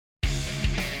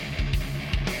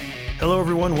Hello,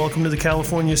 everyone. Welcome to the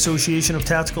California Association of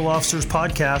Tactical Officers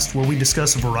podcast, where we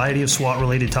discuss a variety of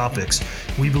SWAT-related topics.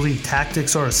 We believe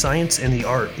tactics are a science, and the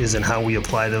art is in how we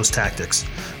apply those tactics.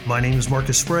 My name is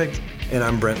Marcus Sprague. And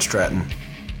I'm Brent Stratton.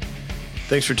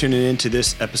 Thanks for tuning in to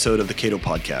this episode of the CATO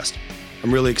podcast.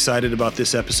 I'm really excited about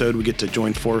this episode. We get to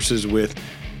join forces with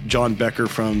Jon Becker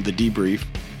from the Debrief,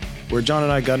 where Jon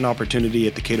and I got an opportunity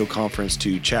at the CATO conference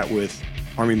to chat with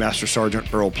Army Master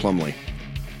Sergeant Earl Plumlee.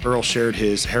 Earl shared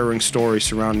his harrowing story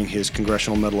surrounding his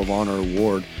Congressional Medal of Honor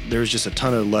award. There's just a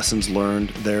ton of lessons learned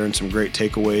there and some great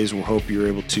takeaways, and we hope you're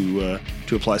able to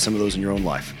apply some of those in your own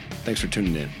life. Thanks for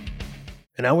tuning in.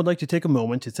 And I would like to take a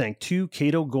moment to thank two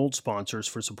CATO Gold sponsors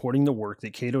for supporting the work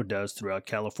that CATO does throughout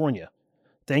California.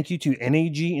 Thank you to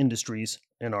NAG Industries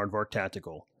and Aardvark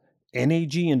Tactical.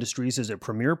 NAG Industries is a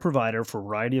premier provider for a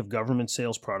variety of government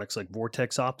sales products like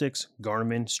Vortex Optics,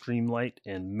 Garmin, Streamlight,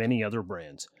 and many other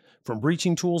brands. From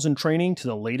breaching tools and training to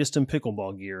the latest in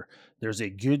pickleball gear, there's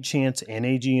a good chance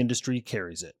NAG Industry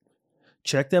carries it.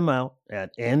 Check them out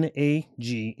at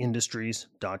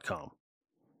nagindustries.com.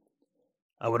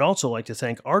 I would also like to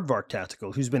thank Aardvark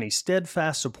Tactical, who's been a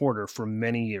steadfast supporter for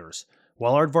many years.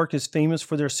 While Aardvark is famous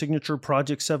for their signature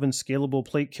Project 7 scalable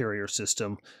plate carrier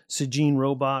system, Sigine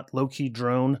robot, low-key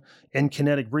drone, and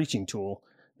kinetic breaching tool,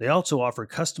 they also offer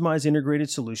customized integrated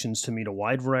solutions to meet a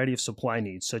wide variety of supply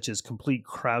needs, such as complete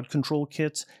crowd control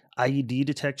kits, IED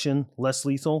detection, less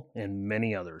lethal, and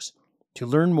many others. To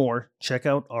learn more, check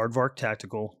out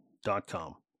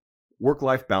aardvarktactical.com.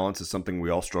 Work-life balance is something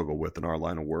we all struggle with in our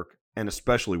line of work, and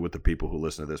especially with the people who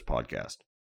listen to this podcast.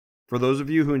 For those of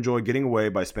you who enjoy getting away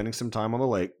by spending some time on the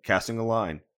lake casting a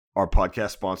line, our podcast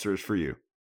sponsor is for you.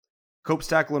 Cope's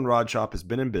Tackle and Rod Shop has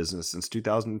been in business since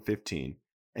 2015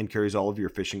 and carries all of your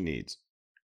fishing needs.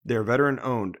 They are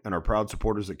veteran-owned and are proud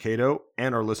supporters of CATO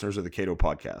and are listeners of the CATO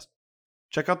podcast.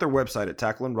 Check out their website at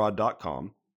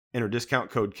tackleandrod.com, enter discount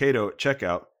code CATO at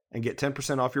checkout, and get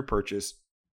 10% off your purchase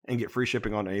and get free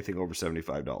shipping on anything over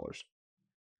 $75.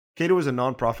 CATO is a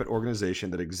nonprofit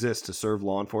organization that exists to serve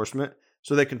law enforcement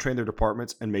so they can train their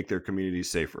departments and make their communities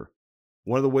safer.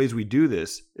 One of the ways we do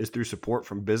this is through support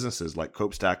from businesses like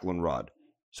Cope's Tackle and Rod.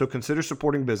 So consider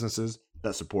supporting businesses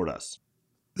that support us.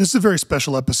 This is a very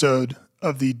special episode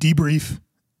of the Debrief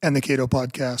and the CATO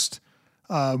podcast.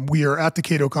 We are at the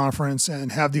CATO conference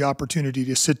and have the opportunity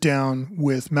to sit down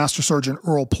with Master Sergeant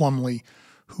Earl Plumlee,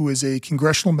 who is a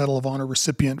Congressional Medal of Honor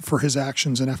recipient for his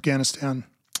actions in Afghanistan.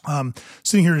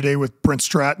 Sitting here today with Brent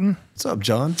Stratton. What's up,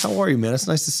 Jon? How are you, man? It's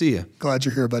nice to see you. Glad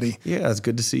you're here, buddy. Yeah, it's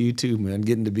good to see you too, man.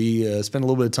 Getting to be spend a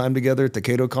little bit of time together at the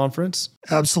CATO conference.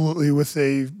 Absolutely, with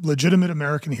a legitimate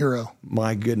American hero.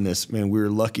 My goodness, man, we were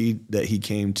lucky that he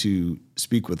came to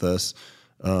speak with us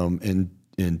and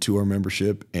to our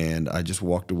membership, and I just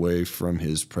walked away from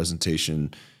his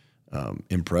presentation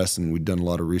impressed, and we'd done a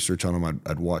lot of research on him.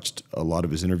 I'd watched a lot of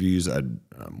his interviews. I'd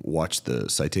watched the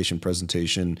citation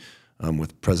presentation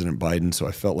with President Biden, so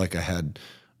I felt like I had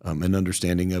an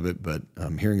understanding of it, but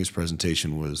hearing his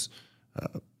presentation was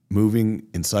moving,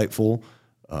 insightful,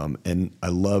 and I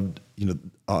loved,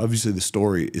 obviously the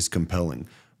story is compelling,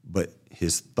 but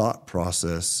his thought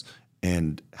process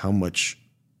and how much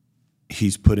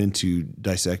he's put into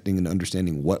dissecting and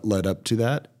understanding what led up to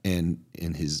that and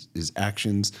his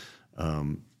actions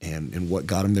and what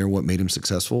got him there, what made him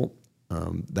successful,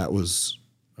 that was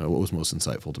what was most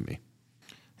insightful to me.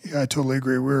 Yeah, I totally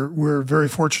agree. We're very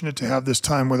fortunate to have this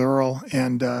time with Earl,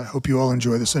 and hope you all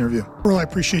enjoy this interview. Earl, I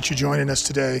appreciate you joining us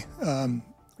today.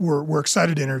 We're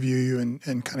excited to interview you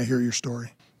and kind of hear your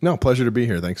story. No, pleasure to be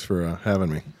here. Thanks for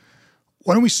having me.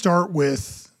 Why don't we start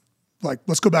with,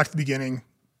 let's go back to the beginning.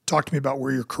 Talk to me about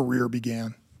where your career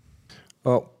began.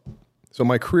 Well, so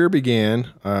my career began,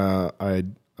 I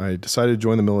decided to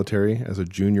join the military as a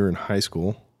junior in high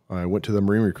school. I went to the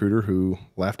Marine recruiter who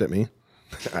laughed at me.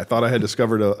 I thought I had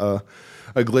discovered a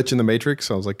glitch in the matrix.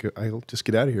 I was like, I'll just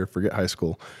get out of here, forget high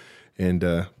school. And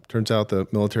turns out the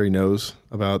military knows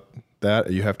about that.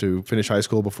 You have to finish high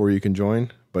school before you can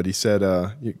join. But he said,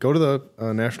 go to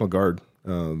the National Guard.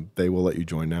 They will let you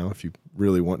join now if you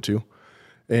really want to.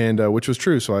 And which was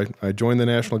true. So I joined the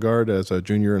National Guard as a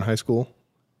junior in high school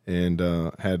and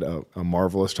had a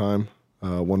marvelous time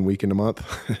 1 weekend a month,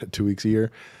 2 weeks a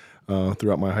year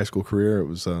throughout my high school career. It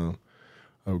was a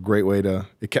great way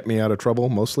it kept me out of trouble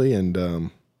mostly, and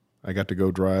I got to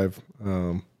go drive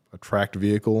a tracked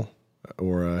vehicle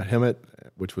or a HEMTT,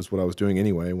 which was what I was doing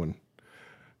anyway when,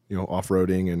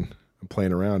 off-roading and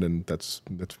playing around, and that's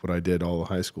what I did all of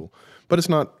high school. But it's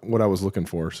not what I was looking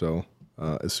for, so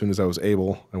as soon as I was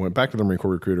able, I went back to the Marine Corps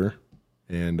recruiter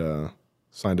and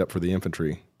signed up for the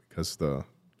infantry because the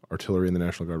artillery in the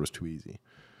National Guard was too easy.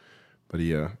 but he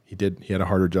had a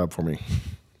harder job for me.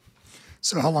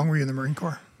 So how long were you in the Marine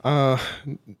Corps?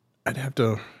 I'd have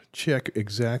to check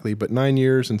exactly, but 9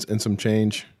 years and some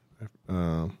change.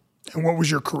 And what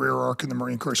was your career arc in the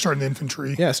Marine Corps? Started in the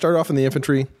infantry? Yeah, I started off in the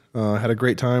infantry. Had a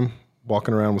great time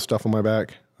walking around with stuff on my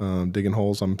back, digging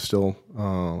holes. I'm still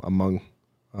among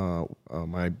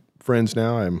my friends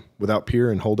now. I'm without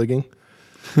peer in hole digging.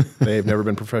 They've never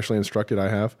been professionally instructed. I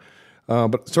have.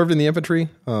 But served in the infantry,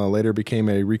 later became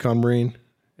a recon Marine,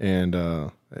 and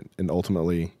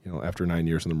ultimately, after 9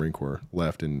 years in the Marine Corps,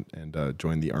 left and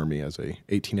joined the Army as a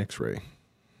 18 X-ray,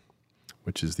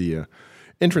 which is the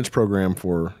entrance program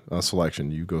for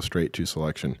selection. You go straight to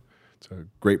selection. It's a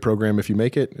great program if you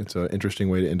make it. It's an interesting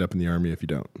way to end up in the Army if you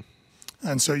don't.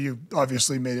 And so you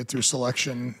obviously made it through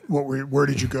selection. Where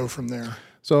did you go from there?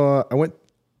 So I went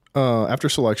after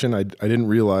selection. I didn't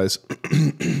realize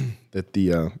that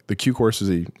the Q course is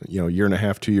a year and a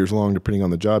half, 2 years long, depending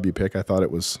on the job you pick. I thought it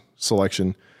was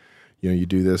selection. You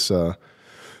do this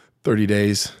 30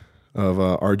 days of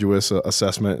arduous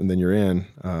assessment, and then you're in.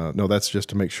 No, that's just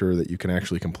to make sure that you can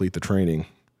actually complete the training.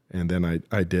 And then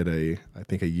I did I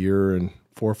think a year and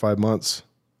 4 or 5 months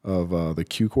of the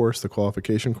Q course, the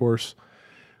qualification course,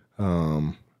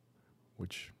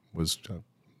 which was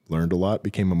learned a lot,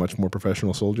 became a much more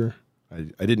professional soldier.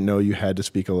 I didn't know you had to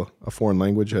speak a foreign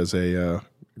language as a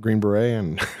Green Beret,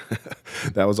 and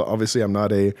that was obviously, I'm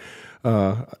not a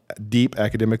deep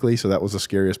academically, so that was the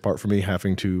scariest part for me,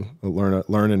 having to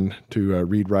learn and to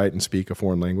read, write, and speak a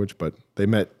foreign language. But they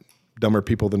met dumber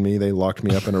people than me. They locked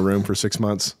me up in a room for 6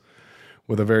 months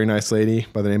with a very nice lady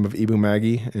by the name of Ibu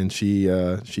Maggie, and she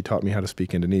taught me how to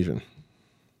speak Indonesian.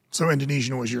 So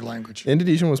Indonesian was your language?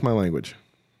 Indonesian was my language.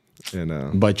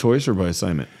 And by choice or by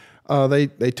assignment?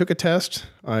 They took a test.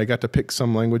 I got to pick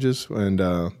some languages, and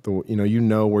you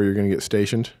know where you're going to get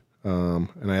stationed.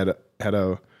 And I had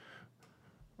a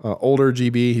older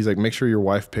GB. He's like, make sure your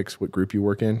wife picks what group you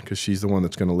work in, because she's the one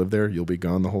that's going to live there. You'll be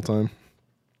gone the whole time.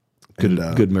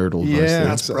 Good marital advice. Yeah,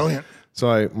 that's brilliant.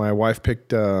 So my wife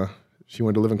picked. She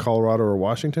wanted to live in Colorado or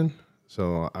Washington.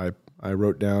 So I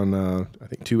wrote down I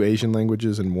think 2 Asian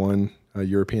languages and 1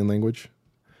 European language,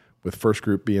 with first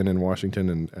group being in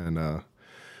Washington and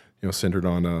centered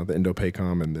on the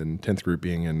Indo-PACOM, and then 10th group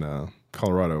being in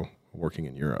Colorado, working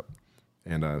in Europe.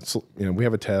 And we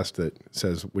have a test that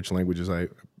says which languages I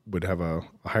would have a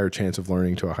higher chance of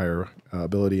learning to a higher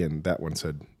ability, and that one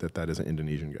said that is an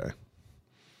Indonesian guy.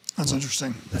 That's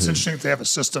interesting. It's interesting that they have a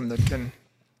system that can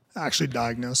actually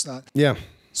diagnose that. Yeah.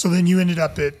 So then you ended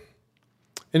up at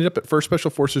 1st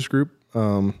Special Forces Group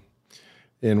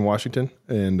in Washington,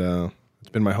 and it's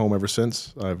been my home ever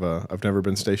since. I've never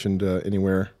been stationed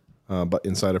anywhere but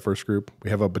inside of 1st Group. We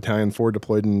have a Battalion 4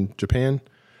 deployed in Japan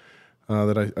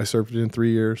that I served in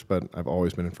 3 years, but I've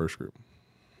always been in 1st Group.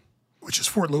 Which is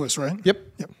Fort Lewis, right? Yep.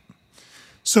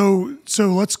 So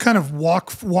let's kind of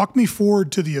walk me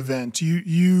forward to the event.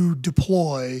 You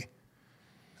deploy.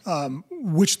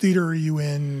 Which theater are you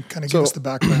in? Kind of give us the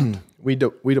background. We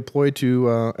deployed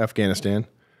to Afghanistan.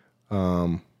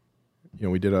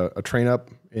 We did a train up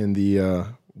in the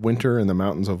winter in the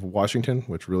mountains of Washington,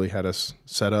 which really had us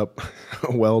set up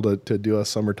well to do a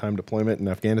summertime deployment in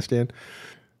Afghanistan,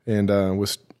 and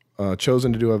was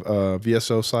chosen to do a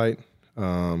VSO site.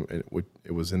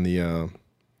 It was in the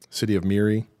city of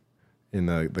Miri in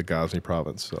the Ghazni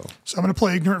province. So I'm going to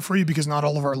play ignorant for you, because not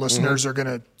all of our listeners are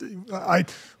going to.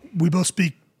 We both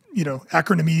speak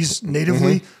acronyms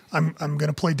natively. I'm going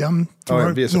to play dumb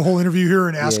throughout the whole interview here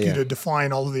and ask you to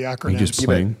define all of the acronyms. You just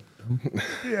playing?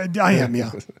 Yeah, I am.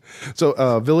 Yeah.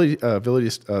 So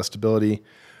village stability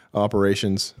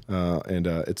operations, and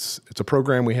it's a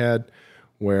program we had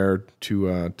where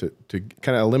to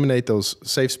kind of eliminate those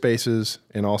safe spaces,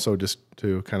 and also just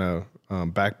to kind of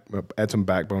add some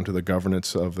backbone to the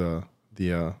governance of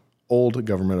the old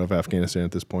government of Afghanistan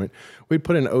at this point. We'd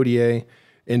put an ODA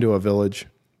into a village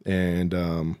and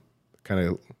kind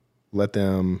of let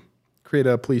them create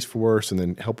a police force and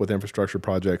then help with infrastructure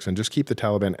projects and just keep the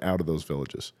Taliban out of those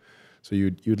villages. So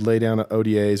you'd lay down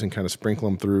ODAs and kind of sprinkle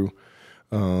them through,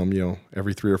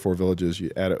 every 3 or 4 villages. You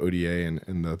add an ODA,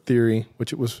 and the theory,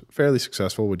 which it was fairly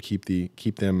successful, would keep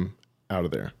them out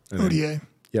of there. And ODA. Then,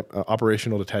 yep,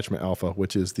 Operational Detachment Alpha,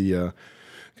 which is the kind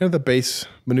of the base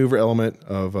maneuver element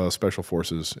of special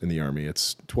forces in the Army.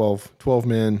 It's 12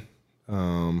 men.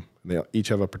 They each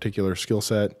have a particular skill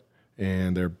set,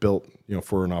 and they're built,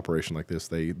 for an operation like this.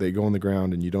 They go on the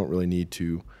ground, and you don't really need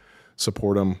to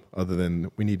support them other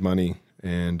than we need money.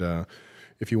 And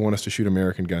if you want us to shoot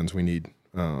American guns, we need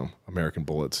American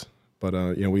bullets. But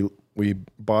we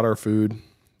bought our food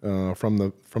from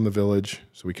the village,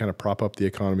 so we kind of prop up the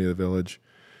economy of the village.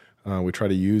 We try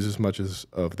to use as much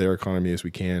of their economy as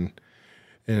we can.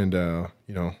 And,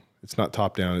 it's not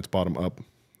top down, it's bottom up.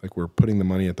 Like we're putting the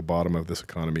money at the bottom of this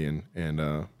economy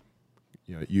and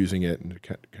using it and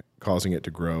causing it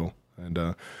to grow.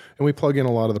 And we plug in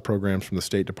a lot of the programs from the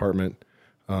State Department.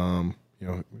 Can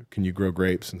you grow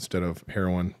grapes instead of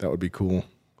heroin? That would be cool.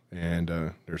 And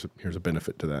here's a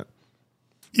benefit to that.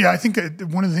 Yeah, I think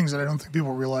one of the things that I don't think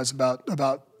people realize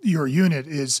about your unit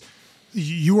is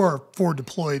you are forward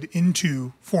deployed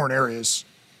into foreign areas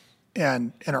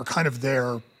and are kind of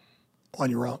there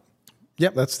on your own.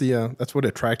 Yep, that's what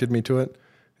attracted me to it.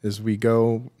 Is we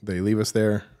go, they leave us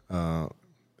there, and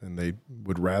they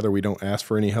would rather we don't ask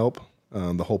for any help.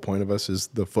 The whole point of us is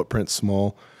the footprint's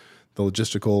small, the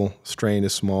logistical strain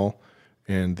is small,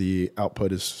 and the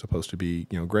output is supposed to be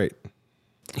great.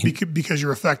 Because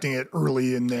you're affecting it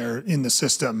early in the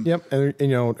system. Yep,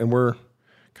 and we're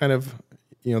kind of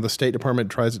the State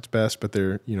Department tries its best, but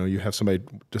you have somebody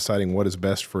deciding what is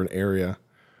best for an area.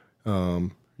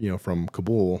 From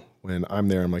Kabul. When I'm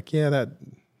there, I'm like, yeah,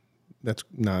 that's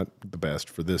not the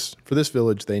best for this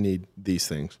village. They need these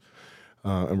things,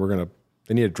 and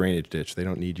they need a drainage ditch. They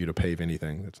don't need you to pave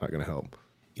anything. That's not going to help.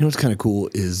 What's kind of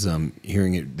cool is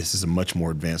hearing it. This is a much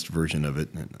more advanced version of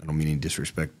it. And I don't mean any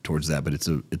disrespect towards that, but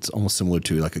it's almost similar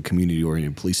to like a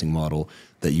community-oriented policing model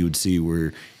that you would see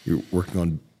where you're working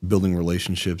on building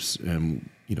relationships and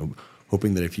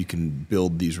hoping that if you can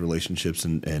build these relationships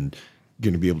and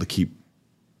going to be able to keep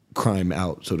crime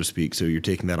out, so to speak. So you're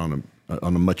taking that on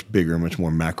a much bigger, much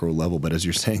more macro level. But as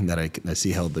you're saying that, I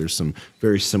see how there's some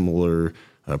very similar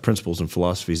principles and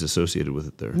philosophies associated with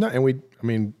it there. No,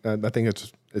 and I think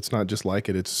it's not just like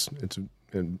it. It's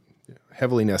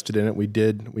heavily nested in it. We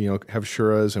have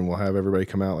shuras, and we'll have everybody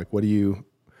come out like, what do you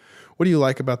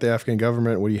like about the Afghan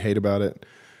government? What do you hate about it?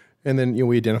 And then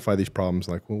we identify these problems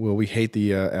like, well, we hate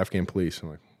the Afghan police. I'm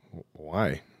like,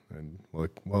 why? And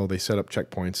well, they set up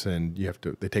checkpoints, and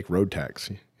they take road tax.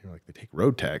 You're like, they take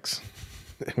road tax,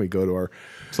 and we go to our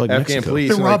Afghan Mexico.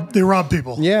 police. They rob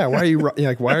people. Yeah,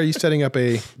 why are you setting up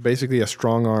basically a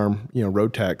strong arm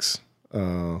road tax?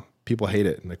 People hate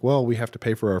it. And like, well, we have to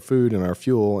pay for our food and our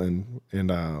fuel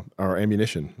and our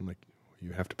ammunition. I'm like,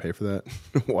 you have to pay for that?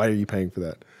 Why are you paying for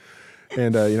that?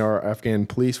 And our Afghan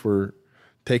police were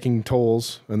taking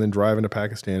tolls and then driving to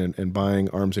Pakistan and buying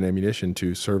arms and ammunition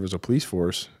to serve as a police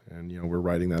force. And, we're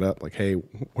writing that up like, hey,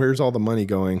 where's all the money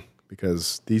going?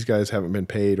 Because these guys haven't been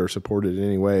paid or supported in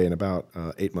any way in about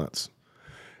 8 months.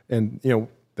 And,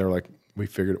 they're like, we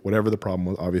figured whatever the problem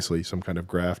was, obviously some kind of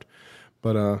graft.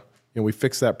 But, we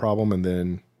fixed that problem, and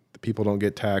then the people don't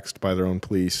get taxed by their own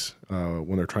police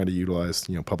when they're trying to utilize,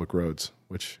 public roads,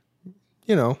 which,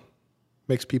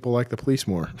 makes people like the police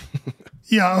more.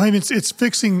 Yeah, I mean it's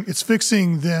fixing them. It's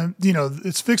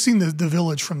fixing the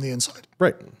village from the inside,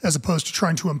 right? As opposed to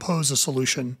trying to impose a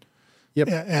solution. Yep.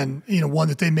 And one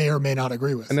that they may or may not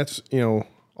agree with. And that's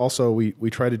also we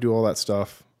try to do all that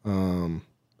stuff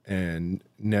and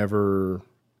never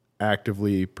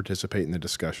actively participate in the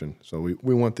discussion. So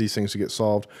we want these things to get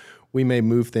solved. We may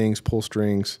move things, pull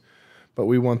strings, but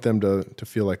we want them to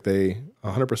feel like they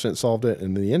 100% solved it.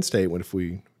 And in the end state, if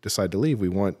we decide to leave, we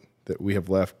want that we have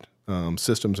left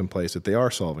systems in place that they are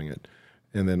solving it.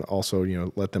 And then also,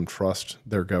 let them trust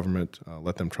their government,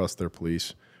 let them trust their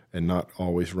police, and not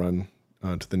always run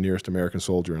to the nearest American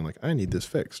soldier and like, I need this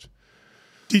fixed.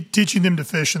 Teaching them to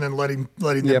fish and then letting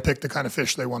them pick the kind of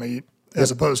fish they want to eat, as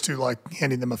opposed to like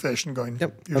handing them a fish and going,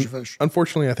 here's your fish.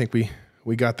 Unfortunately, I think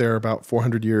we got there about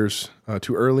 400 years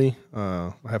too early.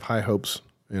 I have high hopes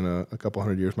in a couple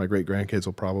hundred years. My great-grandkids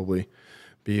will probably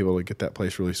be able to get that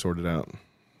place really sorted out.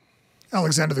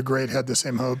 Alexander the Great had the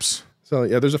same hopes. So,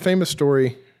 yeah, there's a famous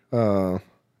story of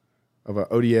an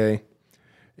ODA,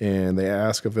 and they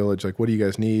ask a village, like, what do you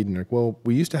guys need? And they're like, well,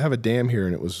 we used to have a dam here,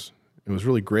 and it was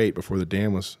really great before the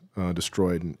dam was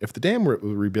destroyed. And if the dam were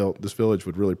rebuilt, this village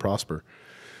would really prosper.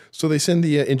 So they send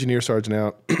the engineer sergeant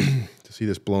out to see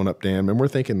this blown-up dam, and we're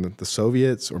thinking that the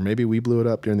Soviets, or maybe we blew it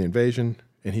up during the invasion.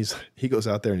 And he goes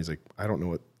out there, and he's like, I don't know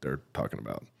what they're talking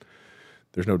about.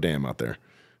 There's no dam out there.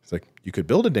 It's like, you could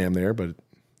build a dam there, but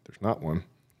there's not one.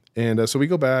 And so we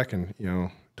go back and,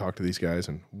 talk to these guys.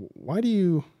 And why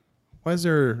is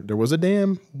there was a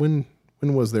dam? When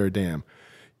was there a dam?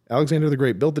 Alexander the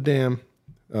Great built the dam.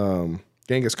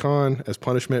 Genghis Khan, as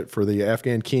punishment for the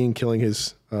Afghan king killing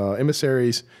his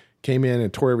emissaries, came in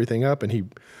and tore everything up. And he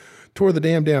tore the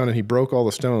dam down, and he broke all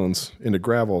the stones into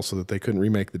gravel so that they couldn't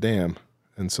remake the dam.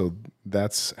 And so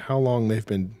that's how long they've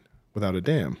been without a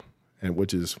dam. And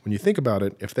which is, when you think about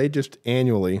it, if they just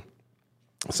annually,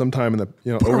 sometime in the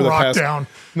over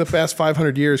the past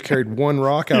 500 years, carried one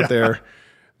rock out there,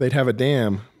 they'd have a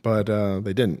dam. but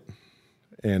they didn't.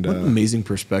 And what an amazing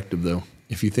perspective, though.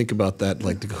 If you think about that,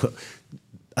 like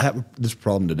I have this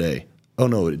problem today. Oh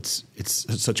no, it's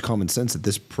such common sense that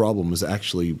this problem is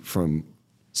actually from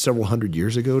several hundred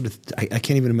years ago. I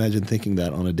can't even imagine thinking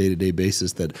that on a day-to-day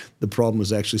basis, that the problem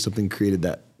was actually something created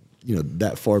that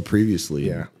far previously.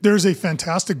 Yeah. There's a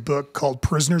fantastic book called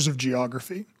Prisoners of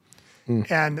Geography.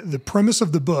 And the premise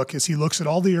of the book is he looks at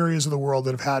all the areas of the world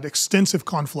that have had extensive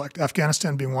conflict,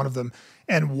 Afghanistan being one of them,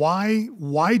 and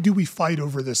why do we fight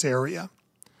over this area?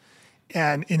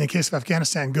 And in the case of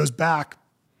Afghanistan, goes back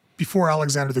before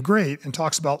Alexander the Great and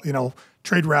talks about,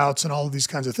 trade routes and all of these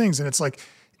kinds of things. And it's like,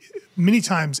 many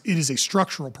times it is a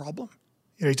structural problem.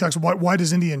 He talks about why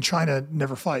does India and China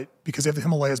never fight? Because they have the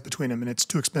Himalayas between them and it's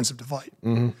too expensive to fight.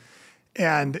 Mm-hmm.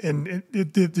 And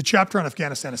the chapter on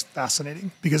Afghanistan is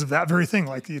fascinating because of that very thing.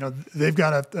 Like, they've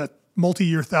got a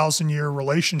multi-year, 1,000-year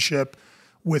relationship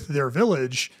with their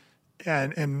village.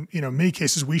 And in many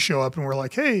cases we show up and we're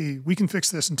like, hey, we can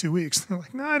fix this in 2 weeks. They're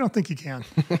like, no, I don't think you can.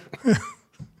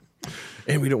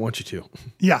 And we don't want you to.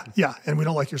 Yeah. And we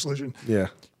don't like your solution. Yeah.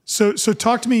 So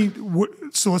talk to me.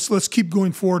 So let's keep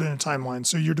going forward in a timeline.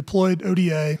 So you're deployed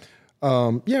ODA.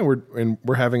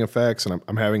 We're having effects, and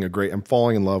I'm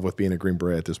falling in love with being a Green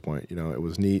Beret at this point. It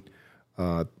was neat.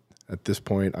 At this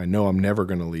point, I know I'm never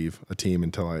going to leave a team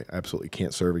until I absolutely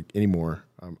can't serve anymore.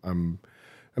 I'm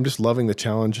just loving the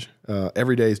challenge.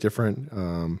 Every day is different.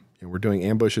 We're doing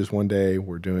ambushes one day.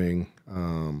 We're doing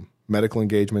medical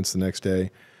engagements the next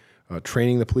day.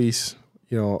 Training the police,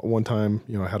 one time,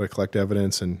 how to collect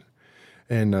evidence and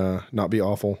not be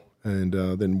awful. And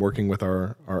then working with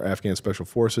our Afghan Special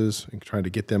Forces and trying to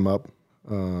get them up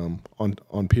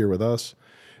on peer with us.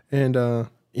 And,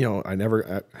 I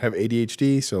never have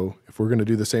ADHD, so if we're going to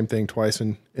do the same thing twice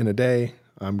in a day,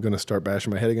 I'm going to start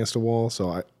bashing my head against a wall. So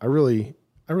I really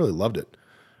loved it.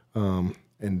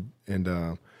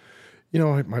 The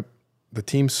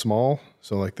team's small,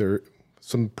 so like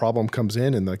some problem comes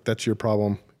in and like, that's your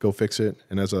problem, go fix it.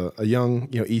 And as a young,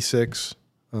 E6,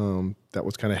 that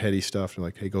was kind of heady stuff. You're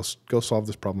like, hey, go solve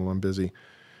this problem. I'm busy.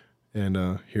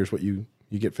 And here's what you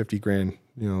get $50,000,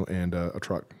 and a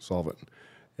truck, solve it.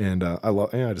 And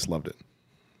I just loved it.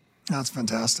 That's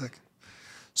fantastic.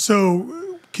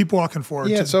 So keep walking forward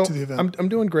to the event. I'm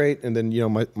doing great. And then,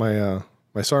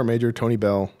 my Sergeant Major, Tony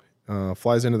Bell,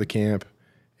 flies into the camp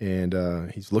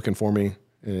and he's looking for me.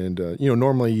 And,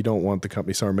 normally you don't want the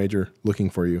company Sergeant Major looking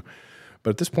for you.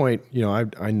 But at this point,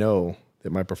 I know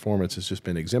that my performance has just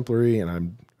been exemplary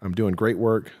and I'm doing great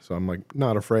work. So I'm like,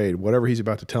 not afraid. Whatever he's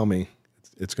about to tell me,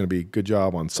 it's going to be a good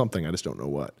job on something. I just don't know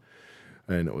what.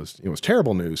 And it was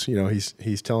terrible news.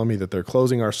 He's telling me that they're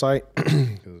closing our site.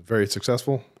 It was very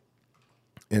successful.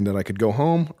 And that I could go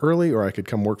home early or I could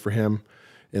come work for him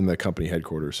in the company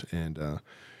headquarters. And,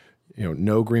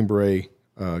 no Green Beret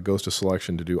goes to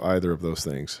selection to do either of those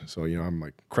things. So, I'm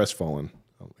like crestfallen.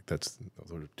 Those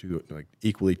are two like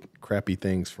equally crappy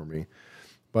things for me.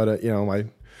 But, I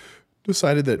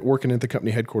decided that working at the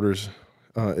company headquarters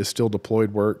is still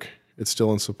deployed work. It's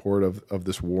still in support of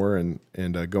this war, and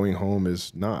going home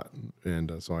is not.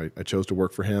 And so I chose to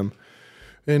work for him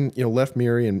and, left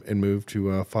Miri and moved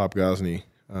to FOB Ghazni,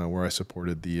 where I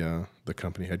supported the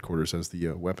company headquarters as the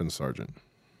weapons sergeant.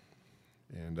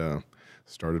 And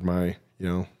started my,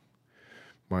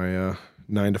 my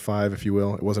 9 to 5, if you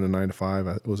will. It wasn't a 9 to 5.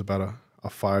 It was about a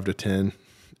 5 to 10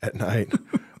 at night.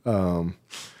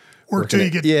 Work till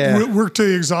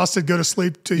you're exhausted, go to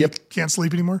sleep till you can't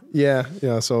sleep anymore. Yeah.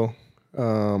 So,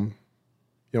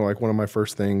 like one of my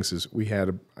first things is we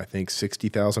had, I think,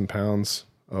 60,000 pounds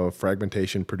of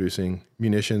fragmentation producing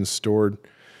munitions stored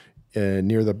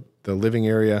near the living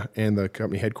area and the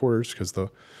company headquarters because the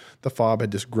FOB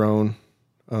had just grown,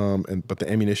 but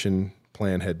the ammunition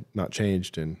plan had not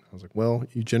changed. And I was like, well,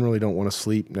 you generally don't want to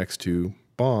sleep next to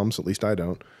bombs. At least I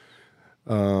don't.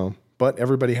 But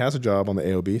everybody has a job on the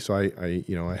AOB. So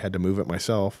I had to move it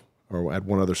myself, or I had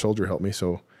one other soldier help me.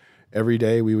 So every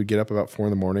day we would get up about 4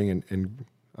 a.m.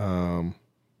 and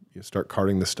start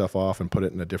carting this stuff off and put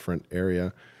it in a different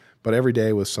area. But every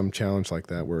day was some challenge like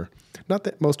that, where not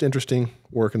the most interesting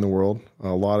work in the world. A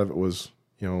lot of it was,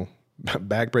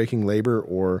 back-breaking labor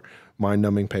or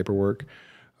mind-numbing paperwork.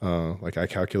 Like I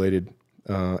calculated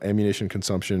ammunition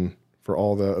consumption for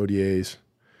all the ODAs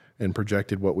and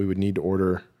projected what we would need to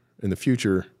order in the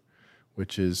future,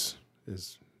 which is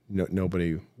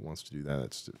nobody wants to do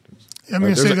that.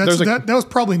 That was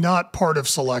probably not part of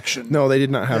selection. No, they did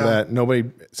not have that.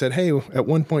 Nobody said, hey, at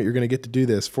one point you're going to get to do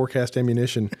this, forecast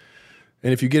ammunition.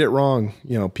 And if you get it wrong,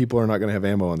 people are not going to have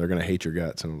ammo and they're going to hate your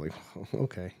guts. And I'm like, oh,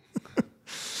 okay.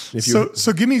 If you,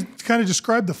 So kind of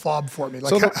describe the fob for me. Like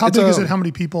So how it's big is it? How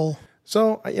many people?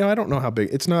 So, I don't know how big.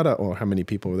 It's not how many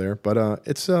people were there, but I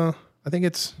think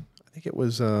it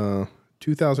was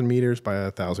 2,000 meters by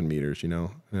 1,000 meters. And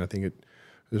I think it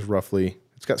is roughly.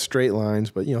 It's got straight lines,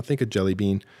 but think a jelly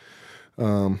bean.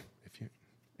 It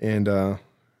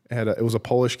was a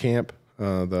Polish camp.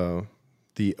 The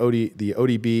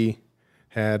ODB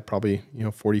had probably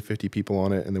 40, 50 people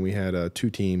on it, and then we had 2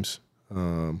 teams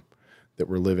that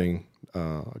were living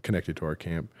connected to our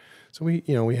camp. So we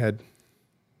had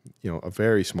a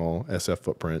very small SF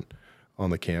footprint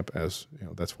on the camp, as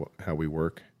that's how we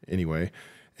work anyway.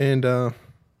 And I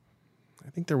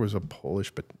think there was a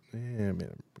Polish, but a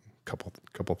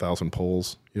couple thousand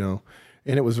Poles, and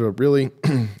it was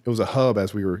it was a hub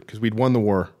because we'd won the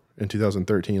war in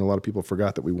 2013. A lot of people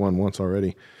forgot that we won once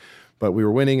already, but we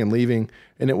were winning and leaving,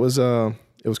 and it was kind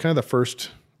of the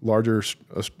first larger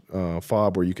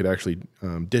fob where you could actually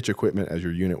ditch equipment as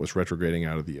your unit was retrograding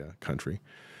out of the country.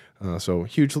 So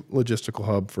huge logistical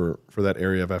hub for that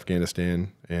area of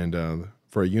Afghanistan, and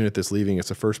for a unit that's leaving, it's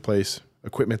the first place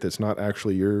equipment that's not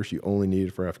actually yours. You only need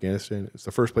it for Afghanistan. It's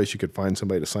the first place you could find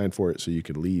somebody to sign for it so you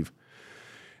could leave.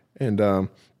 And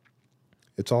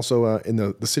it's also in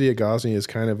the city of Ghazni is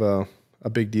kind of a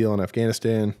big deal in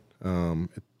Afghanistan.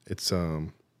 It's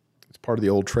part of the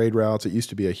old trade routes. It used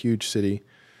to be a huge city,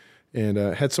 and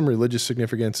had some religious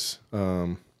significance.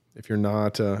 If you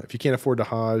can't afford to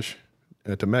Hajj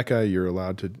to Mecca, you're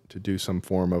allowed to do some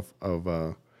form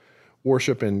of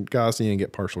worship in Ghazni and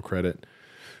get partial credit.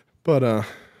 But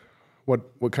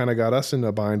what kind of got us in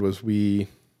a bind was we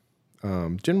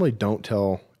generally don't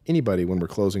tell anybody when we're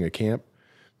closing a camp,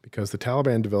 because the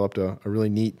Taliban developed a really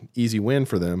neat, easy win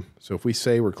for them. So if we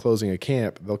say we're closing a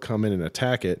camp, they'll come in and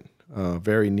attack it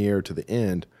very near to the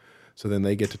end. So then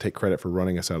they get to take credit for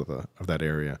running us out of that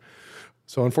area.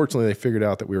 So unfortunately, they figured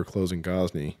out that we were closing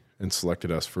Ghazni and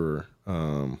selected us for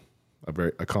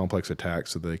a complex attack,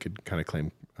 so they could kind of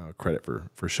claim credit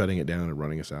for shutting it down and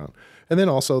running us out. And then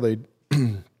also they,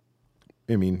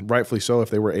 rightfully so,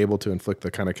 if they were able to inflict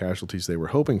the kind of casualties they were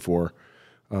hoping for,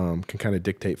 can kind of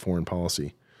dictate foreign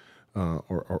policy,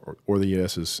 or the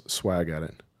U.S.'s swag at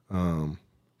it.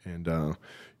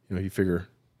 You figure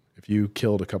if you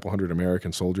killed a couple hundred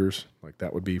American soldiers, like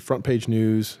that would be front page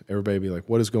news. Everybody would be like,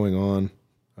 what is going on?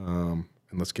 And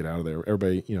let's get out of there.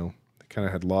 Everybody, they kind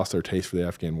of had lost their taste for the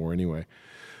Afghan war anyway.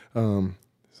 So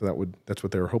that's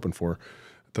what they were hoping for.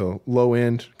 At the low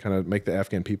end, kind of make the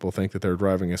Afghan people think that they're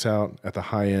driving us out. At the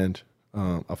high end,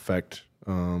 affect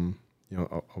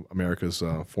America's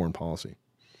foreign policy.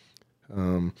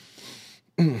 But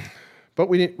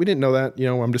we didn't know that.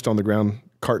 I'm just on the ground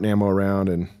carting ammo around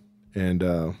and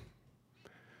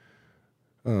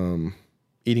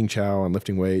eating chow and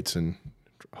lifting weights and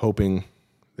hoping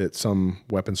that some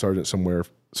weapon sergeant somewhere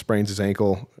sprains his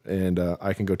ankle and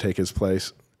I can go take his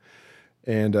place.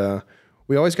 And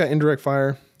we always got indirect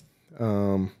fire.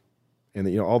 I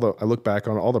look back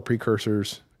on all the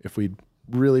precursors, if we'd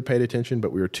really paid attention,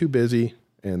 but we were too busy.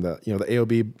 And the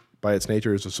AOB by its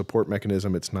nature is a support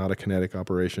mechanism. It's not a kinetic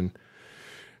operation.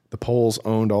 The Poles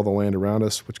owned all the land around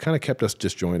us, which kind of kept us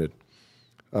disjointed.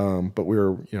 But we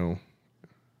were,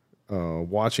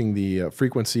 watching the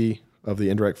frequency of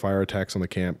the indirect fire attacks on the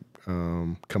camp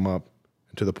come up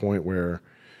to the point where,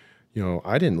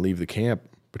 I didn't leave the camp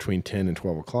between 10 and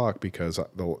 12 o'clock because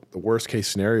the worst case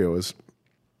scenario is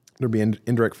there'd be an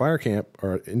indirect fire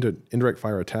indirect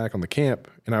fire attack on the camp,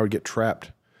 and I would get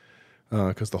trapped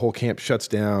because the whole camp shuts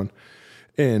down,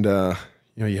 and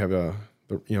you have the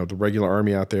regular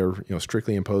army out there,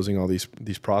 strictly imposing all these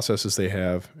processes they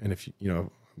have, and if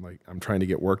I'm trying to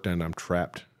get work done, I'm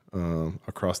trapped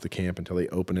across the camp until they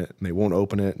open it, and they won't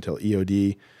open it until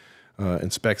EOD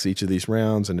inspects each of these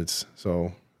rounds, and it's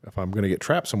so. If I'm going to get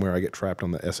trapped somewhere, I get trapped on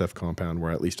the SF compound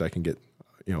where at least I can get,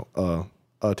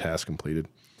 a task completed.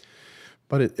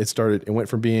 But it went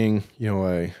from being,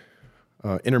 a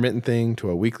intermittent thing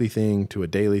to a weekly thing to a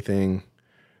daily thing.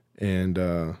 And,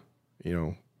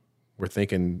 we're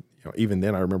thinking, even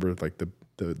then I remember like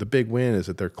the big win is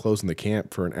that they're closing the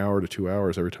camp for an hour to 2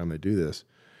 hours every time they do this.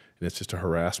 And it's just a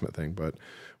harassment thing. But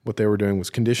what they were doing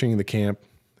was conditioning the camp.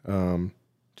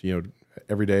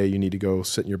 Every day you need to go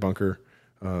sit in your bunker.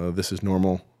 This is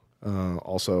normal.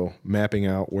 Also mapping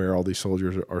out where all these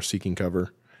soldiers are seeking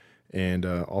cover, and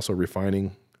also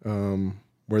refining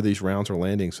where these rounds are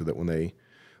landing so that when they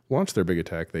launch their big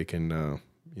attack, they can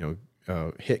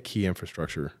hit key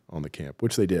infrastructure on the camp,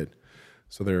 which they did.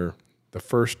 So the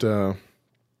first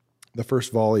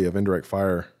volley of indirect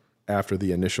fire after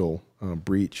the initial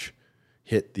breach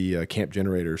hit the camp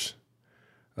generators,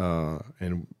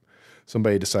 and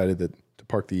somebody decided to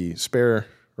park the spare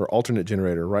or alternate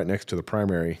generator right next to the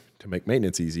primary to make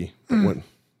maintenance easy. But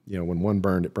when one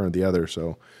burned, it burned the other.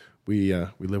 So we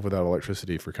lived without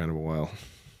electricity for kind of a while.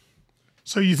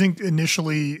 So you think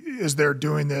initially, as they're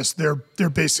doing this, they're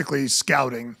basically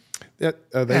scouting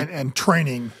and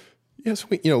training. Yes,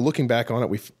 looking back on it,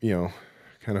 we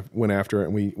kind of went after it,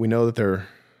 and we know that they're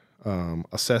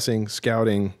assessing,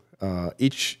 scouting.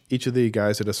 Each of the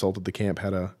guys that assaulted the camp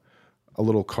had a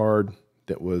little card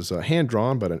that was hand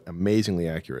drawn, but amazingly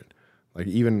accurate. Like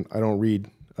even I don't read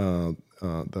the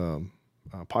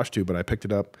Pashto, but I picked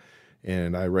it up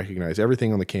and I recognize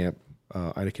everything on the camp.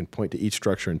 I can point to each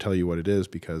structure and tell you what it is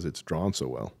because it's drawn so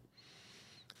well.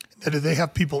 Now, do they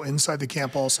have people inside the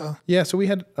camp also? Yeah, so we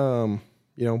had,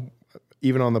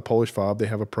 even on the Polish FOB, they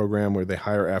have a program where they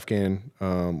hire Afghan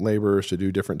laborers to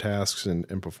do different tasks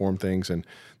and perform things. And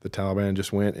the Taliban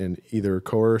just went and either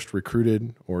coerced,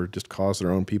 recruited, or just caused their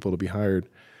own people to be hired.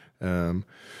 Had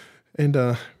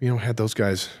those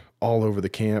guys all over the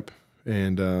camp.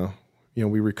 And,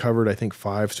 we recovered, I think,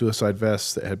 5 suicide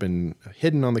vests that had been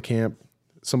hidden on the camp.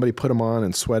 Somebody put them on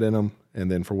and sweat in them.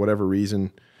 And then for whatever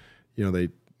reason, they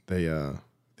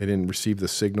didn't receive the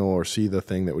signal or see the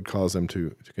thing that would cause them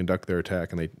to conduct their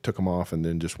attack, and they took them off and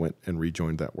then just went and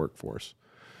rejoined that workforce,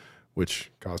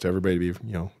 which caused everybody to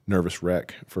be, nervous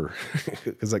wreck for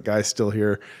because that guy's still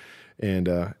here, and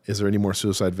is there any more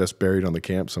suicide vests buried on the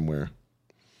camp somewhere?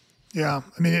 Yeah,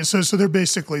 I mean, so they're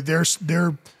basically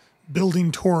they're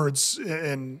building towards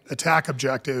an attack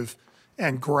objective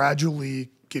and gradually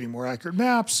getting more accurate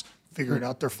maps, figuring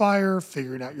out their fire,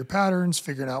 figuring out your patterns,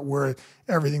 figuring out where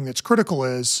everything that's critical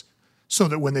is, so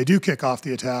that when they do kick off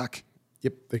the attack,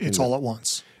 it's all at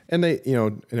once. And they,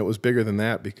 and it was bigger than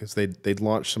that because they'd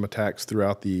launched some attacks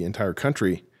throughout the entire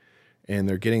country, and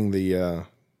they're getting the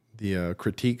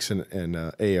critiques and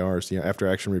AARs, after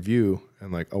action review,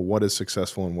 and like, what is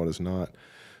successful and what is not.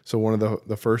 So one of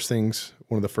the first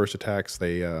attacks,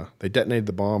 they detonated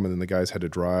the bomb, and then the guys had to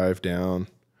drive down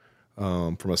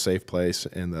from a safe place,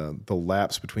 and the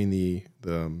lapse between the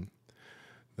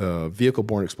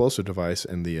vehicle-borne explosive device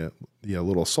and the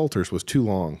little assaulters was too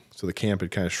long. So the camp had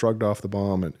kind of shrugged off the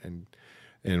bomb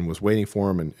and was waiting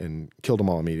for them and killed them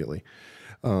all immediately.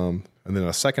 And then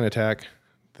a second attack,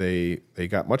 they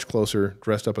got much closer,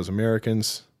 dressed up as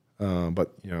Americans.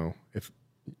 But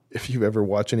if you've ever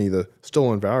watched any of the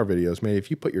Stolen Valor videos, man, if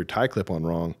you put your tie clip on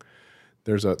wrong,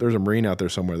 there's a Marine out there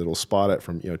somewhere that'll spot it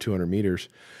from 200 meters.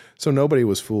 So nobody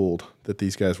was fooled that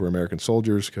these guys were American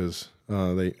soldiers because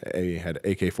they had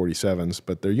AK-47s,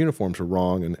 but their uniforms were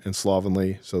wrong and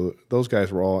slovenly. So those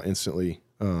guys were all instantly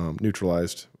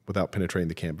neutralized without penetrating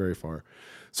the camp very far.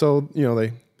 So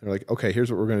they're like, okay, here's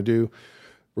what we're going to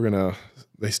do.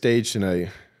 They staged in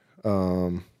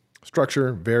a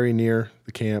structure very near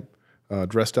the camp,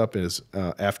 dressed up as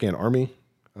Afghan army,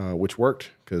 which worked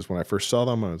because when I first saw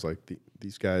them, I was like,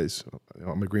 these guys,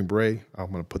 I'm a Green Beret. I'm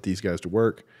going to put these guys to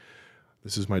work.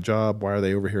 This is my job. Why are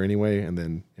they over here anyway? And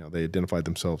then they identified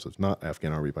themselves as not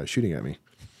Afghan army by shooting at me.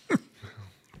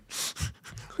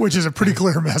 Which is a pretty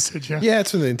clear message. Yeah,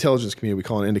 it's in the intelligence community. We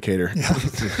call it an indicator. Yeah.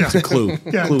 It's a clue.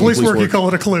 Yeah, police work, you call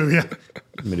it a clue. Yeah.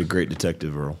 You made a great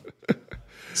detective, Earl.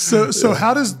 So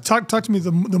how does talk to me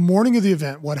the morning of the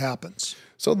event? What happens?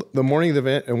 So the morning of the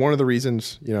event, and one of the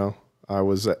reasons I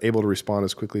was able to respond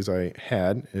as quickly as I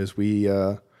had is we,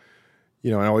 I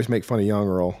always make fun of young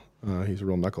Earl. He's a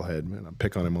real knucklehead, and I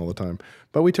pick on him all the time.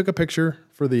 But we took a picture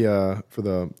for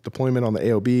the deployment on the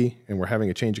AOB, and we're having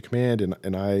a change of command,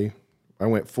 and I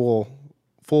went full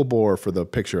bore for the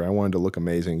picture. I wanted to look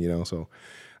amazing, So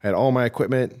I had all my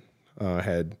equipment,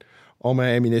 had all my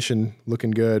ammunition looking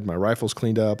good. My rifle's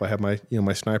cleaned up. I have my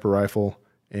my sniper rifle,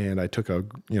 and I took a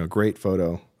great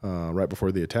photo right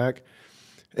before the attack.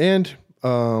 And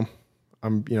I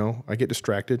get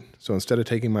distracted. So instead of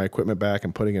taking my equipment back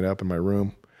and putting it up in my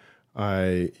room,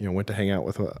 I went to hang out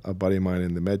with a buddy of mine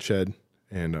in the med shed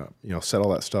and set all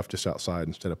that stuff just outside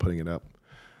instead of putting it up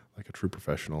like a true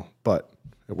professional. But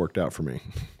it worked out for me.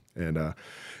 And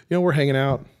we're hanging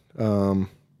out.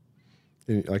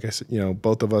 Like I said,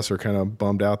 both of us are kind of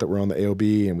bummed out that we're on the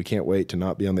AOB, and we can't wait to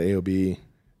not be on the AOB.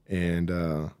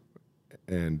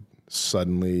 And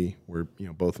suddenly we're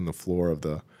both on the floor of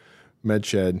the med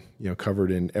shed,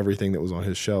 covered in everything that was on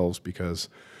his shelves because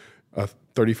a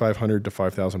 3,500 to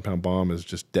 5,000 pound bomb is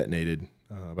just detonated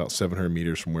about 700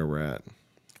 meters from where we're at.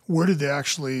 Where did they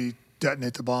actually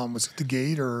detonate the bomb? Was it the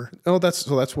gate or? Oh, that's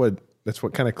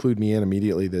what kind of clued me in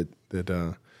immediately that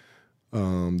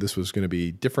this was going to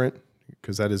be different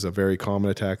because that is a very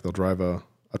common attack. They'll drive a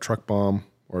truck bomb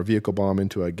or a vehicle bomb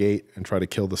into a gate and try to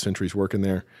kill the sentries working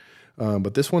there.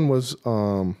 But this one was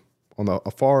on on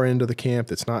the far end of the camp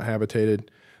that's not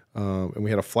habitated, and we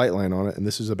had a flight line on it. And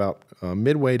this is about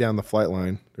midway down the flight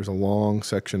line. There's a long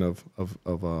section of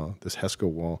this HESCO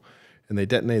wall, and they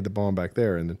detonated the bomb back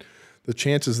there. And the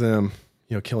chances of them,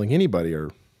 killing anybody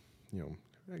are,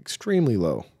 extremely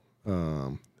low.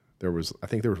 I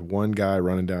think there was one guy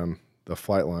running down the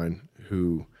flight line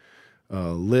who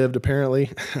lived,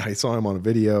 apparently. I saw him on a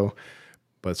video,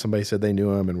 but somebody said they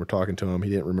knew him and were talking to him. He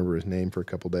didn't remember his name for a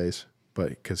couple days, but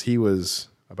because he was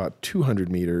about 200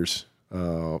 meters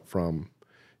from,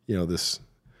 this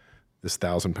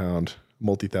 1,000-pound,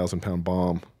 multi-1,000-pound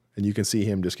bomb, and you can see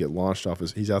him just get launched off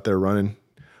he's out there running,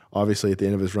 obviously at the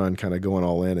end of his run, kind of going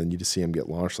all in, and you just see him get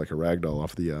launched like a rag doll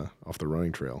off the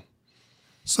running trail.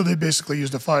 So they basically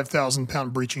used a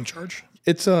 5,000-pound breaching charge.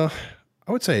 It's I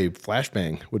would say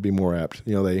flashbang would be more apt.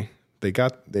 They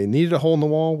needed a hole in the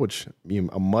wall, which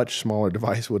a much smaller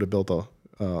device would have built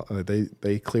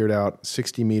they cleared out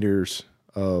 60 meters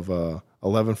of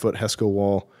 11-foot HESCO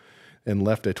wall and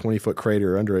left a 20-foot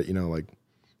crater under it.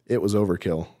 It was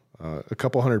overkill. A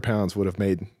couple 100 pounds would have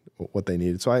made what they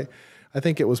needed. So I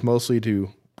think it was mostly to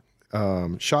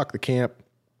shock the camp,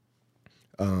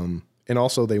 and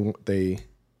also they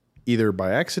either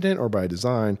by accident or by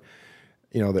design,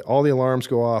 all the alarms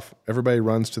go off, everybody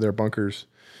runs to their bunkers,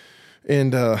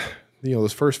 and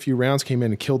those first few rounds came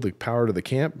in and killed the power to the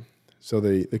camp. So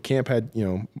the camp had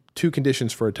two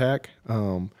conditions for attack.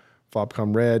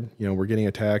 FOBCOM red, we're getting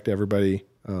attacked. Everybody,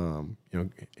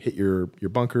 hit your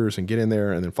bunkers and get in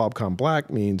there. And then FOBCOM black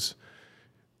means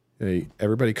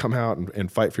everybody come out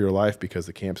and fight for your life because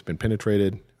the camp's been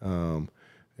penetrated.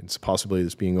 It's possibly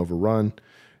it's being overrun,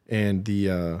 and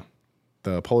the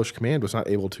Polish command was not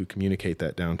able to communicate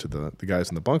that down to the guys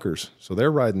in the bunkers. So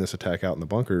they're riding this attack out in the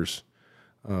bunkers,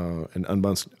 and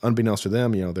unbeknownst to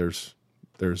them,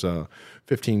 there's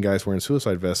 15 guys wearing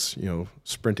suicide vests,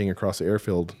 sprinting across the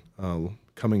airfield,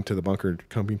 coming to a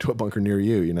bunker near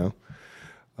you,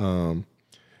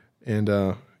 and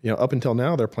up until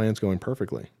now, their plan's going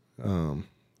perfectly,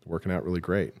 working out really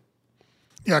great.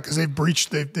 Yeah, because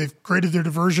they've created their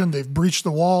diversion, they've breached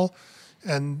the wall,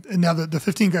 and now the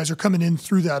 15 guys are coming in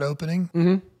through that opening.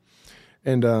 Mm-hmm.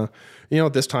 And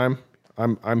at this time,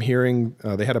 I'm hearing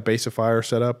they had a base of fire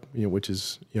set up, which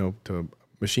is to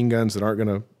machine guns that aren't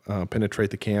going to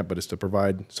penetrate the camp, but it's to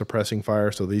provide suppressing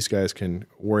fire, so these guys can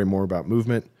worry more about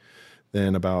movement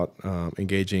than about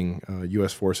engaging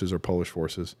U.S. forces or Polish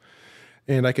forces.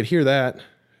 And I could hear that,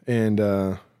 and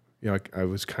I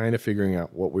was kind of figuring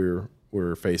out what we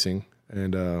were facing,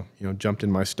 and jumped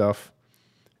in my stuff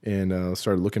and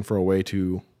started looking for a way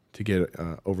to get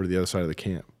over to the other side of the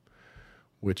camp,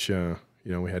 which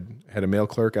we had a mail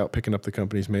clerk out picking up the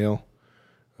company's mail,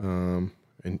 and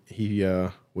he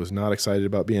was not excited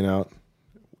about being out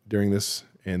during this.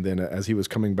 And then as he was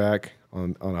coming back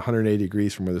on 180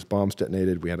 degrees from where this bomb's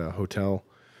detonated, we had a hotel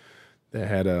that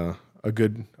had a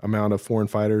good amount of foreign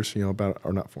fighters,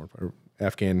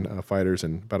 Afghan fighters,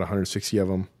 and about 160 of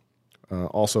them.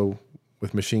 Also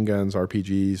with machine guns,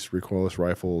 RPGs, recoilless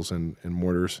rifles, and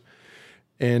mortars.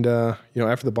 And,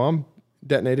 after the bomb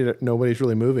detonated, nobody's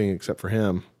really moving except for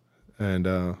him. And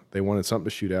they wanted something to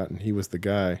shoot at, and he was the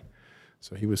guy.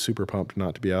 So he was super pumped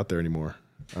not to be out there anymore.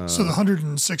 So the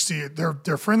 160,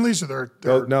 they're friendlies, or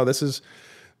they're... No, this is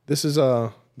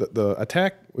the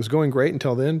attack was going great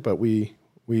until then, but we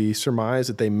surmised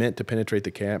that they meant to penetrate the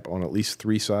camp on at least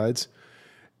 3 sides.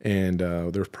 And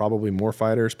there's probably more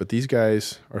fighters, but these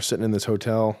guys are sitting in this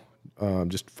hotel,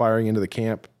 just firing into the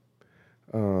camp.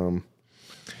 And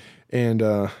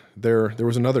there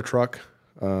was another truck,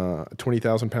 a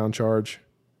 20,000-pound charge,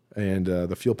 and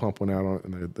the fuel pump went out on it,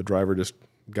 and the driver just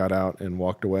got out and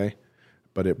walked away.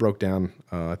 But it broke down,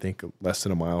 I think, less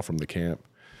than a mile from the camp.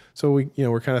 So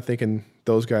we're kind of thinking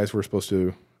those guys were supposed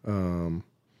to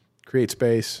create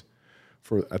space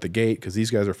at the gate, because these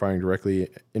guys are firing directly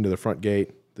into the front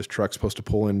gate. This truck's supposed to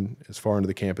pull in as far into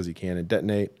the camp as he can and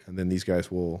detonate, and then these guys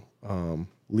will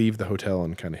leave the hotel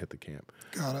and kind of hit the camp.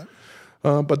 Got it.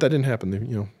 But that didn't happen. They,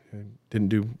 didn't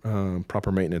do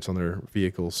proper maintenance on their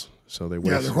vehicles, so they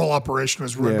wasted. Yeah, their whole operation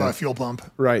was ruined by a fuel pump.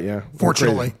 Right. Yeah.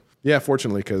 Fortunately. Yeah,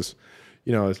 fortunately, because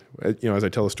as I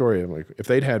tell the story, I'm like, if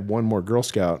they'd had one more Girl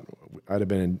Scout, I'd have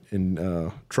been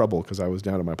in trouble, because I was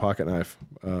down to my pocket knife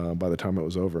by the time it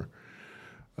was over.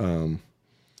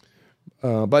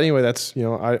 But anyway, that's,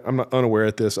 I'm not unaware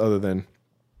at this, other than,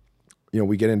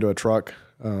 we get into a truck,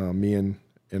 me and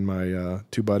my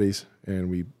 2 buddies, and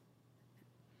we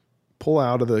pull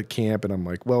out of the camp, and I'm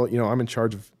like, well, I'm in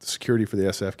charge of security for the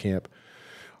SF camp.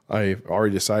 I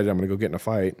already decided I'm going to go get in a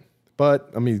fight, but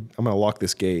I'm going to lock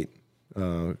this gate.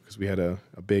 because we had a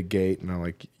big gate, and I'm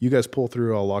like, you guys pull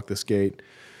through, I'll lock this gate.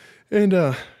 And,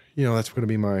 that's going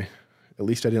to be at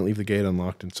least I didn't leave the gate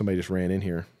unlocked and somebody just ran in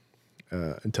here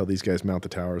until these guys mount the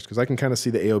towers. Because I can kind of see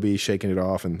the AOB shaking it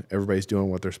off and everybody's doing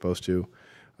what they're supposed to.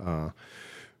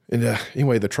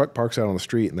 Anyway, the truck parks out on the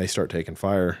street and they start taking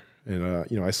fire. And,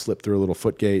 I slip through a little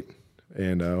foot gate.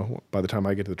 And by the time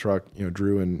I get to the truck,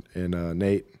 Drew and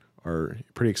Nate are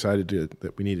pretty excited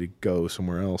that we need to go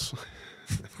somewhere else.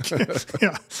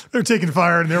 Yeah, they're taking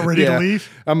fire and they're ready to leave.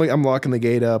 I'm locking the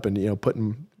gate up and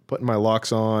putting my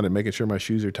locks on and making sure my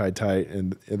shoes are tied tight,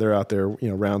 and they're out there,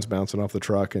 rounds bouncing off the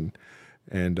truck and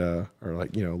are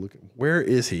like, look, where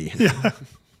is he? Yeah,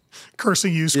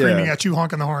 cursing you, screaming at you,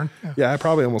 honking the horn. Yeah, I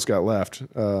probably almost got left.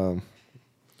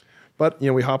 But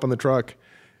we hop on the truck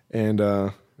and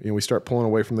we start pulling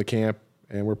away from the camp,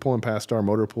 and we're pulling past our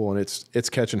motor pool, and it's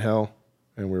catching hell,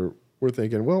 and we're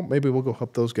thinking, well, maybe we'll go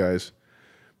help those guys.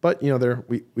 But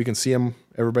we can see them.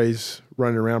 Everybody's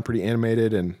running around pretty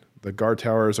animated, and the guard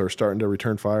towers are starting to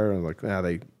return fire. And I'm like,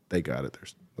 they got it.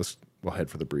 We'll head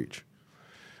for the breach.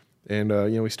 And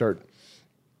we start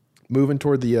moving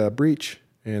toward the breach,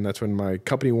 and that's when my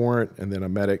company warrant and then a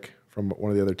medic from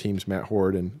one of the other teams, Matt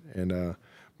Horde and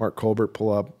Mark Colbert,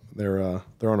 pull up. They're on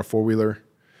a 4-wheeler,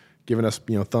 giving us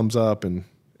thumbs up and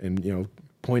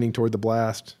pointing toward the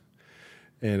blast.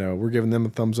 And we're giving them a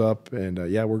thumbs up, and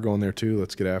we're going there too.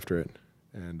 Let's get after it.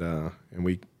 And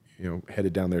we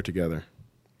headed down there together.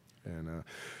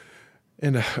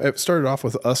 And it started off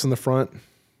with us in the front,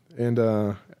 and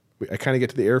I kind of get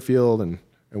to the airfield, and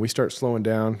we start slowing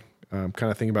down. Kind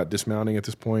of thinking about dismounting at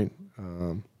this point.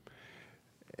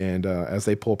 And as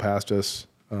they pull past us,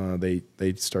 they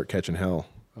start catching hell.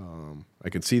 I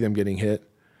could see them getting hit,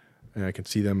 and I could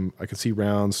see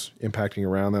rounds impacting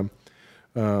around them.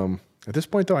 At this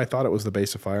point, though, I thought it was the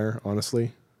base of fire,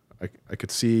 honestly. I could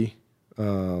see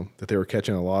that they were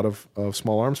catching a lot of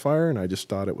small arms fire, and I just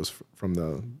thought it was from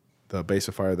the base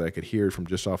of fire that I could hear from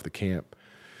just off the camp.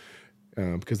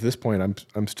 Because at this point,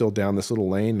 I'm still down this little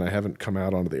lane, and I haven't come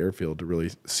out onto the airfield to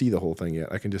really see the whole thing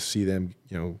yet. I can just see them,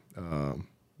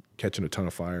 catching a ton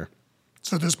of fire.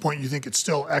 So at this point, you think it's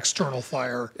still external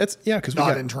fire? Because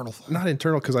not internal fire. Not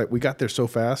internal, because we got there so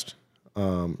fast.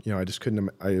 I just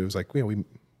couldn't. I was like,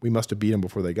 we must have beat them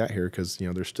before they got here, because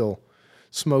there's still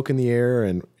smoke in the air,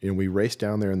 and we raced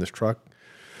down there in this truck,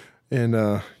 and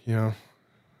the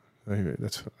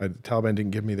Taliban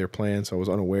didn't give me their plan, so I was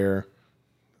unaware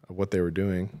of what they were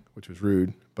doing, which was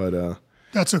rude. But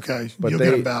that's okay. You'll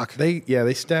get them back.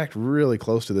 They stacked really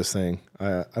close to this thing.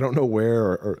 I don't know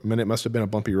where, it must have been a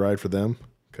bumpy ride for them,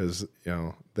 because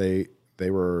they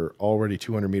were already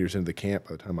 200 meters into the camp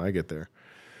by the time I get there.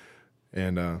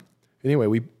 And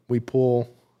anyway, we pull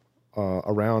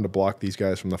around to block these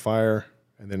guys from the fire,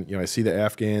 and then I see the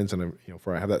Afghans, and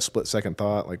I have that split second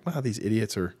thought, like, wow, these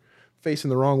idiots are facing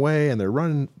the wrong way and they're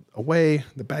running away.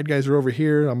 The bad guys are over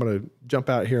here. I'm gonna jump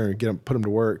out here and put them to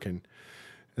work, and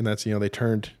that's they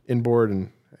turned inboard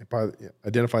and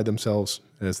identified themselves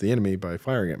as the enemy by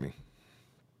firing at me,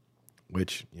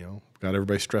 which got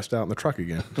everybody stressed out in the truck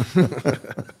again.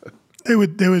 They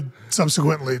would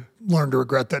subsequently learn to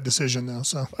regret that decision, though.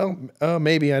 So, well,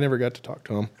 maybe I never got to talk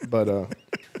to them, but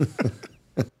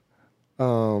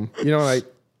I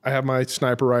have my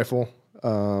sniper rifle,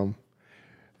 and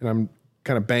I'm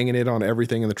kind of banging it on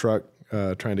everything in the truck,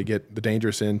 trying to get the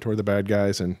dangerous in toward the bad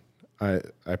guys, and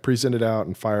I present it out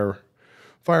and fire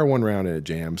one round and it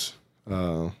jams.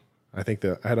 I think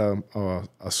I had a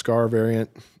SCAR variant.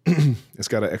 It's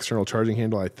got an external charging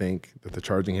handle. I think that the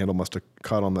charging handle must have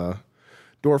caught on the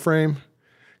door frame,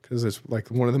 because it's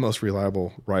like one of the most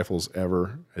reliable rifles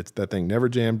ever. That thing never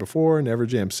jammed before, never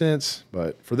jammed since.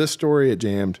 But for this story, it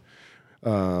jammed,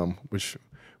 which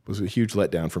was a huge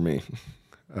letdown for me.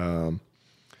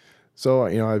 So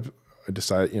I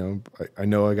decided, I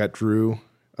know I got Drew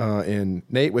and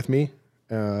Nate with me.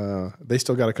 They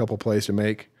still got a couple plays to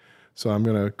make, so I'm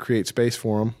gonna create space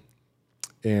for them.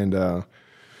 And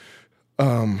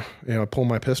I pull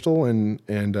my pistol, and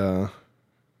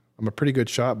I'm a pretty good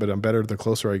shot, but I'm better the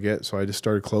closer I get. So I just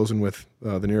started closing with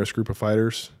the nearest group of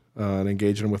fighters and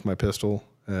engaging them with my pistol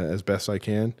as best I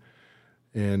can.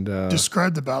 And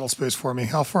describe the battle space for me.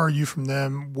 How far are you from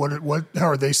them? How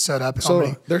are they set up?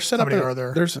 They're set up. How many are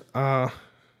there? There's,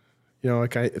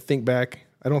 like I think back,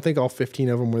 I don't think all 15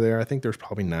 of them were there. I think there's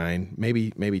probably 9,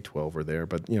 maybe 12 were there.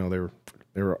 But they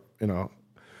were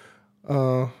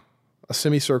a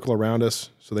semicircle around us,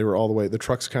 so they were all the way. The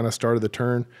trucks kind of started the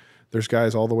turn. There's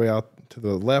guys all the way out to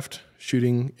the left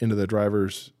shooting into the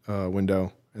driver's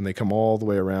window, and they come all the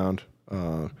way around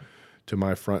to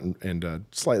my front and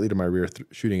slightly to my rear,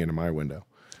 shooting into my window.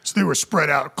 So they were spread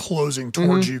out, closing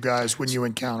towards you guys when you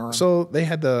encounter them. So they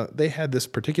had this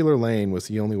particular lane was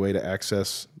the only way to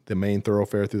access the main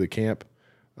thoroughfare through the camp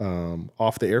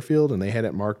off the airfield, and they had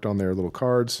it marked on their little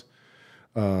cards.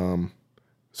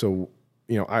 So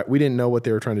we didn't know what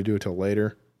they were trying to do until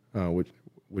later,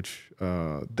 which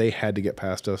they had to get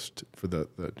past us to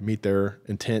meet their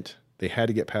intent. They had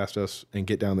to get past us and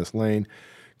get down this lane,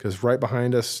 because right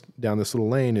behind us down this little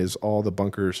lane is all the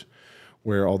bunkers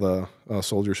where all the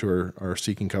soldiers who are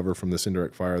seeking cover from this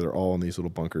indirect fire. They're all in these little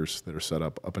bunkers that are set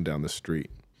up and down the street.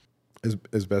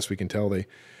 As best we can tell,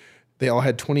 they all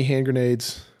had 20 hand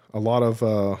grenades, a lot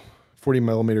of 40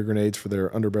 millimeter grenades for their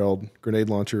underbarreled grenade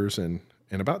launchers, and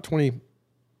about 20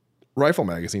 rifle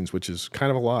magazines, which is kind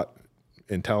of a lot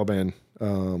in Taliban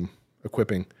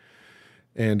equipping.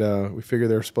 And we figure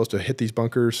they're supposed to hit these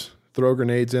bunkers, throw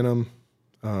grenades in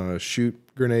them, shoot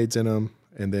grenades in them,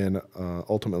 and then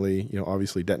ultimately,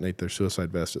 obviously detonate their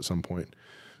suicide vest at some point,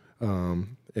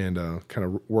 and kind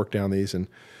of work down these. And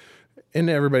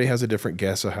everybody has a different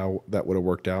guess of how that would have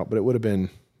worked out, but it would have been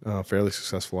fairly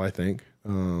successful, I think.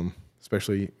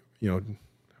 Especially,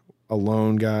 a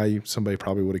lone guy, somebody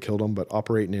probably would have killed him, but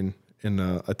operating in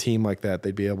a team like that,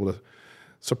 they'd be able to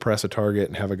suppress a target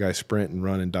and have a guy sprint and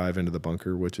run and dive into the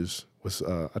bunker, which was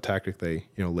a tactic they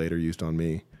later used on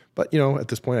me. But at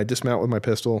this point, I dismount with my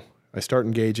pistol. I start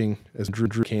engaging as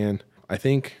Drew can. I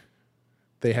think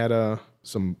they had a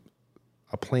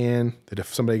plan that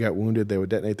if somebody got wounded, they would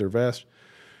detonate their vest.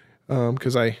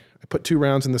 Because I put 2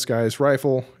 rounds in this guy's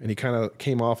rifle, and he kind of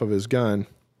came off of his gun.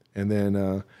 And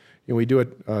then we do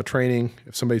a training.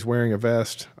 If somebody's wearing a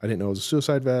vest, I didn't know it was a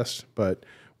suicide vest, but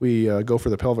we go for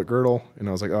the pelvic girdle, and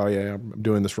I was like, oh yeah, I'm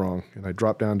doing this wrong. And I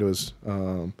dropped down to his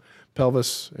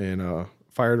pelvis and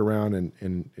fired around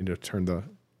and turned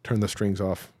the strings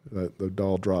off. The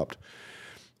doll dropped.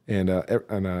 And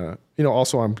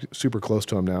also I'm super close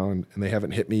to him now, and they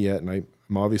haven't hit me yet, and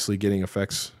I'm obviously getting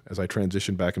effects as I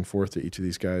transition back and forth to each of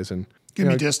these guys. And give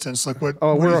me distance, like what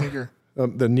do you think you're?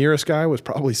 The nearest guy was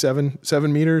probably 7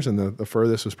 meters, and the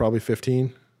furthest was probably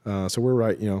 15. So we're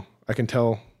right. I can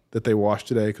tell that they washed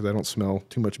today because I don't smell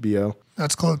too much BO.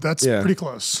 That's close. That's pretty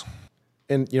close.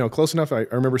 And close enough. I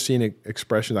remember seeing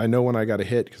expressions. I know when I got a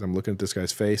hit because I'm looking at this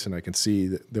guy's face, and I can see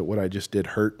that what I just did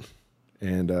hurt.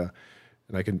 And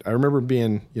I remember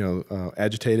being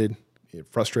agitated,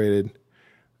 frustrated,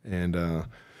 and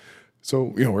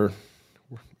so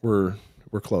we're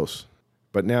close.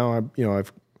 But now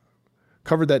I've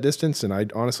covered that distance, and I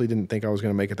honestly didn't think I was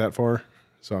going to make it that far.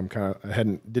 So I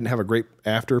didn't have a great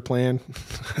after plan.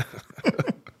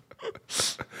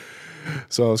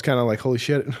 So I was kind of like, holy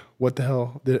shit, what the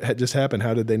hell did just happen?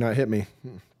 How did they not hit me?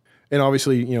 And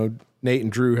obviously, Nate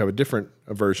and Drew have a different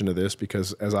version of this,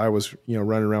 because as I was,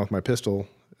 running around with my pistol,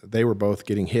 they were both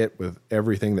getting hit with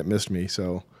everything that missed me.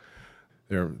 So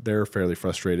they're fairly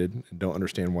frustrated and don't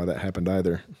understand why that happened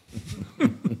either.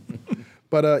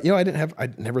 But I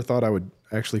never thought I would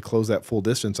actually close that full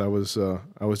distance. I was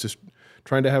just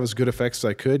trying to have as good effects as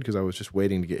I could, because I was just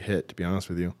waiting to get hit, to be honest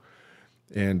with you.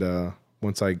 And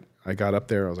once I got up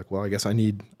there, I was like, well, I guess I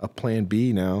need a plan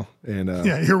B now. And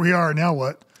here we are. Now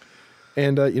what?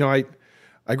 And I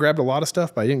grabbed a lot of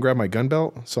stuff, but I didn't grab my gun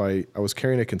belt. So I was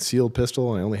carrying a concealed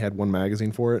pistol, and I only had 1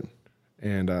 magazine for it.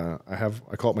 And I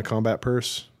call it my combat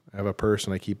purse. I have a purse,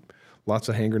 and I keep lots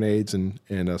of hand grenades and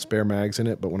spare mags in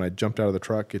it. But when I jumped out of the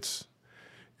truck, it's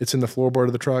in the floorboard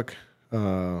of the truck,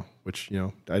 which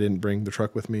I didn't bring the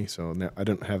truck with me, so now I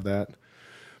didn't have that.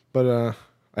 But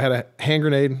I had a hand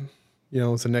grenade.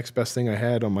 It's the next best thing I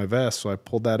had on my vest, so I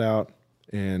pulled that out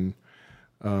and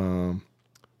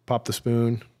popped the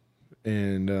spoon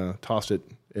and tossed it,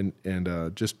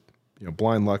 and just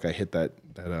blind luck, I hit that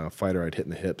fighter I'd hit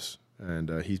in the hips,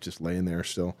 and he's just laying there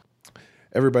still.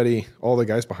 Everybody, all the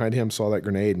guys behind him saw that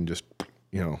grenade and just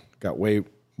got way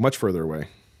much further away,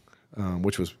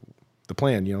 which was the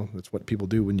plan. That's what people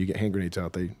do when you get hand grenades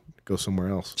out. They go somewhere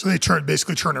else. So they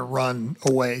basically turn and run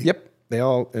away. Yep.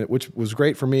 Which was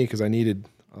great for me, because I needed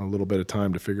a little bit of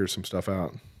time to figure some stuff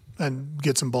out. And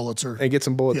get some bullets. Get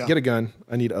some bullets. Yeah. Get a gun.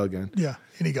 I need a gun. Yeah,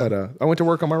 any gun. But I went to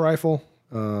work on my rifle.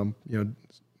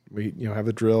 We have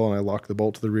the drill, and I locked the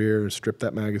bolt to the rear and stripped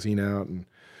that magazine out and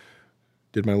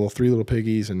did my 3 little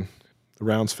piggies, and the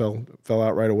rounds fell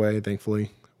out right away. Thankfully,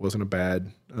 it wasn't a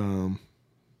bad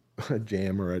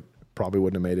jam, or I probably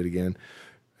wouldn't have made it again.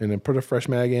 And then put a fresh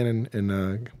mag in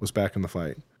and was back in the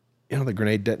fight. The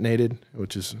grenade detonated,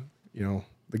 which is,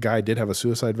 the guy did have a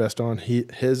suicide vest on.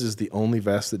 His is the only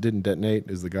vest that didn't detonate,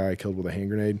 is the guy I killed with a hand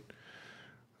grenade.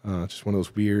 Just one of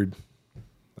those weird.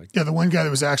 The one guy that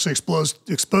was actually exposed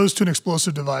to an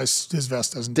explosive device, his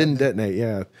vest didn't detonate.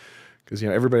 Yeah. Because,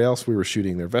 everybody else we were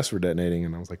shooting, their vests were detonating.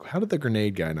 And I was like, how did the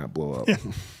grenade guy not blow up?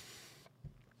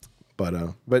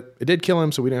 But it did kill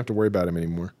him, so we didn't have to worry about him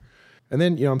anymore. And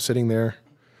then, I'm sitting there,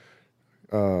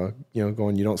 going,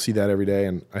 you don't see that every day.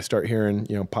 And I start hearing,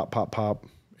 pop, pop, pop.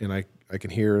 And I can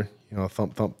hear,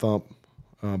 thump, thump, thump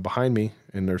behind me.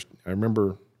 And I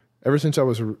remember ever since I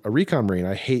was a recon Marine,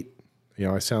 I hate,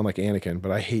 I sound like Anakin,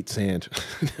 but I hate sand.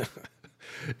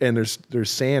 And there's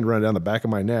sand running down the back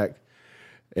of my neck.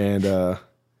 And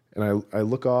I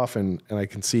look off and I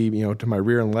can see, to my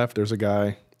rear and left, there's a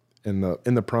guy in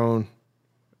the prone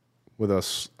with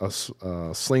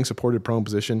a sling supported prone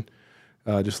position,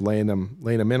 just laying them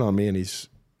in on me. And he's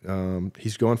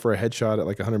going for a headshot at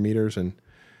like 100 meters. And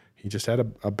he just had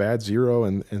a bad zero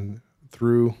and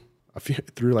threw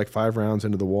like 5 rounds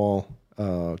into the wall,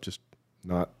 just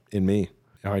not in me.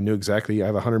 Now I knew exactly, I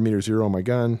have a 100 meter zero on my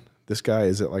gun. This guy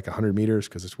is at like 100 meters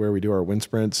because it's where we do our wind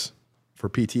sprints for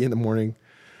PT in the morning.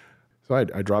 So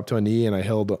I dropped to a knee and I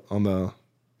held on the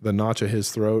notch of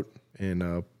his throat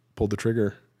and pulled the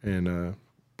trigger, and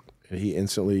he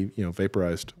instantly,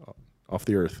 vaporized off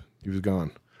the earth. He was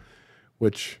gone,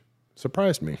 which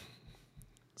surprised me.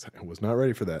 I was not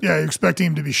ready for that. Yeah, you're expecting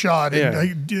him to be shot. Yeah.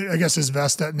 And I guess his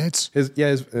vest detonates.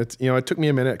 It took me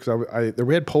a minute because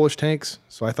we had Polish tanks,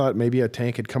 so I thought maybe a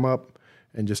tank had come up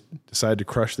and just decided to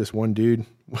crush this one dude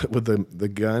with the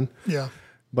gun. Yeah.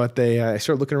 But I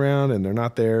started looking around and they're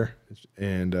not there,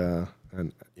 and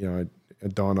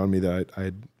it dawned on me that I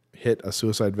had hit a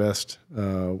suicide vest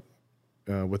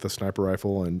with a sniper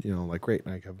rifle, and great,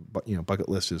 I have bucket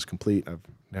list is complete. I've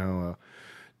now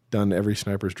done every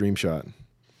sniper's dream shot.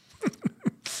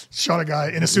 Shot a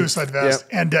guy in a suicide vest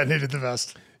and detonated the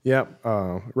vest. Yeah,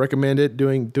 recommend it.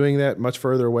 Doing that much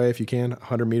further away if you can.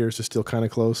 100 meters is still kind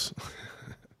of close.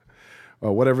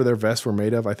 Whatever their vests were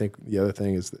made of, I think the other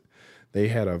thing is that they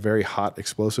had a very hot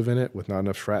explosive in it with not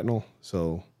enough shrapnel.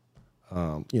 So,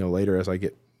 later as I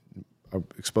get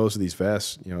exposed to these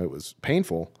vests, it was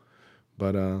painful.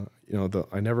 But,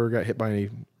 I never got hit by any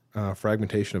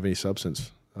fragmentation of any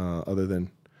substance other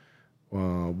than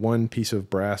one piece of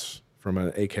brass from an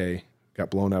AK got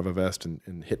blown out of a vest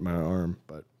and hit my arm.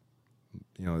 But,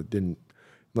 it didn't,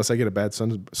 unless I get a bad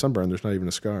sunburn, there's not even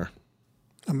a scar.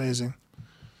 Amazing.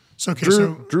 So, okay,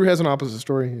 Drew has an opposite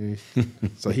story.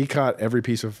 So he caught every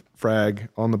piece of frag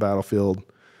on the battlefield,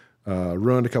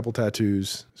 ruined a couple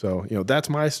tattoos. So, that's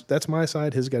my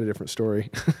side. His got a different story.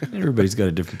 Everybody's got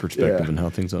a different perspective on how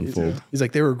things unfold. He's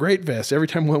like, they were great vests. Every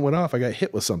time one went off, I got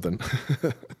hit with something.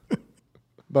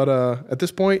 But at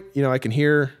this point, I can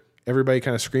hear everybody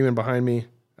kind of screaming behind me.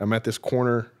 I'm at this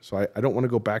corner, so I don't want to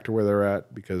go back to where they're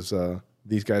at because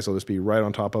these guys will just be right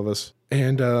on top of us.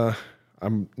 And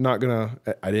I'm not going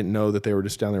to, I didn't know that they were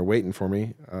just down there waiting for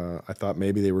me. I thought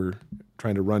maybe they were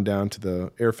trying to run down to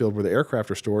the airfield where the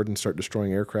aircraft are stored and start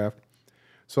destroying aircraft.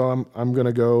 So I'm going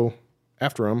to go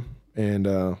after them, and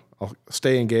I'll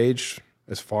stay engaged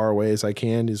as far away as I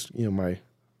can is, my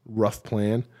rough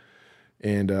plan.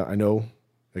 And I know,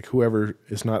 like, whoever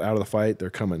is not out of the fight,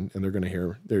 they're coming, and they're going to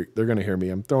hear me.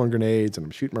 I'm throwing grenades and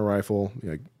I'm shooting my rifle.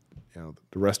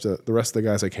 The rest of the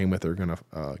guys I came with are going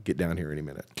to get down here any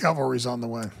minute. Cavalry's on the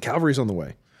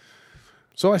way.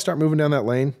 So I start moving down that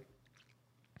lane,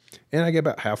 and I get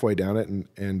about halfway down it,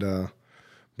 and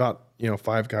about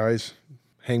 5 guys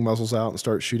hang muzzles out and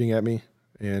start shooting at me,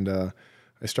 and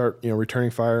I start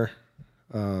returning fire,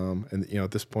 and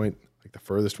at this point, like the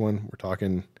furthest one, we're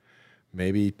talking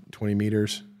maybe 20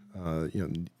 meters,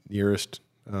 nearest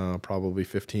probably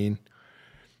 15.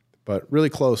 But really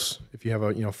close if you have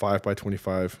a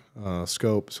 5x25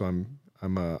 scope. So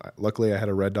I'm luckily I had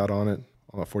a red dot on it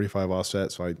on a 45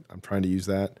 offset, so I'm trying to use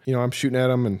that. I'm shooting at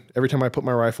them, and every time I put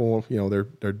my rifle,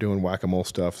 they're doing whack-a-mole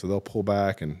stuff, so they'll pull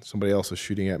back, and somebody else is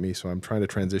shooting at me. So I'm trying to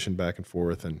transition back and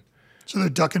forth, and so they're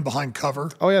ducking behind cover.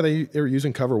 Oh yeah, they were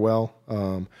using cover well,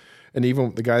 and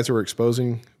even the guys who were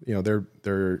exposing,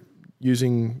 they're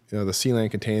using the Sealand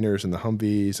containers and the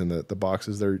Humvees and the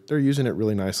boxes. They're using it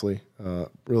really nicely.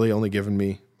 Really only giving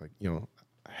me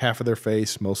half of their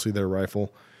face, mostly their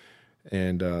rifle,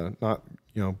 and not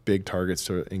big targets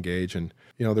to engage. And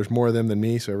there's more of them than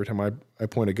me. So every time I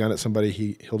point a gun at somebody,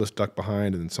 he'll just duck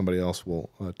behind, and then somebody else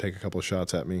will take a couple of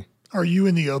shots at me. Are you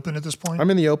in the open at this point? I'm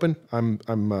in the open. I'm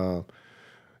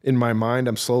in my mind,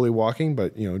 I'm slowly walking,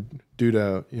 but due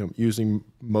to using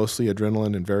mostly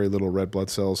adrenaline and very little red blood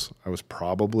cells, I was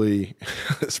probably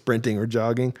sprinting or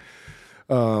jogging.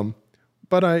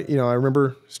 But I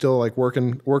remember still like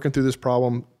working through this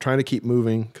problem, trying to keep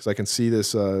moving because I can see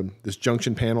this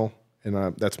junction panel,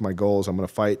 and that's my goal. Is I'm going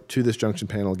to fight to this junction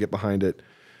panel, get behind it,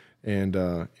 and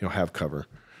have cover.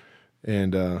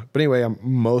 And but anyway, I'm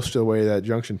most of the way to that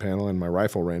junction panel, and my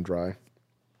rifle ran dry.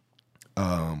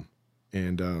 I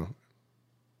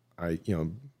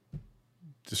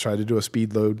just tried to do a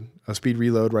speed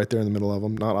reload right there in the middle of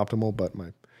them. Not optimal, but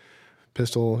my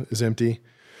pistol is empty,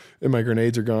 and my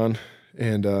grenades are gone.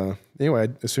 And anyway,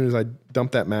 as soon as I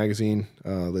dumped that magazine,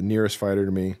 the nearest fighter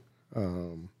to me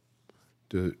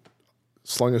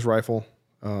slung his rifle,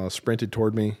 sprinted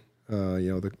toward me.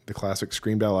 The classic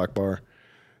screamed "Allah Akbar."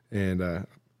 And at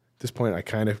this point,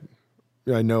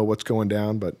 I know what's going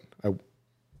down, but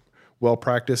well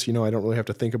practiced. I don't really have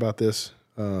to think about this.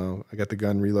 I got the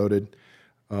gun reloaded.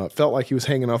 Felt like he was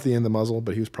hanging off the end of the muzzle,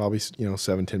 but he was probably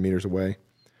 7-10 meters away,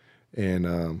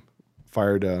 and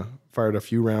fired a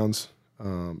few rounds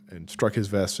and struck his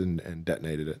vest and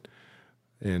detonated it.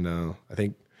 And I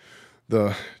think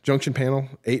the junction panel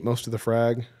ate most of the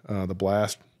frag. The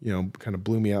blast, kind of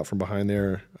blew me out from behind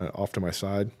there, off to my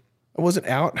side. I wasn't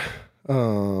out,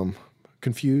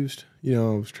 confused. I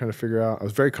was trying to figure out. I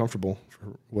was very comfortable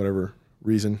for whatever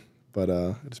reason, but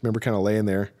I just remember kind of laying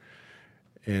there,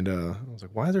 and I was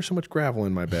like, "Why is there so much gravel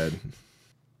in my bed?"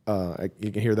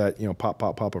 You can hear that, pop,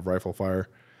 pop, pop of rifle fire.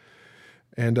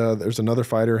 And there's another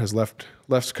fighter has left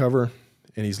cover,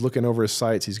 and he's looking over his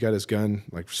sights. He's got his gun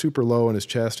like super low in his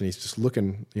chest, and he's just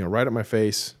looking, right at my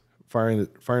face, firing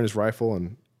his rifle,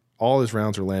 and all his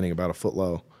rounds are landing about a foot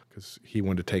low because he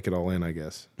wanted to take it all in, I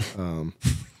guess.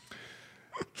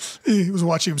 He was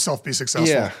watching himself be successful.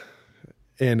 Yeah.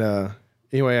 And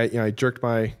anyway, I jerked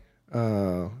my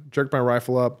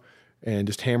rifle up and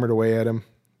just hammered away at him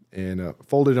and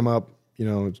folded him up.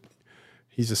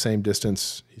 He's the same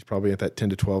distance. He's probably at that 10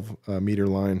 to 12 meter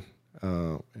line.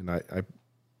 And I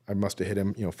must have hit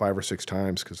him, 5 or 6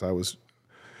 times because I was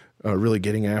really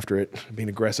getting after it, being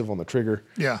aggressive on the trigger.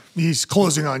 Yeah. He's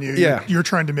closing on you. Yeah. You're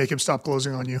trying to make him stop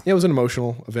closing on you. It was an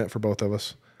emotional event for both of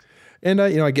us. And,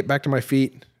 I get back to my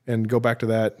feet and go back to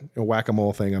that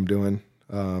whack-a-mole thing I'm doing,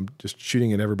 just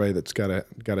shooting at everybody that's got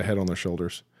a head on their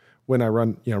shoulders. When I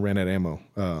ran out of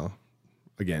ammo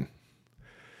again.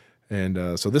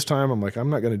 And so this time I'm like, I'm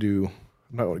not going to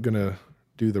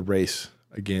do the race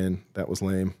again. That was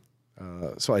lame.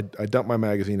 So I dump my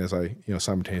magazine as I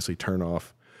simultaneously turn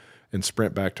off and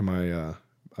sprint back to my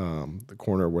the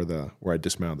corner where I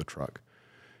dismounted the truck,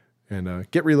 and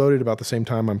get reloaded about the same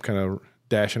time. I'm kind of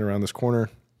dashing around this corner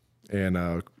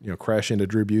and crash into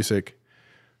Drew Busick,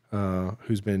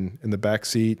 who's been in the back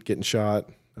seat getting shot,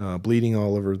 bleeding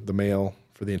all over the mail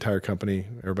for the entire company.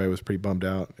 Everybody was pretty bummed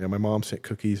out. My mom sent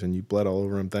cookies and you bled all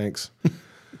over him. Thanks.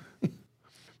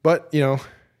 But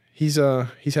he's had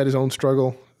his own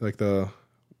struggle. Like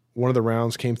one of the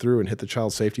rounds came through and hit the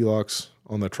child safety locks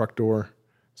on the truck door.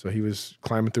 So he was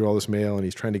climbing through all this mail and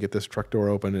he's trying to get this truck door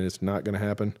open, and it's not going to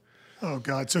happen. Oh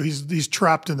God! So he's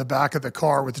trapped in the back of the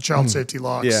car with the child safety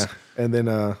locks. Yeah, and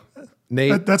then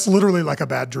Nate. That's literally like a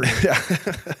bad dream. Yeah.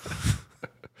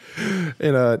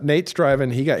 And Nate's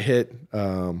driving. He got hit,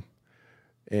 and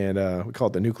we call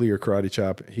it the nuclear karate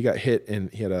chop. He got hit, and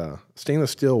he had a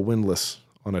stainless steel windlass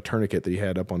on a tourniquet that he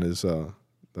had up on his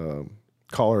the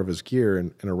collar of his gear,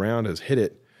 and a round has hit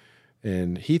it,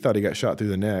 and he thought he got shot through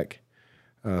the neck.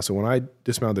 So when I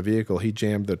dismounted the vehicle, he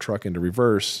jammed the truck into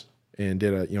reverse and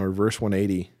did a reverse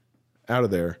 180 out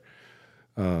of there.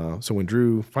 So when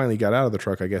Drew finally got out of the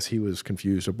truck, I guess he was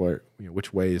confused about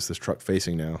which way is this truck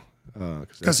facing now.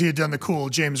 Because he had done the cool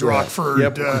James Rockford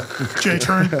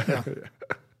J-turn. Yeah.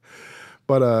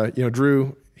 But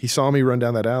Drew, he saw me run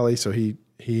down that alley, so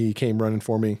he came running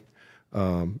for me.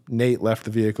 Nate left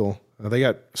the vehicle. They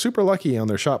got super lucky on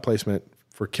their shot placement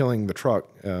for killing the truck.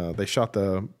 They shot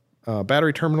the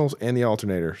battery terminals and the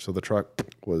alternator, so the truck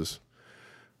was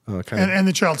and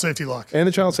the child safety lock. And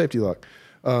the child safety lock.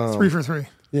 3 for 3.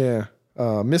 Yeah.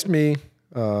 Missed me.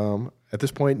 At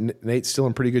this point, Nate's still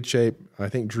in pretty good shape. I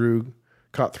think Drew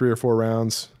caught 3 or 4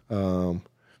 rounds,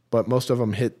 but most of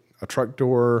them hit a truck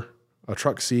door, a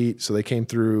truck seat, so they came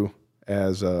through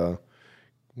as more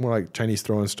like Chinese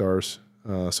throwing stars.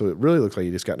 So it really looked like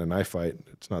he just got in a knife fight.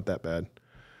 It's not that bad.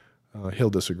 He'll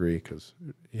disagree because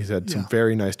he's had some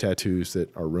very nice tattoos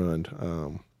that are ruined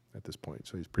at this point,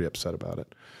 so he's pretty upset about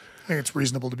it. I think it's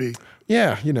reasonable to be.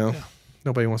 Yeah,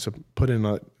 nobody wants to put in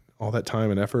all that time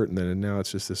and effort, and then now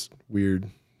it's just this weird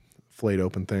flayed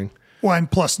open thing. Well, and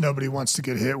plus nobody wants to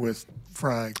get hit with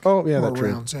frag. Oh yeah, or that's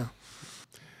rounds. True.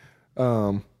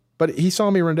 Yeah. But he saw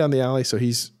me run down the alley, so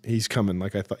he's coming.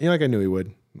 Like I thought, like I knew he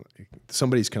would.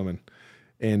 Somebody's coming,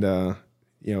 and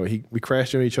we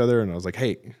crashed into each other, and I was like,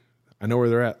 "Hey, I know where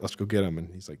they're at. Let's go get them." And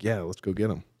he's like, "Yeah, let's go get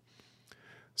them."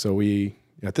 So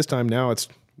at this time now it's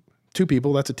 2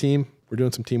 people. That's a team. We're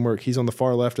doing some teamwork. He's on the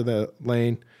far left of the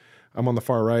lane. I'm on the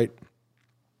far right.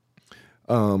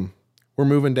 We're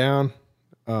moving down.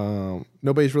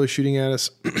 Nobody's really shooting at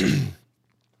us,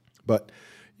 but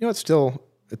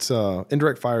it's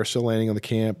indirect fire still landing on the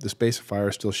camp. This base of fire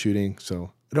is still shooting.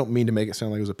 So I don't mean to make it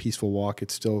sound like it was a peaceful walk.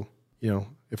 It's still,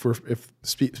 if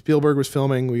Spielberg was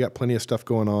filming, we got plenty of stuff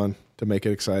going on to make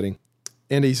it exciting.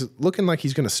 And he's looking like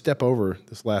he's going to step over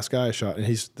this last guy I shot, and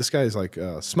this guy is like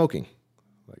smoking,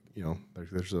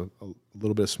 there's a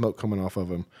little bit of smoke coming off of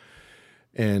him,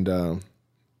 and I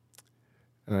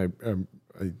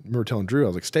remember telling Drew, I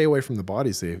was like, stay away from the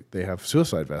bodies. They have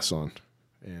suicide vests on,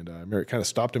 and I remember it kind of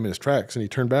stopped him in his tracks, and he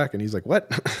turned back, and he's like, what?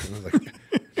 I was like,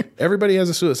 everybody has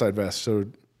a suicide vest, so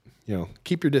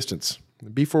keep your distance,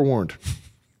 be forewarned.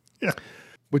 Yeah,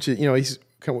 which is he's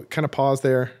kind of paused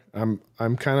there. I'm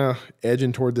kind of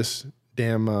edging toward this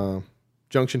damn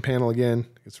junction panel again.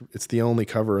 It's the only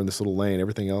cover in this little lane.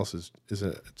 Everything else is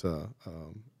a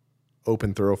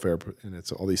open thoroughfare, and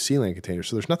it's all these CLAN containers.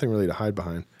 So there's nothing really to hide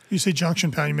behind. You say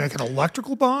junction panel, you mean like an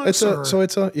electrical box?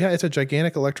 It's a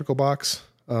gigantic electrical box.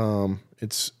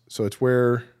 It's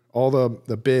where all the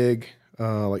big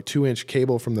 2-inch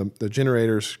cable from the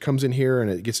generators comes in here, and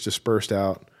it gets dispersed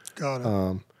out. Got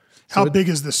it. How big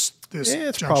is this?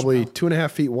 It's probably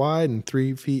 2.5 feet wide and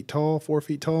 3 feet tall, 4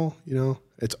 feet tall.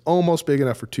 It's almost big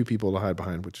enough for two people to hide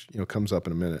behind, which comes up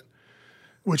in a minute.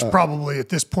 Which probably at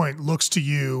this point looks to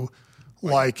you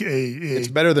like it's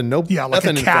better than like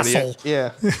a castle.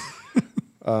 Yeah.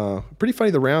 Pretty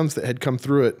funny, the rounds that had come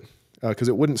through it, because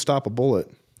it wouldn't stop a bullet,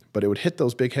 but it would hit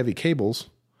those big heavy cables,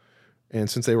 and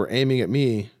since they were aiming at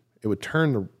me, it would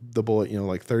turn the bullet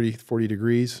 30, 40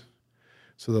 degrees.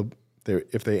 So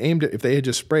if they had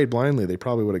just sprayed blindly, they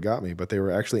probably would have got me, but they were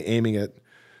actually aiming at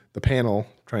the panel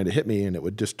trying to hit me, and it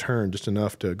would just turn just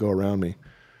enough to go around me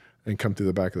and come through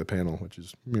the back of the panel, which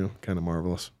is kind of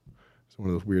marvelous. It's one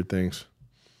of those weird things.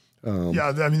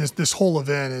 This whole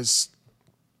event is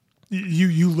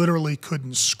you literally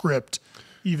couldn't script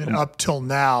even up till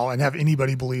now and have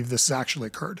anybody believe this actually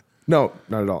occurred. No,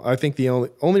 not at all. I think the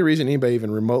only reason anybody even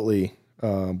remotely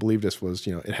believed this was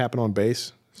it happened on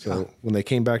base. So when they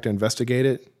came back to investigate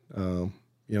it,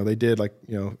 they did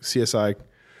CSI,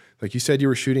 like you said, you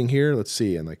were shooting here. Let's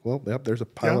see, and there's a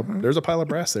pile of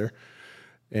brass there.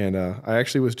 And I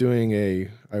actually was doing a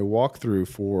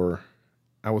walkthrough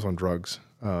I was on drugs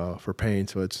for pain,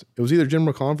 so it was either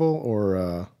General Conville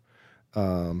or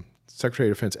Secretary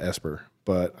of Defense Esper.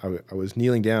 But I was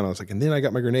kneeling down. I was like, and then I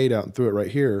got my grenade out and threw it right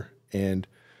here and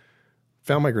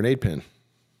found my grenade pin.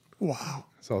 Wow.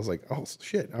 So I was like, oh,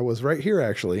 shit, I was right here,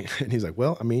 actually. And he's like,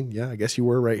 well, I guess you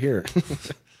were right here.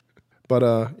 But,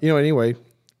 anyway,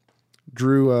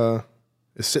 Drew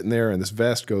is sitting there, and this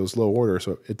vest goes low order.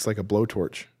 So it's like a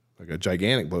blowtorch, like a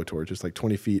gigantic blowtorch. It's like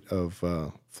 20 feet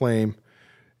of flame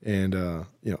and,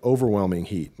 overwhelming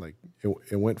heat. Like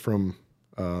it went from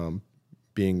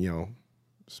being,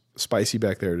 spicy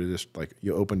back there to just like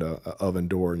you opened a oven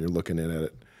door and you're looking in at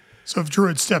it. So if Drew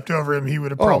had stepped over him, he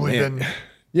would have probably been...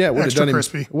 Yeah, it extra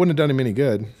crispy. It wouldn't have done him any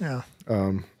good. Yeah.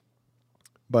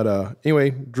 But anyway,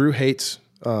 Drew hates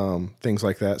things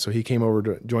like that, so he came over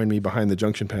to join me behind the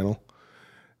junction panel,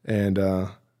 and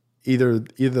either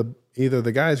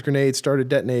the guy's grenades started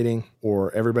detonating,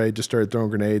 or everybody just started throwing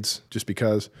grenades just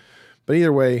because. But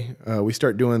either way, we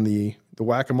start doing the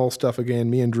whack-a-mole stuff again,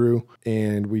 me and Drew,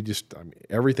 and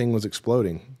everything was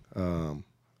exploding.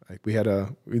 We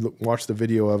watched the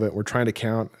video of it. We're trying to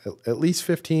count at least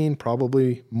 15,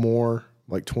 probably more,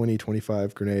 like 20,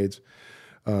 25 grenades,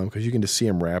 because you can just see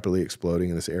them rapidly exploding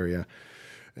in this area,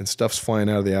 and stuff's flying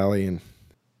out of the alley.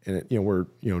 And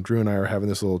Drew and I are having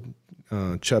this little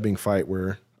chubbing fight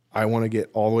where I want to get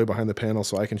all the way behind the panel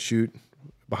so I can shoot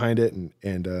behind it,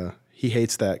 and he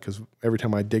hates that because every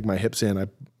time I dig my hips in,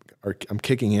 I'm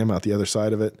kicking him out the other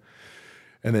side of it,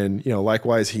 and then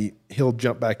likewise he'll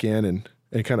jump back in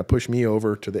and kind of push me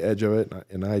over to the edge of it,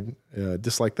 and I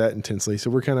dislike that intensely. So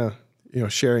we're kind of,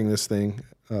 sharing this thing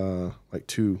like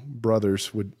two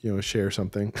brothers would, share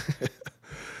something,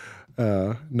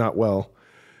 not well.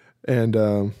 And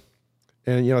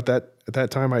at that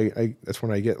time, I that's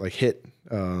when I get like hit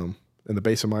in the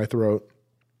base of my throat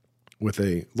with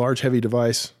a large, heavy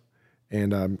device,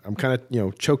 and I'm kind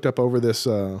of choked up over this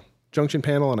junction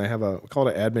panel, and I have we call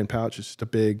it an admin pouch. It's just a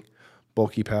big,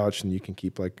 bulky pouch, and you can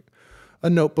keep like a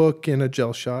notebook and a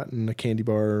gel shot and a candy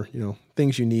bar,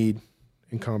 things you need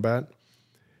in combat.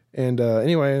 And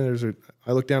anyway,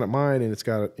 I look down at mine, and it's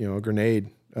got a grenade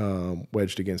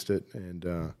wedged against it,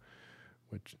 and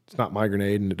which it's not my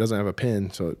grenade, and it doesn't have a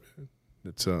pin, so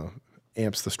it's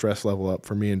amps the stress level up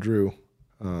for me and Drew.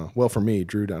 Well, for me,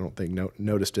 Drew, I don't think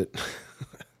noticed it,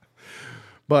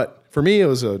 but for me, it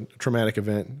was a traumatic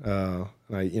event.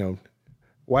 And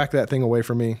whack that thing away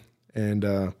from me. And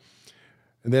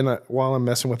then while I'm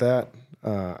messing with that,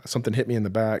 something hit me in the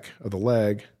back of the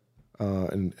leg,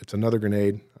 and it's another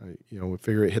grenade. We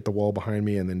figure it hit the wall behind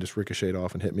me and then just ricocheted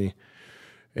off and hit me.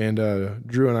 And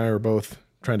Drew and I were both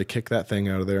trying to kick that thing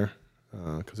out of there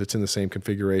because it's in the same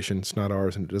configuration. It's not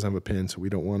ours, and it doesn't have a pin, so we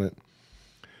don't want it.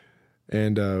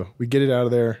 And we get it out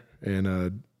of there,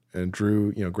 and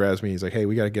Drew, grabs me. He's like, "Hey,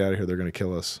 we got to get out of here. They're going to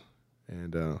kill us."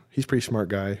 And he's a pretty smart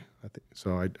guy, I think.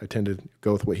 So I tend to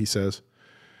go with what he says,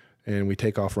 and we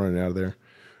take off running out of there.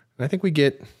 And I think we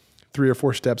get 3 or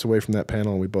 4 steps away from that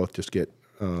panel, and we both just get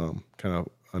kind of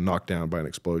knocked down by an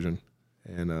explosion.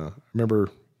 And I remember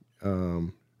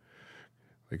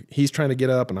like he's trying to get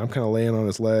up, and I'm kind of laying on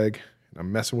his leg, and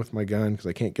I'm messing with my gun because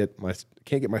I can't get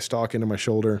my stock into my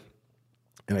shoulder,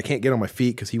 and I can't get on my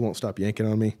feet because he won't stop yanking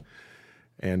on me.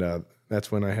 And that's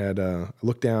when I had I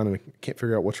looked down and I can't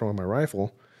figure out what's wrong with my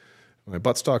rifle. My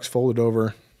buttstock's folded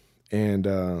over, and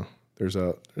there's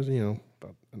about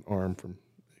an arm from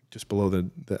just below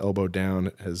the elbow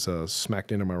down has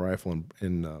smacked into my rifle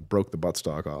and broke the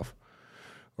buttstock off,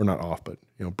 or not off, but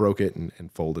broke it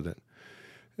and folded it.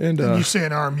 And you say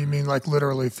an arm, you mean like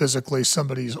literally physically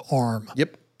somebody's arm?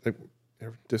 Yep,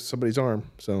 just somebody's arm.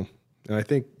 So, and I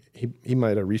think he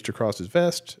might have reached across his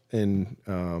vest and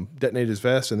detonated his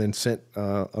vest and then sent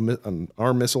an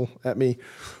arm missile at me,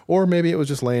 or maybe it was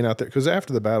just laying out there because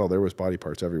after the battle there was body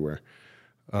parts everywhere,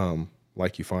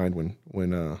 like you find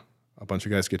when a bunch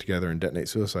of guys get together and detonate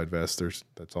suicide vests.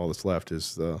 That's all that's left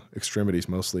is the extremities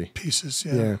mostly. Pieces,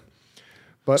 yeah. Yeah.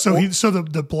 But so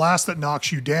the blast that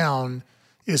knocks you down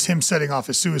is him setting off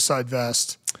his suicide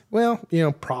vest. Well,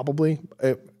 probably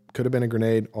it could have been a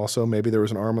grenade. Also, maybe there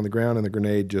was an arm on the ground and the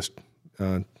grenade just,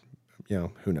 who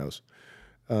knows.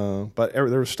 But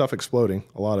there was stuff exploding,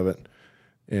 a lot of it.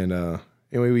 And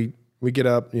anyway, we get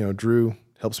up. Drew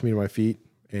helps me to my feet,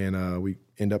 and we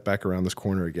end up back around this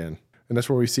corner again. And that's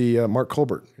where we see Mark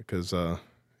Colbert because, I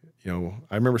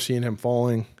remember seeing him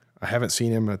falling. I haven't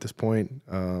seen him at this point.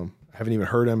 I haven't even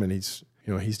heard him, and he's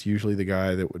usually the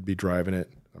guy that would be driving it.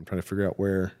 I'm trying to figure out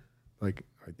where, like,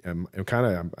 I'm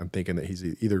thinking that he's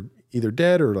either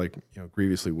dead or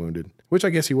grievously wounded, which I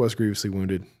guess he was grievously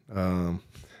wounded.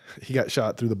 He got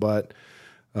shot through the butt.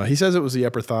 He says it was the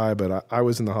upper thigh, but I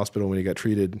was in the hospital when he got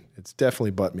treated. It's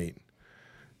definitely butt meat,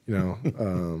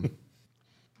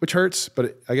 which hurts.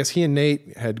 But I guess he and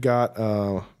Nate had got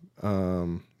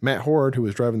Matt Horde, who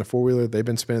was driving the 4-wheeler. They've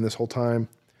been spending this whole time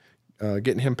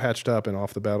getting him patched up and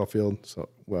off the battlefield. So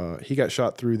he got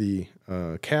shot through the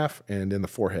calf and in the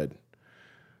forehead,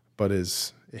 but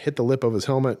it hit the lip of his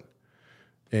helmet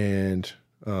and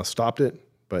stopped it.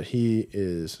 But he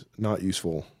is not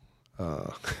useful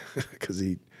because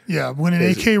he. Yeah, when an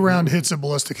AK round hits a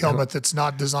ballistic helmet that's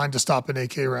not designed to stop an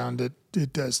AK round,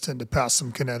 it does tend to pass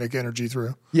some kinetic energy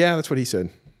through. Yeah, that's what he said.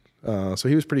 So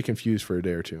he was pretty confused for a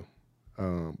day or two.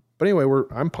 But anyway,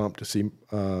 I'm pumped to see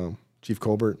Chief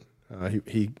Colbert.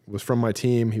 He was from my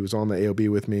team. He was on the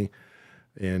AOB with me,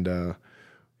 and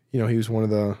he was one of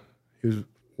the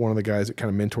guys that kind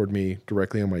of mentored me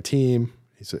directly on my team.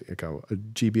 He's a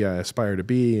GB I aspire to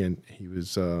be, and he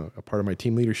was a part of my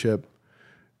team leadership.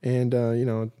 And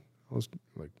I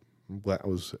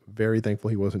was very thankful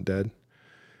he wasn't dead.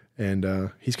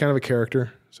 And he's kind of a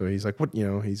character, so he's like,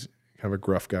 he's kind of a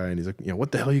gruff guy, and he's like,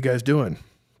 what the hell are you guys doing?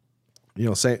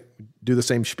 Do the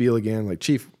same spiel again, like,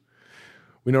 Chief,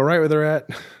 we know right where they're at.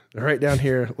 They're right down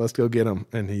here. Let's go get them.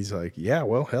 And he's like, yeah,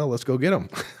 well, hell, let's go get them.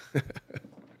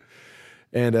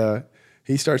 And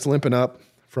he starts limping up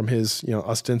from his,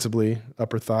 ostensibly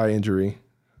upper thigh injury.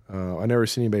 I never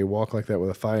seen anybody walk like that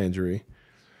with a thigh injury.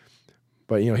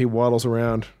 But, he waddles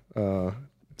around,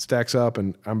 stacks up,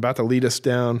 and I'm about to lead us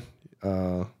down.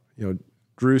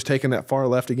 Drew's taking that far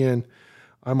left again.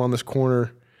 I'm on this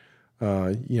corner.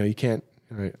 You can't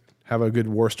have a good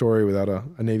war story without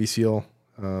a Navy SEAL.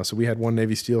 So we had one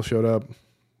Navy SEAL showed up.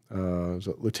 It was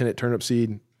a Lieutenant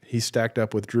Turnipseed. He's stacked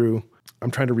up with Drew.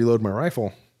 I'm trying to reload my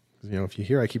rifle. If you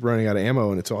hear, I keep running out of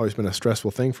ammo, and it's always been a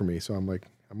stressful thing for me. So I'm like,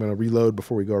 I'm going to reload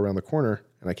before we go around the corner.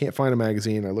 And I can't find a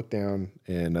magazine. I look down,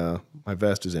 and my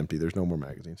vest is empty. There's no more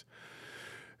magazines.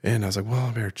 And I was like, well,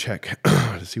 I better check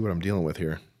to see what I'm dealing with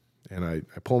here. And I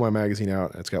pull my magazine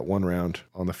out, and it's got 1 round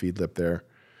on the feed lip there,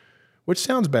 which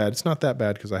sounds bad. It's not that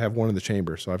bad because I have 1 in the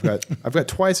chamber. So I've got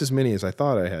twice as many as I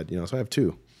thought I had. So I have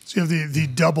 2. So you have the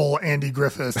double Andy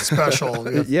Griffith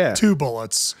special. Yeah, 2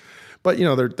 bullets. But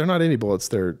they're not any bullets.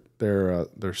 They're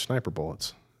sniper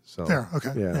bullets. So there,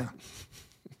 okay, yeah.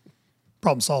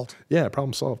 Problem solved. Yeah,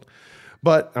 problem solved.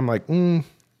 But I'm like, I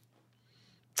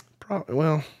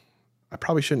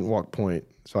probably shouldn't walk point.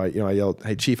 So I yelled,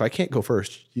 "Hey, Chief, I can't go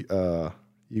first. You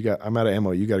I'm out of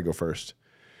ammo. You got to go first.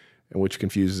 And which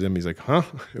confuses him. He's like, huh?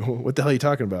 What the hell are you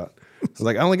talking about? I was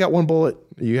like, I only got one bullet.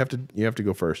 You have to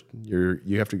go first. You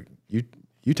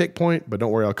take point, but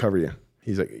don't worry, I'll cover you.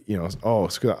 He's like,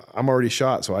 it's good. I'm already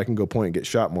shot, so I can go point and get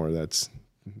shot more. That's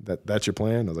your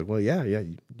plan? I was like, well, yeah,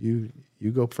 you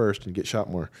go first and get shot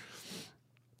more.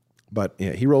 But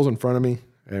yeah, he rolls in front of me,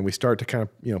 and we start to kind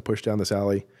of push down this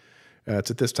alley. It's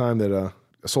at this time that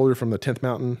a soldier from the 10th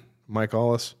Mountain, Mike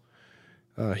Ollis,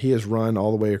 he has run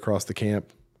all the way across the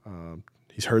camp.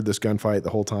 He's heard this gunfight the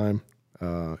whole time.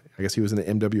 I guess he was in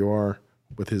the MWR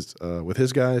with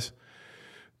his guys.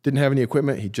 Didn't have any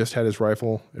equipment. He just had his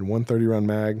rifle and 130 round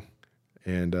mag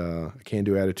and a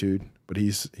can-do attitude. But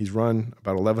he's run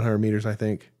about 1,100 meters, I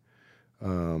think.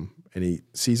 And he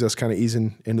sees us kind of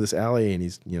easing into this alley, and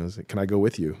he's like, "Can I go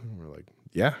with you?" And we're like,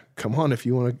 "Yeah, come on if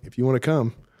you want to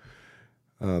come.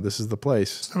 This is the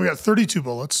place." So we got 32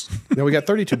 bullets. No, we got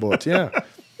 32 bullets. Yeah.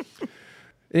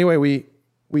 Anyway, we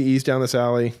ease down this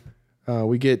alley.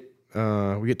 We get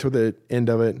to the end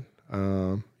of it.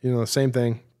 Same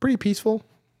thing. Pretty peaceful.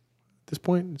 At this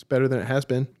point, it's better than it has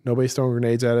been. Nobody's throwing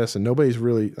grenades at us, and nobody's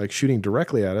really like shooting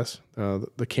directly at us.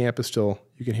 The camp is still,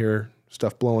 you can hear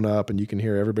stuff blowing up, and you can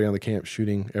hear everybody on the camp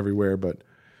shooting everywhere. But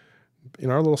in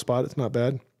our little spot, it's not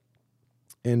bad.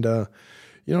 And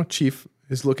Chief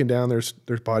is looking down. There's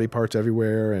body parts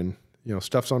everywhere, and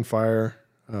stuff's on fire.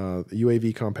 The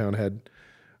UAV compound had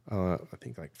I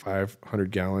think like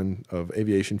 500 gallon of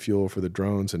aviation fuel for the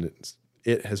drones, and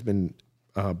it has been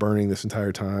burning this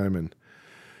entire time.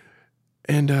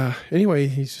 And anyway,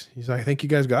 he's like, "I think you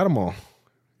guys got them all."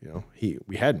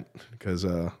 We hadn't, because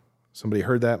somebody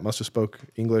heard that, must have spoke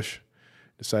English,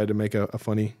 decided to make a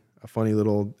funny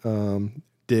little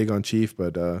dig on Chief,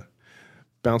 but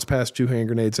bounced past 2 hand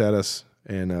grenades at us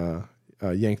and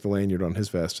yanked the lanyard on his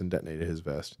vest and detonated his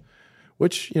vest,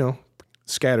 which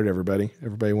scattered everybody.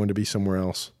 Everybody wanted to be somewhere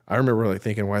else. I remember like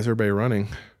thinking, why is everybody running?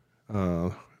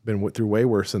 Been through way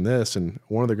worse than this. And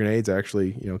one of the grenades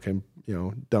actually, came,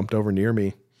 dumped over near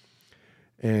me.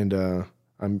 And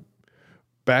I'm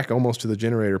back almost to the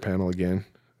generator panel again.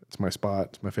 It's my spot.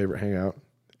 It's my favorite hangout.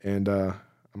 And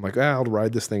I'm like, I'll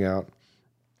ride this thing out.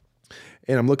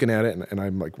 And I'm looking at it, and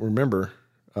I'm like, remember,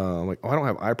 I'm like, I don't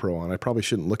have iPro on. I probably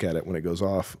shouldn't look at it when it goes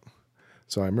off.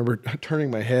 So I remember turning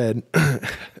my head.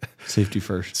 Safety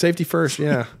first. Safety first,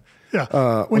 yeah.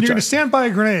 Yeah. When you're going to stand by a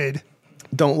grenade,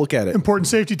 don't look at it. Important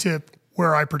safety tip,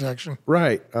 wear eye protection.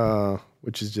 Right.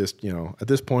 Which is just, at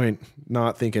this point,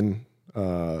 not thinking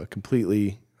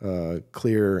completely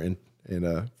clear and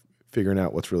figuring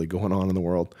out what's really going on in the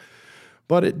world.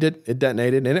 But it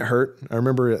detonated, and it hurt. I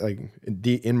remember it, like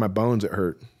in my bones it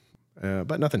hurt.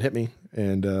 But nothing hit me.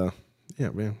 And man,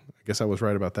 I guess I was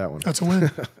right about that one. That's a win.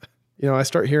 I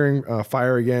start hearing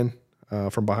fire again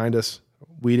from behind us.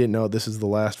 We didn't know this is the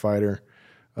last fighter.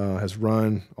 Has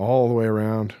run all the way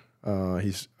around.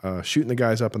 He's shooting the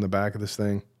guys up in the back of this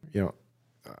thing.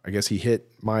 I guess he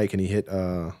hit Mike, and he hit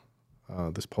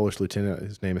this Polish lieutenant.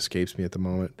 His name escapes me at the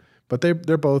moment. But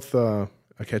they're both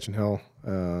catching hell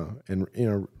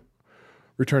and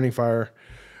returning fire.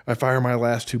 I fire my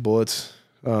last 2 bullets,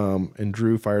 and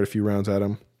Drew fired a few rounds at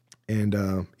him.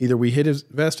 And either we hit his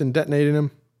vest and detonated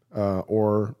him,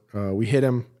 or we hit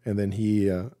him and then he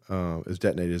is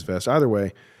detonated his vest. Either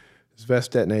way, his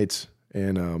vest detonates,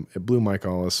 and it blew Mike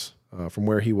Ollis from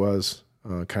where he was,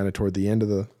 kind of toward the end of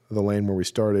the lane where we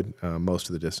started, most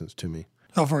of the distance to me.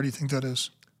 How far do you think that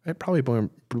is? It probably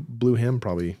blew him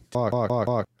probably,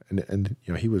 and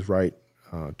he was right,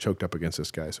 choked up against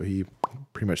this guy, so he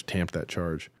pretty much tamped that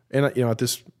charge. And at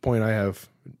this point, I have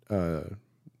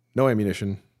no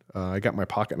ammunition. I got my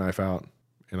pocket knife out,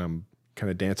 and I'm kind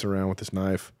of dancing around with this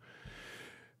knife.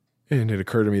 And it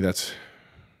occurred to me there's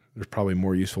probably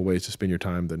more useful ways to spend your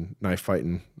time than knife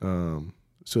fighting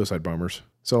suicide bombers.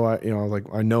 So I was like,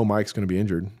 I know Mike's going to be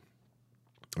injured.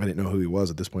 I didn't know who he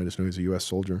was at this point. I just knew he was a U.S.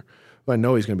 soldier. But I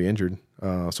know he's going to be injured.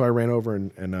 So I ran over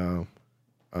and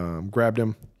grabbed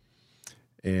him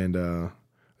and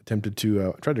attempted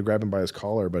to tried to grab him by his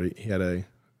collar, but he had a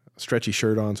stretchy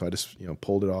shirt on, so I just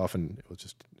pulled it off, and it was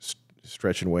just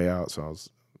stretching way out. So I was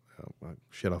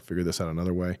shit, I'll figure this out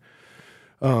another way.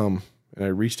 And I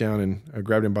reached down and I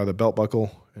grabbed him by the belt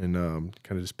buckle and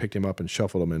kind of just picked him up and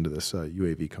shuffled him into this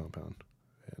UAV compound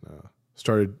and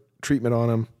started treatment on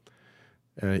him.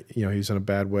 And he was in a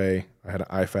bad way. I had an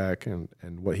IFAC,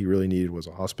 and what he really needed was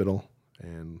a hospital.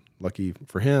 And lucky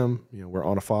for him, we're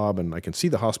on a fob and I can see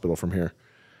the hospital from here.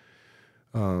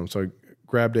 So I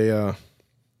grabbed a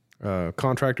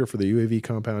contractor for the UAV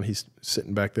compound. He's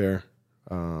sitting back there,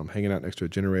 hanging out next to a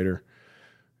generator.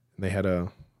 And they had a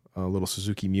little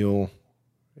Suzuki Mule,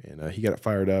 and he got it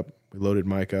fired up. We loaded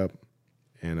Mike up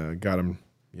and got him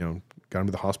to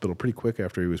the hospital pretty quick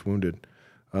after he was wounded.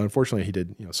 Unfortunately, he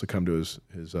did succumb to his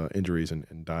injuries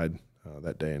and died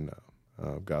that day in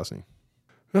Ghazni.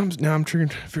 Now I'm trying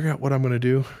to figure out what I'm going to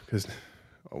do because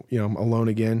I'm alone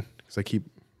again because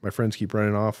my friends keep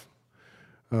running off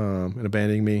and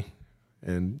abandoning me,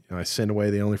 and I sent away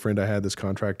the only friend I had, this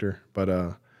contractor. But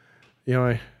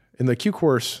in the Q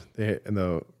course, in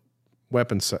the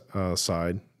weapons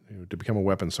side, to become a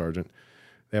weapons sergeant,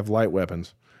 they have light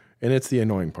weapons, and it's the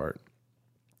annoying part.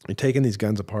 You're taking these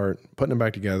guns apart, putting them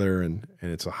back together, and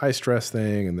it's a high stress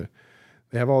thing, and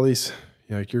they have all these.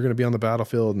 You're going to be on the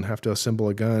battlefield and have to assemble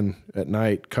a gun at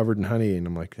night covered in honey. And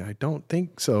I'm like, I don't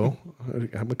think so.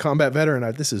 I'm a combat veteran.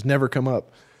 This has never come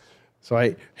up. So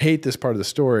I hate this part of the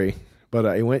story. But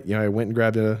I went and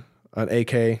grabbed an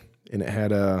AK, and it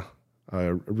had a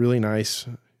really nice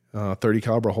 30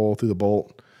 caliber hole through the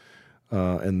bolt,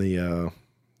 and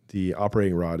the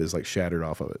operating rod is like shattered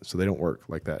off of it. So they don't work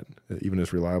like that, even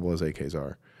as reliable as AKs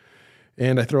are.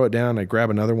 And I throw it down, I grab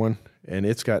another one, and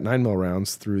it's got 9mm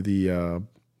rounds through the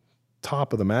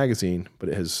top of the magazine, but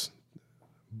it has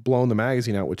blown the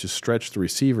magazine out, which has stretched the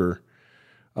receiver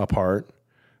apart,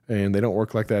 and they don't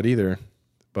work like that either.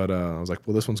 But I was like,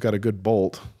 well, this one's got a good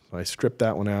bolt. So I stripped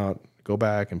that one out, go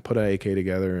back and put an AK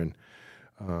together,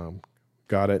 and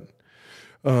got it.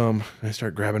 I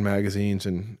start grabbing magazines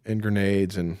and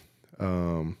grenades and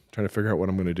trying to figure out what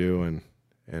I'm going to do. And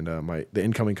the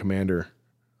incoming commander,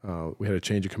 we had a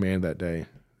change of command that day,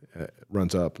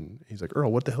 runs up, and he's like,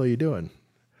 Earl, what the hell are you doing?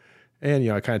 And,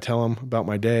 I kind of tell him about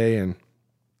my day and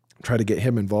try to get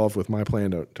him involved with my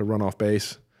plan to run off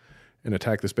base and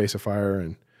attack this base of fire.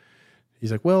 And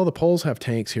he's like, well, the Poles have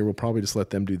tanks here. We'll probably just let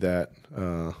them do that.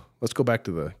 Let's go back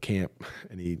to the camp.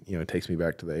 And he, takes me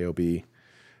back to the AOB.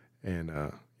 And,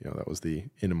 that was the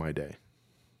end of my day.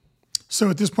 So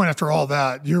at this point, after all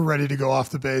that, you're ready to go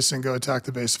off the base and go attack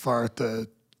the base of fire at the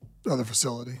other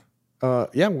facility. Well,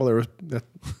 there were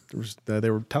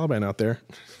Taliban out there.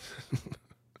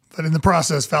 But in the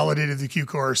process, validated the Q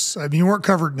course. I mean, you weren't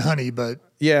covered in honey, but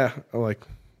yeah, I'm like,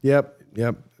 yep.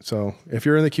 So if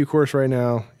you're in the Q course right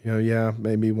now,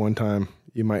 maybe one time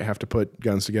you might have to put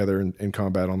guns together in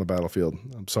combat on the battlefield.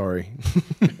 I'm sorry.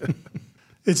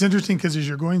 It's interesting because as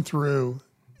you're going through,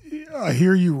 I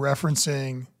hear you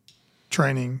referencing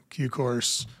training, Q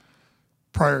course,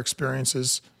 prior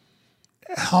experiences.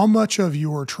 How much of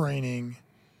your training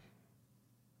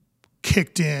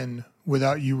kicked in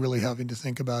without you really having to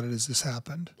think about it as this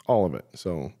happened? All of it.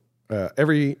 So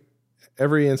every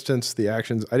instance, the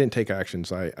actions, I didn't take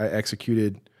actions. I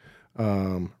executed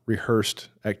rehearsed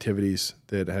activities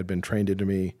that had been trained into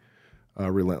me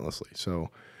relentlessly. So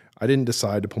I didn't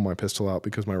decide to pull my pistol out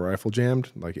because my rifle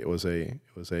jammed. Like it was a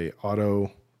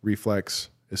auto reflex.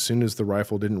 As soon as the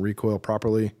rifle didn't recoil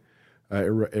properly,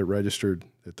 it registered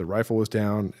that the rifle was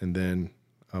down, and then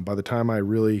by the time I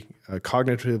really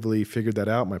cognitively figured that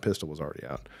out, my pistol was already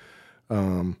out.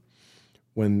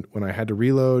 When I had to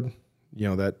reload,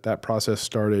 that process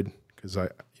started because I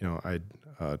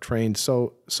trained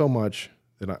so much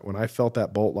that when I felt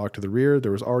that bolt lock to the rear,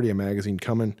 there was already a magazine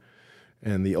coming,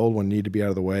 and the old one needed to be out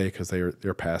of the way because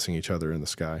they're passing each other in the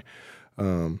sky.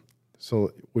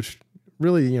 So which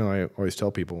really, I always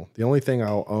tell people the only thing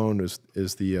I'll own is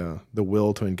the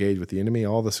will to engage with the enemy.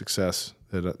 All the success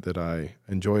that I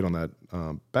enjoyed on that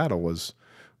battle was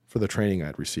for the training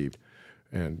I'd received,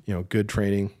 and good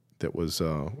training that was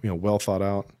well thought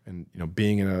out, and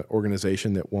being in an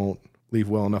organization that won't leave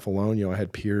well enough alone. I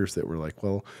had peers that were like,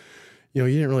 well, you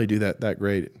didn't really do that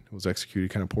great. It was executed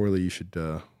kind of poorly. You should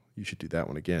do that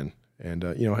one again. And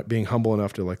being humble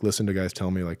enough to listen to guys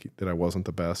tell me that I wasn't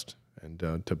the best, and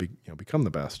to become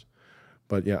the best.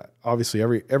 But yeah, obviously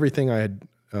everything I had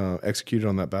executed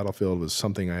on that battlefield was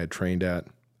something I had trained at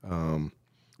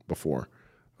before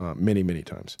many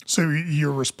times. So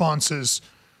your responses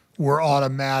were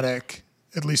automatic,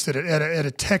 at least at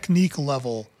a technique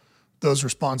level. Those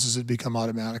responses had become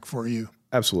automatic for you.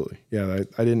 Absolutely, yeah.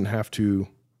 I didn't have to.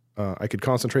 I could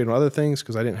concentrate on other things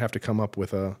because I didn't have to come up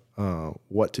with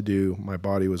what to do. My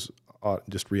body was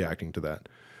just reacting to that.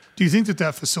 Do you think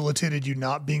that facilitated you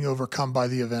not being overcome by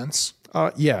the events?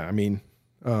 Yeah. I mean,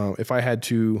 if I had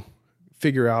to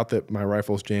figure out that my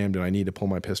rifle's jammed and I need to pull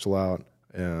my pistol out,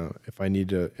 if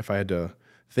I had to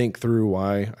think through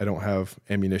why I don't have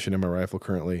ammunition in my rifle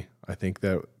currently, I think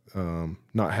that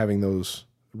not having those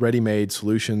ready-made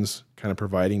solutions, kind of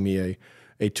providing me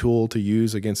a tool to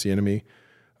use against the enemy,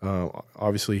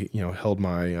 obviously, held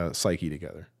my psyche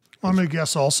together. I'm going to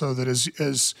guess also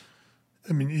that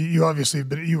you obviously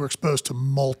you were exposed to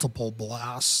multiple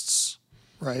blasts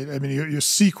right? I mean, your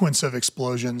sequence of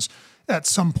explosions. At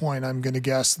some point, I'm going to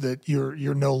guess that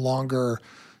you're no longer,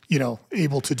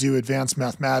 able to do advanced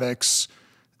mathematics.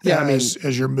 Yeah,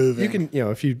 as you're moving, you can,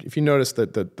 if you notice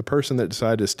that the person that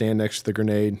decided to stand next to the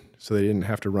grenade so they didn't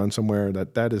have to run somewhere,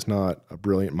 that is not a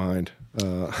brilliant mind.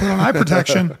 Eye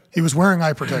protection. He was wearing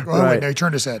eye protection. Oh, Right. wait, no, he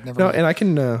turned his head. Never mind. And I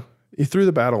can, through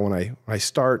the battle, when I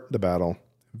start the battle,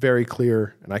 very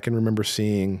clear, and I can remember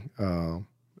seeing,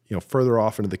 further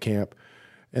off into the camp,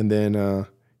 and then,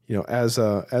 as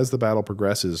the battle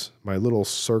progresses, my little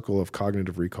circle of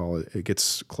cognitive recall, it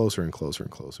gets closer and closer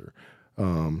and closer.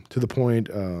 To the point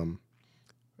when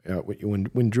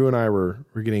Drew and I were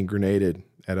getting grenaded,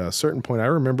 at a certain point, I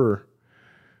remember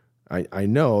I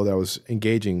know that I was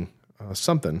engaging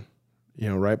something,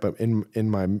 right? But in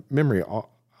my memory,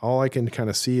 all I can kind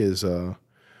of see is the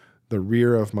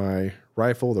rear of my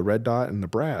rifle, the red dot, and the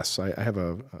brass. I have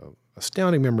a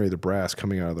astounding memory of the brass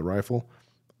coming out of the rifle.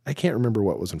 I can't remember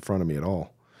what was in front of me at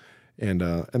all. And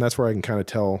that's where I can kind of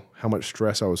tell how much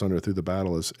stress I was under through the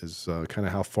battle is kind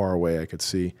of how far away I could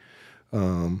see,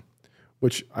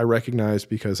 which I recognized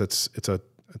because it's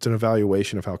an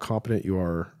evaluation of how competent you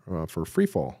are for free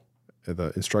fall.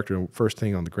 The instructor, first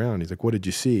thing on the ground, he's like, "What did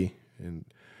you see?" And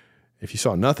if you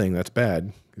saw nothing, that's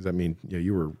bad, because that means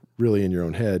you were really in your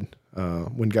own head.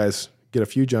 When guys get a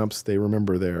few jumps, they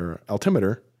remember their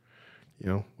altimeter,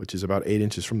 which is about 8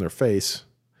 inches from their face.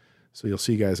 So you'll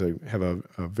see guys have a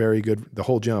very good, the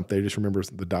whole jump, they just remember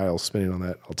the dials spinning on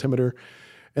that altimeter.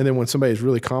 And then when somebody's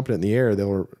really competent in the air,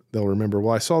 they'll remember,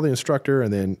 well, I saw the instructor,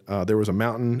 and then there was a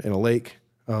mountain and a lake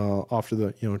off to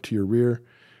the, to your rear.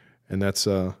 And that's,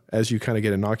 as you kind of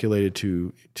get inoculated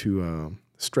to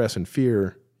stress and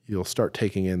fear, you'll start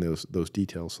taking in those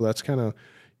details. So that's kind of,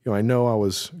 I know I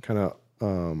was kind of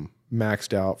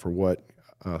maxed out for what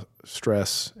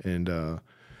stress and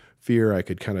fear I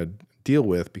could kind of deal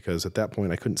with, because at that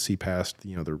point I couldn't see past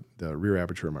the rear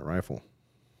aperture of my rifle.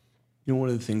 One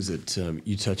of the things that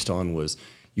you touched on was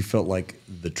you felt like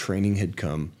the training had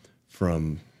come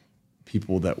from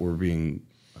people that were being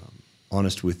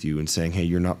honest with you and saying, "Hey,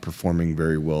 you're not performing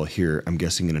very well here." I'm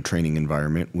guessing in a training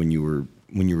environment when you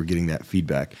were getting that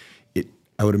feedback.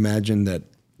 I would imagine that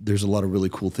there's a lot of really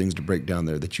cool things to break down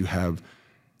there, that you have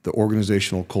the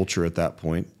organizational culture at that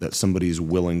point, that somebody is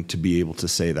willing to be able to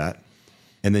say that.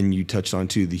 And then you touched on,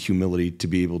 too, the humility to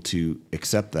be able to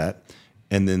accept that,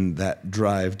 and then that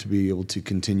drive to be able to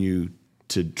continue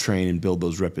to train and build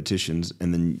those repetitions,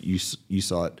 and then you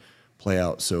saw it play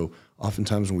out. So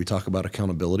oftentimes when we talk about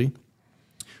accountability,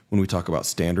 when we talk about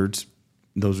standards,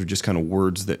 those are just kind of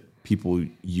words that people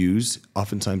use.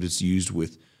 Oftentimes it's used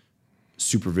with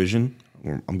supervision,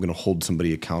 or I'm going to hold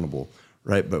somebody accountable,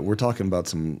 right? But we're talking about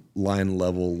some line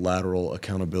level, lateral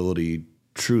accountability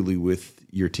truly with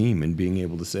your team, and being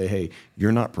able to say, "Hey,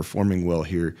 you're not performing well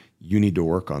here. You need to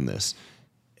work on this."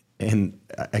 And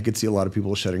I could see a lot of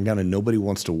people shutting down, and nobody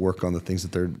wants to work on the things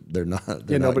that they're not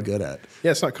good at.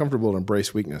 Yeah, it's not comfortable to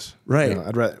embrace weakness. Right.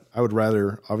 I would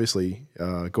rather obviously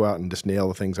go out and just nail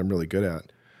the things I'm really good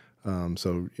at.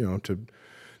 So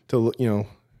to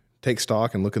take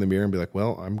stock and look in the mirror and be like,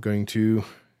 well, I'm going to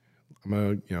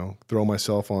throw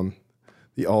myself on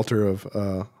the altar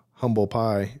of humble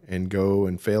pie and go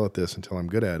and fail at this until I'm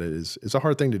good at it is a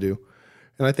hard thing to do.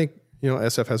 And I think,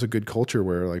 SF has a good culture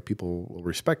where like people will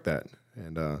respect that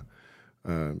and,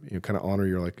 kind of honor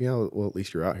your well, at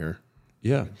least you're out here.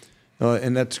 Yeah.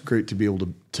 And that's great to be able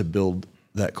to build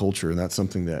that culture. And that's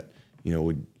something that,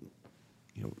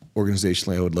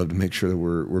 organizationally, I would love to make sure that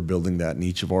we're building that in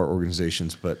each of our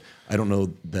organizations. But I don't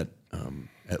know that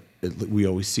we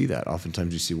always see that.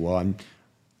 Oftentimes you see, well,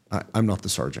 I'm not the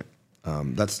sergeant.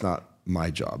 That's not my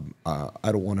job.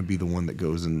 I don't want to be the one that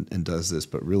goes and does this,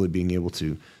 but really being able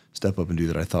to step up and do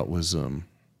that, I thought was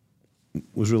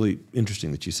really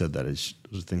interesting that you said that. Those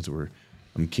are things that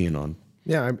I'm keen on.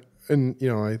 Yeah.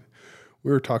 We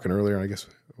were talking earlier, I guess,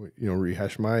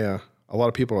 rehash a lot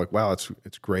of people are like, wow, it's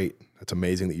great. That's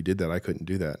amazing that you did that. I couldn't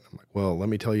do that. I'm like, well, let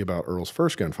me tell you about Earl's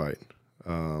first gunfight.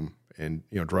 And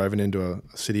driving into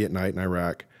a city at night in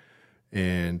Iraq,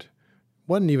 and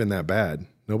wasn't even that bad.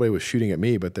 Nobody was shooting at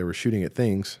me, but they were shooting at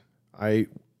things.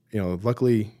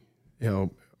 Luckily,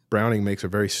 Browning makes a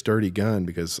very sturdy gun,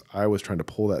 because I was trying to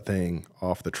pull that thing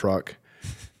off the truck,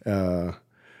 and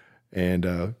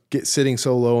get sitting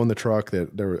so low in the truck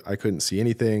that I couldn't see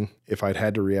anything. If I'd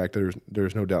had to react,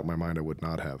 there's no doubt in my mind I would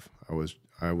not have.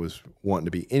 I was wanting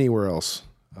to be anywhere else,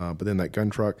 but then that gun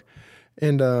truck,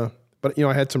 and but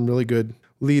I had some really good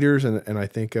leaders, and I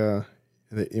think that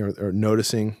are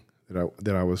noticing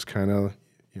that I was kind of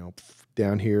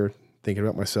down here thinking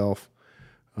about myself,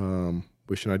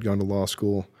 wishing I'd gone to law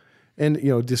school.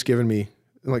 and just giving me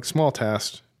like small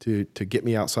tasks to get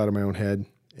me outside of my own head,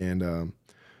 and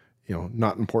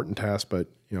not important tasks, but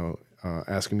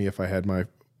asking me if I had my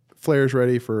flares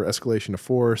ready for escalation of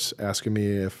force, asking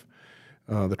me if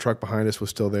the truck behind us was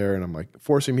still there, and I'm like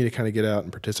forcing me to kind of get out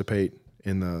and participate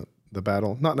in the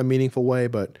battle, not in a meaningful way,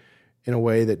 but in a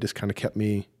way that just kind of kept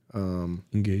me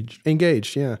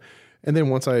engaged. Yeah. And then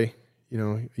once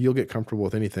you'll get comfortable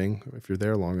with anything if you're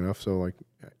there long enough. So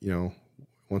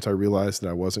once I realized that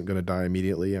I wasn't going to die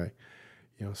immediately, I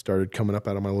started coming up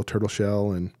out of my little turtle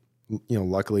shell, and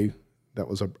luckily that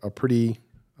was a pretty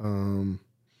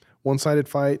one-sided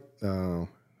fight.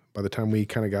 By the time we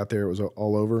kind of got there, it was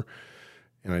all over,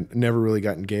 and I never really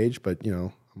got engaged. But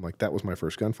I'm like, that was my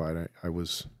first gunfight. I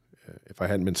was, if I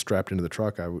hadn't been strapped into the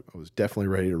truck, I was definitely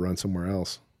ready to run somewhere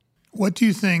else. What do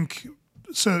you think?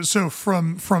 So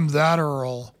from that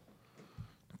Earl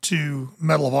to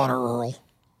Medal of Honor Earl,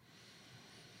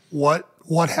 what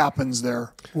happens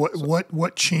there?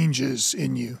 What changes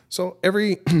in you? So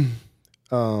every,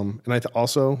 and I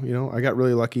also, I got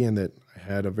really lucky in that I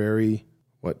had a very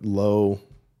low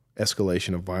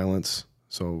escalation of violence.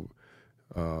 So,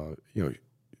 gunfights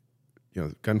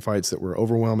that were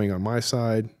overwhelming on my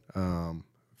side,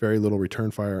 very little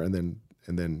return fire, and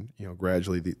then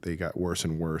gradually they got worse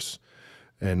and worse.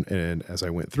 And as I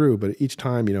went through, but each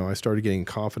time, I started getting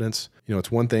confidence.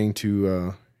 It's one thing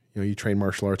to, you train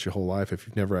martial arts your whole life. If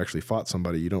you've never actually fought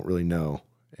somebody, you don't really know.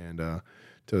 And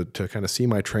to kind of see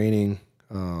my training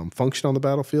function on the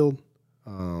battlefield,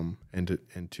 and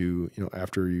to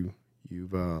after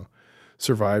you've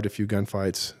survived a few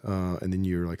gunfights, and then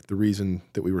you're like, the reason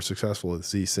that we were successful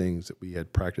is these things that we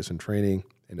had practice and training,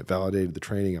 and it validated the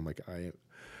training. I'm like, I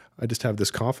just have this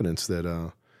confidence that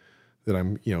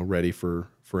I'm ready for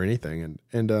anything,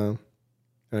 and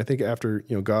I think after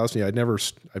Gosney,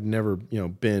 I've never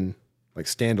been like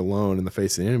stand alone in the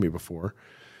face of the enemy before,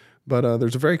 but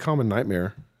there's a very common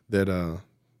nightmare that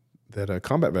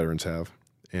combat veterans have,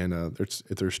 and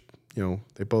there's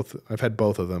I've had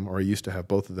both of them, or I used to have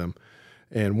both of them,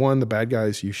 and one, the bad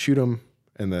guys, you shoot them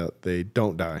and they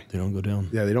don't die. They don't go down.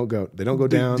 Yeah, they don't go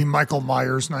down. The Michael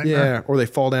Myers nightmare. Yeah, or they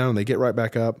fall down and they get right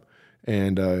back up.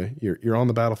 And you're on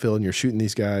the battlefield and you're shooting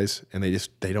these guys, and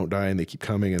they don't die, and they keep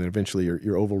coming, and then eventually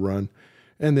you're overrun.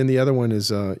 And then the other one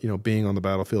is being on the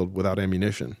battlefield without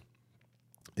ammunition,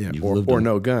 or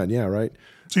no gun. Yeah, right.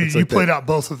 So you played out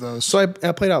both of those. So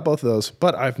I played out both of those,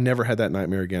 but I've never had that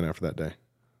nightmare again after that day.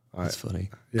 That's funny.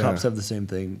 Yeah. Cops have the same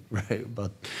thing, right?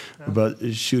 About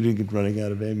shooting and running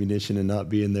out of ammunition and not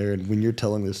being there. And when you're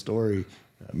telling this story,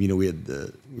 we were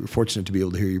fortunate to be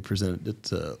able to hear you present it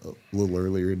a little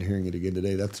earlier and hearing it again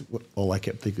today. That's all I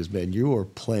kept thinking is, man, you are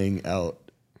playing out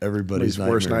everybody's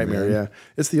worst nightmare. Man. Yeah,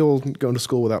 it's the old going to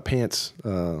school without pants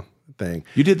thing.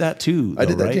 You did that too. Though, I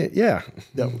did that. Right? Yeah.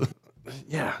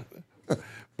 Yeah. But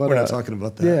we're not talking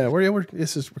about that. Yeah, we're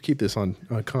keep this on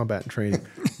combat and training.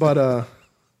 But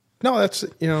no, that's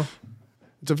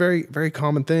it's a very, very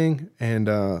common thing. And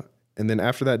then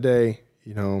after that day,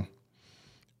 I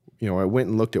went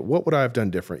and looked at what would I have done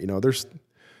different.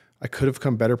 I could have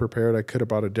come better prepared. I could have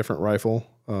bought a different rifle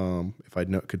if I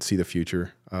could see the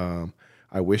future.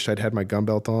 I wished I'd had my gun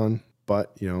belt on,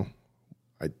 but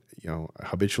I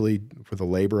habitually, for the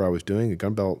labor I was doing, a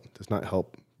gun belt does not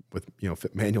help with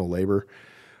manual labor.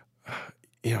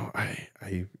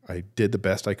 I did the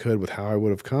best I could with how I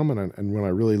would have come, and when I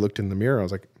really looked in the mirror, I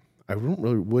was like, I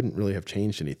wouldn't really have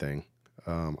changed anything.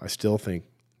 I still think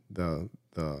the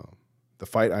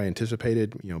fight I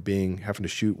anticipated, having to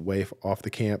shoot way off the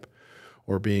camp,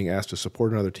 or being asked to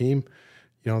support another team,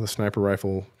 the sniper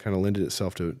rifle kind of lended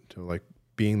itself to like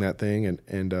being that thing, and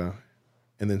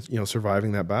then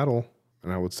surviving that battle.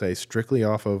 And I would say strictly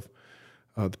off of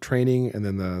the training and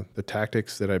then the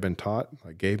tactics that I've been taught,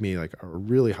 gave me like a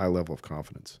really high level of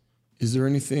confidence. Is there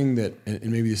anything that,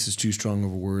 and maybe this is too strong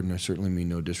of a word, and I certainly mean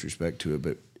no disrespect to it,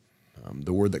 but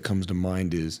the word that comes to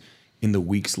mind is, in the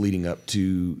weeks leading up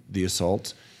to the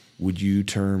assault, would you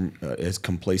term as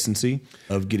complacency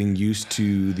of getting used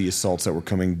to the assaults that were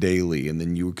coming daily, and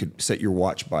then you could set your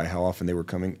watch by how often they were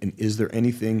coming? And is there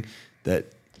anything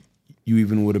that you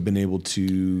even would have been able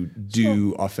to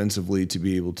do offensively to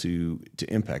be able to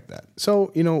impact that?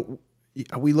 So,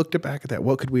 we looked back at that.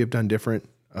 What could we have done different?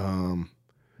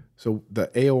 So the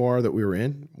AOR that we were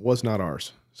in was not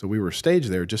ours. So we were staged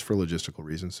there just for logistical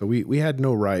reasons. So we had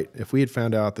no right. If we had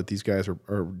found out that these guys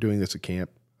are doing this at camp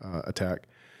attack,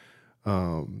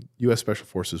 U.S. Special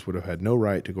Forces would have had no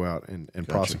right to go out and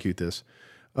Gotcha. prosecute this.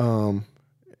 And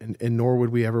nor would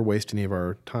we ever waste any of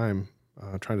our time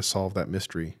trying to solve that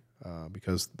mystery,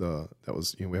 because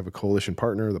we have a coalition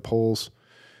partner, the Poles,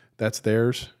 that's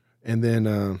theirs. And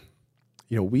then,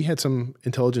 we had some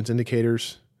intelligence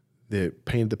indicators that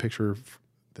painted the picture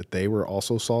that they were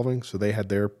also solving. So they had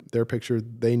their picture.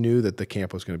 They knew that the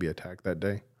camp was going to be attacked that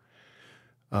day.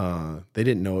 They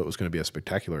didn't know it was going to be a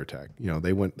spectacular attack.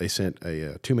 They sent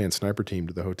a 2-man sniper team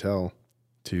to the hotel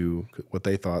to what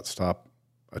they thought stop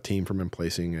a team from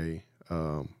emplacing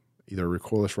either a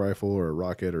recoilless rifle or a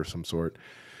rocket or some sort.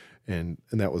 And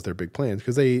that was their big plan,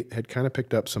 because they had kind of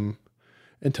picked up some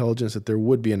intelligence that there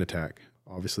would be an attack.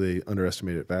 Obviously, they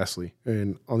underestimated it vastly.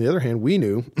 And on the other hand, we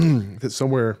knew that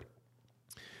somewhere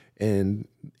in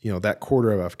that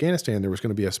quarter of Afghanistan, there was going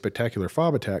to be a spectacular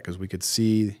FOB attack, because we could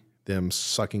see them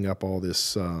sucking up all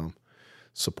this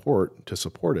support to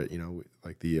support it.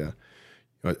 Like the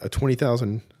a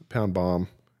 20,000 pound bomb,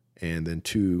 and then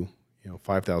 2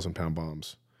 5,000 pound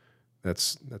bombs.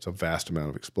 That's a vast amount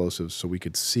of explosives. So we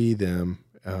could see them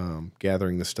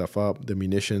gathering this stuff up, the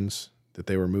munitions that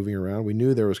they were moving around. We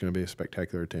knew there was going to be a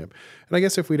spectacular attempt. And I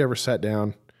guess if we'd ever sat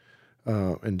down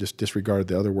and just disregarded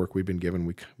the other work we'd been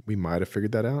given, we might have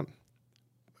figured that out.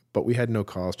 But we had no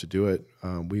cause to do it.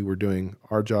 We were doing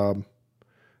our job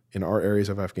in our areas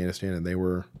of Afghanistan, and they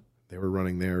were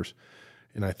running theirs.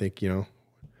 And I think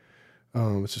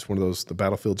it's just one of those. The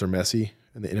battlefields are messy,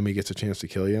 and the enemy gets a chance to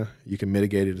kill you. You can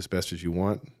mitigate it as best as you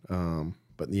want,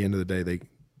 but at the end of the day,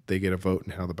 they get a vote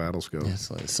in how the battles go. Yeah,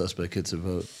 it's like a suspect gets a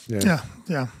vote.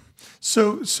 Yeah.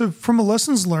 So from a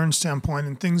lessons learned standpoint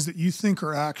and things that you think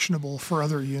are actionable for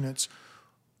other units,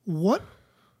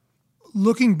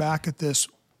 looking back at this,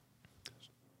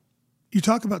 you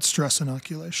talk about stress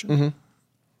inoculation. Mm-hmm.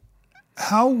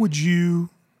 How would you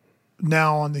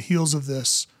now, on the heels of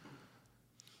this,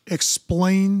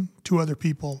 explain to other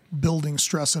people building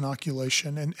stress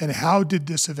inoculation, and how did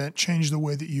this event change the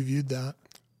way that you viewed that?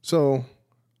 So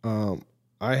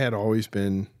I had always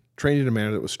been trained in a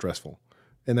manner that was stressful,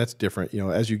 and that's different.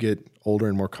 As you get older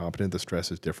and more competent, the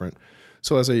stress is different.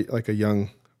 So as a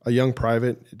young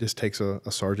private, it just takes a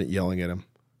sergeant yelling at him,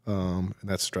 and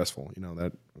that's stressful.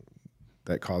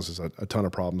 That causes a ton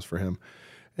of problems for him.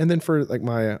 And then for like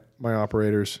my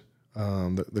operators,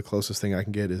 the closest thing I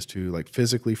can get is to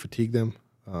physically fatigue them.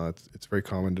 It's very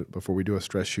common before we do a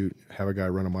stress shoot, have a guy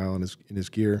run a mile in his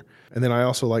gear. And then I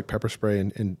also like pepper spray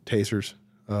and tasers,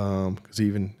 because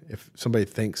even if somebody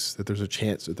thinks that there's a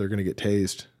chance that they're going to get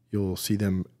tased, you'll see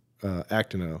them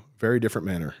act in a very different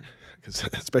manner,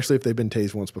 especially if they've been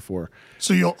tased once before.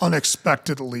 So you'll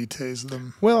unexpectedly tase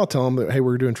them. Well, I'll tell them that, hey,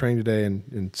 we're doing training today,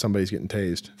 and somebody's getting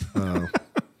tased.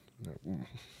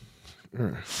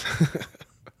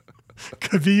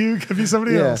 Could be you, could be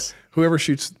somebody else. Whoever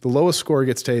shoots the lowest score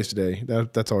gets tased today.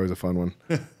 That's always a fun one.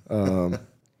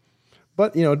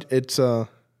 But it's one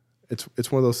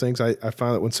of those things. I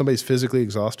find that when somebody's physically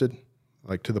exhausted,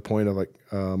 like to the point of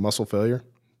muscle failure,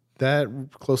 that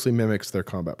closely mimics their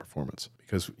combat performance,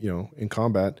 because in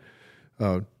combat,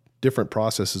 different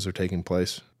processes are taking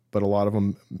place, but a lot of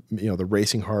them, the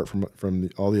racing heart from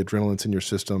all the adrenaline's in your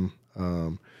system,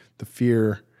 the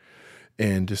fear,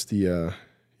 and just the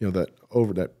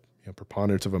that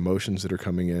preponderance of emotions that are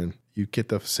coming in, you get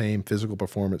the same physical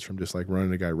performance from just like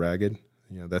running a guy ragged.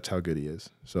 That's how good he is.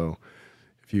 So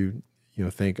if you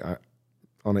think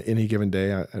on any given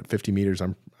day at 50 meters,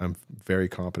 I'm very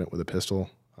competent with a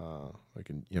pistol. I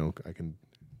can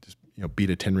just beat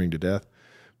a 10 ring to death.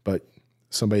 But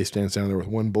somebody stands down there with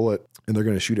one bullet and they're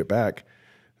going to shoot it back.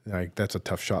 That's a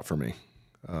tough shot for me.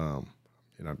 I'm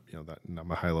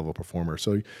a high level performer.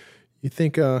 So you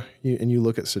think, you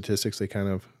look at statistics, they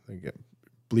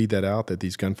bleed that out, that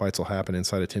these gunfights will happen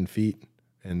inside of 10 feet,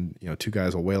 and 2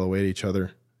 guys will wail away at each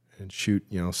other and shoot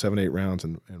 7-8 rounds,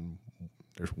 and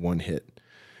there's one hit,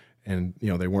 and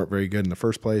they weren't very good in the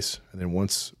first place, and then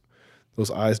once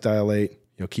those eyes dilate,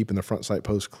 keeping the front sight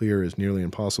post clear is nearly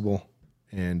impossible,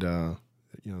 and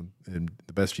and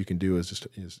the best you can do is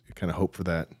kind of hope for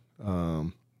that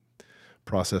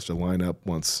process to line up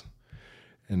once.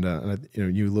 And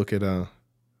you look at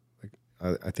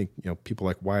I think people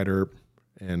like Wyatt Earp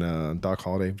and Doc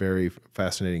Holliday, very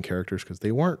fascinating characters, because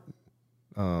they weren't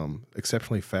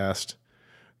exceptionally fast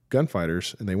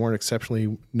gunfighters, and they weren't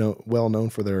exceptionally well known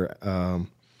for their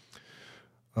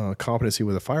competency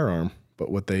with a firearm. But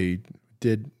what they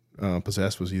did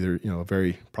possess was either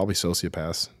very probably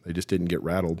sociopaths. They just didn't get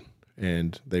rattled,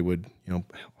 and they would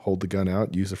hold the gun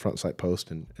out, use the front sight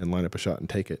post, and line up a shot and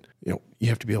take it. You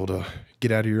have to be able to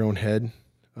get out of your own head,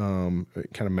 kind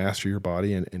of master your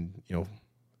body, and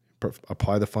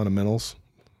apply the fundamentals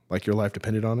like your life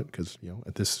depended on it, because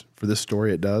for this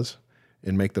story it does,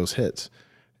 and make those hits.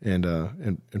 And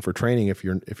for training, if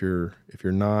you're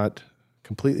not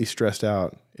completely stressed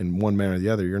out in one manner or the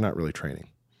other, you're not really training.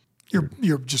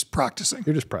 You're just practicing.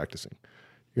 You're just practicing.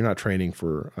 You're not training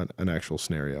for an actual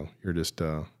scenario. You're just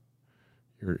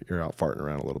you're out farting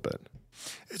around a little bit.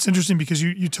 It's interesting because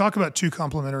you talk about two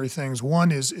complementary things.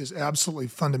 One is absolutely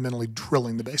fundamentally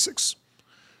drilling the basics,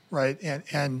 right?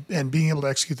 And being able to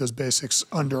execute those basics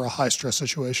under a high stress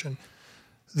situation.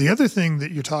 The other thing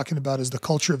that you're talking about is the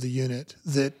culture of the unit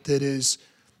that is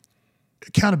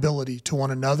accountability to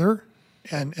one another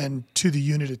and to the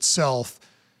unit itself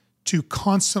to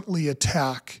constantly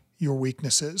attack your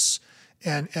weaknesses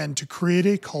and to create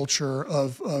a culture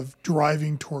of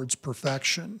driving towards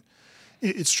perfection.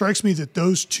 It strikes me that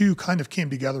those two kind of came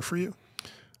together for you.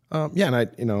 Yeah,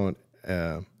 and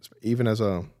even as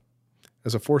a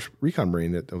Force Recon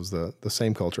Marine, that was the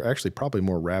same culture. Actually, probably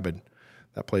more rabid.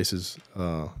 That place is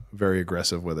very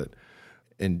aggressive with it,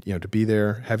 and to be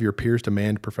there, have your peers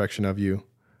demand perfection of you,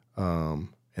 and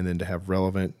then to have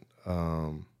relevant,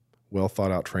 well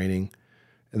thought out training,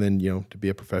 and then to be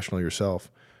a professional yourself.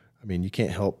 I mean, you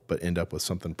can't help but end up with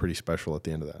something pretty special at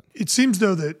the end of that. It seems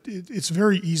though that it's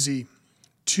very easy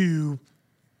to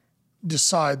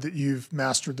decide that you've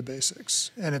mastered the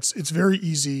basics. And it's very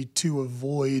easy to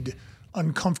avoid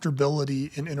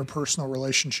uncomfortability in interpersonal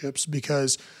relationships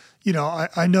because,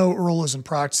 I know Earl isn't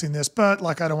practicing this, but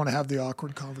I don't want to have the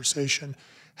awkward conversation.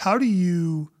 How do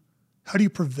you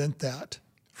prevent that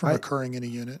from occurring in a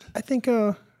unit? I think,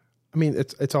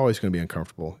 it's always going to be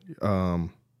uncomfortable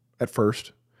at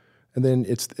first. And then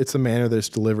it's the manner that it's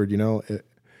delivered, and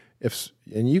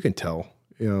you can tell,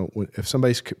 if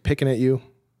somebody's picking at you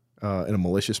in a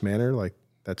malicious manner,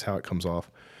 that's how it comes off.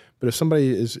 But if somebody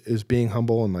is being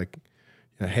humble and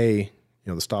hey,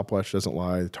 the stopwatch doesn't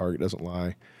lie, the target doesn't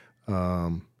lie,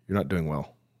 you're not doing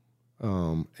well.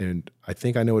 And I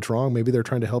think I know what's wrong. Maybe they're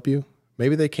trying to help you.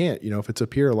 Maybe they can't. If it's a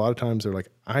peer, a lot of times they're like,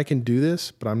 I can do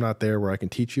this, but I'm not there where I can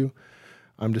teach you.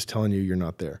 I'm just telling you you're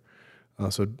not there.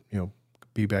 So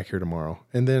be back here tomorrow.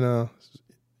 And then,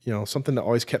 something that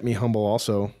always kept me humble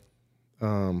also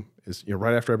is,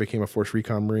 right after I became a Force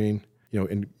Recon Marine,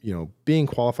 being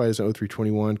qualified as an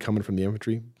 0321, coming from the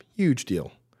infantry, huge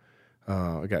deal.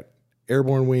 I got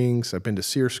airborne wings. I've been to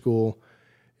SEER school,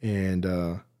 and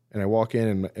I walk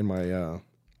in, and my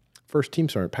first team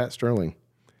sergeant, Pat Sterling,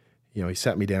 he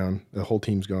sat me down. The whole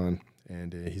team's gone,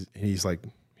 and he's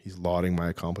lauding my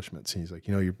accomplishments. And he's like,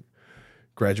 you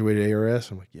graduated ARS.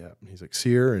 I'm like, yeah. And he's like,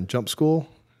 SEER and jump school,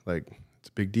 it's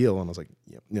a big deal. And I was like,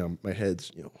 yeah, my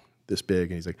head's this big.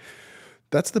 And he's like,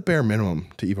 that's the bare minimum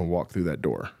to even walk through that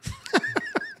door.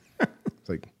 It's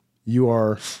like, you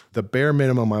are the bare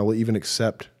minimum I will even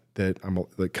accept that I'm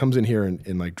comes in here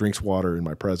and drinks water in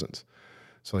my presence.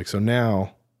 So so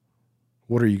now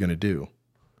what are you going to do?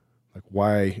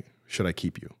 Why should I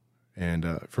keep you?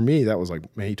 And for me, that was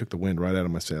man, he took the wind right out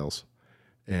of my sails.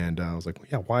 And I was like,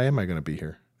 yeah, why am I going to be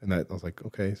here? And I was like,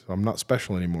 okay, so I'm not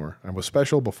special anymore. I was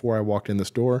special before I walked in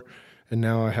this door, and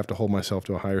now I have to hold myself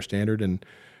to a higher standard. And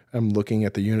I'm looking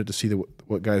at the unit to see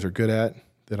what guys are good at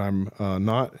that I'm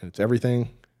not. And it's everything.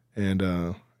 And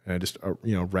I just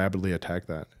rapidly attack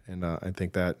that. And I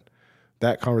think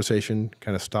that conversation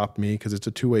kind of stopped me because it's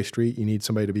a two-way street. You need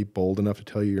somebody to be bold enough to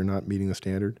tell you you're not meeting the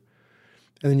standard,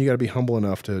 and then you got to be humble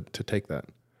enough to take that.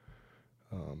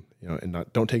 And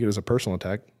don't take it as a personal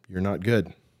attack. You're not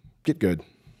good. Get good.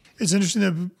 It's interesting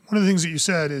that one of the things that you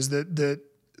said is that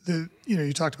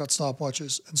you talked about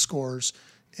stopwatches and scores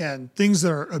and things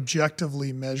that are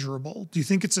objectively measurable. Do you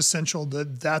think it's essential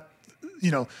that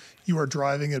you are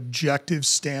driving objective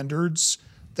standards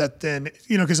that then,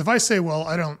 because if I say, well,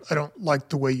 I don't like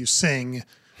the way you sing,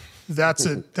 that's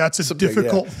a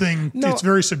difficult thing. No. It's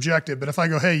very subjective. But if I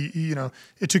go, hey,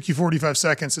 it took you 45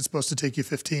 seconds, it's supposed to take you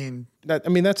 15. That's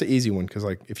an easy one because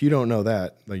if you don't know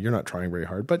that, you're not trying very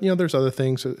hard. But there's other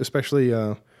things, especially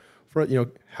for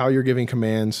how you're giving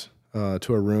commands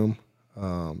to a room.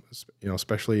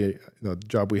 Especially the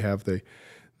job we have, they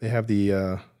have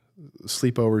the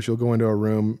sleepovers. You'll go into a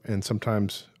room and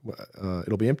sometimes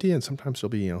it'll be empty, and sometimes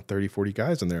there'll be 30, 40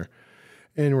 guys in there,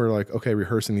 and we're okay,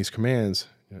 rehearsing these commands.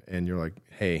 And you're like,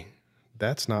 hey,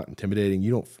 that's not intimidating.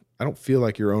 I don't feel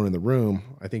like you're owning the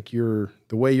room. I think the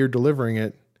way you're delivering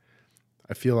it,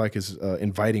 I feel like is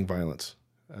inviting violence.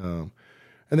 And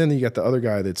then you got the other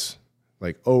guy that's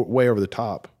way over the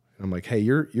top. And I'm like, hey,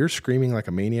 you're screaming like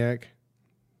a maniac.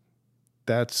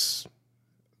 That's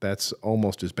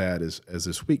almost as bad as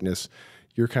this weakness.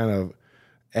 You're kind of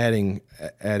adding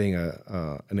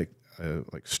a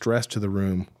stress to the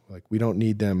room. We don't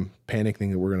need them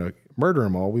panicking that we're going to murder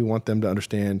them all. We want them to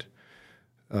understand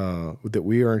that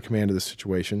we are in command of the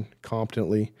situation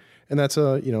competently, and that's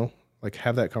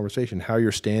have that conversation. How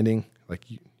you're standing,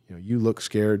 you look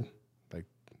scared.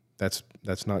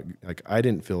 that's not like, I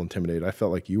didn't feel intimidated. I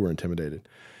felt like you were intimidated.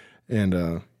 And,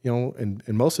 and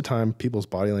most of the time people's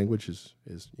body language is,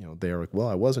 they are like, well,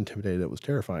 I was intimidated. It was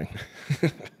terrifying.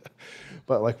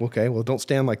 But like, okay, well, don't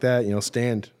stand like that,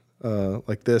 stand,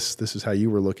 like this is how you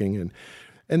were looking,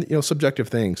 and subjective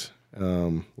things,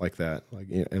 like that. Like,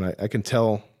 and I can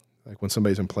tell, like, when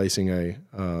somebody's placing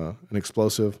an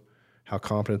explosive, how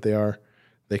confident they are.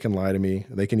 They can lie to me.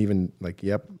 They can even, like,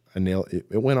 yep, I nailed it.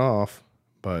 It went off,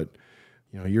 but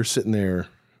you're sitting there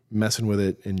messing with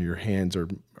it, and your hands are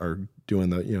doing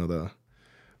the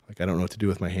like, I don't know what to do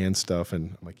with my hand stuff,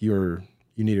 and I'm like, you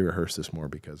need to rehearse this more,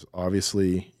 because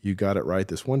obviously you got it right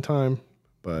this one time,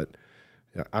 but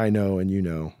I know, and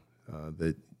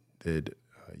that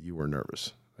you were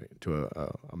nervous, like, to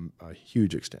a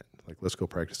huge extent. Like, let's go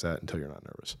practice that until you're not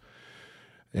nervous.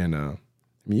 And I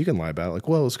mean, you can lie about it, like,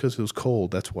 well, it's because it was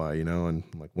cold, that's why, and I'm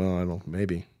like, well, I don't,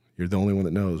 maybe you're the only one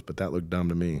that knows, but that looked dumb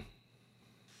to me.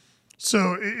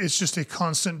 So it's just a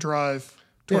constant drive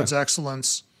towards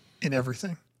excellence in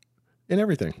everything. In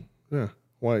everything, yeah.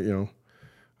 Why,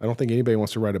 I don't think anybody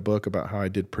wants to write a book about how I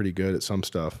did pretty good at some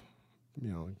stuff,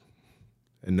 and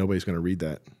nobody's going to read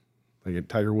that. Like,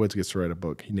 Tiger Woods gets to write a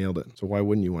book. He nailed it. So why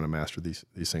wouldn't you want to master these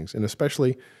things? And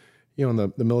especially, in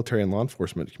the military and law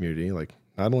enforcement community, like,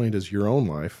 not only does your own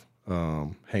life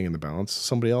hang in the balance,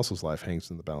 somebody else's life hangs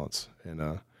in the balance. And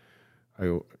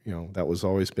that was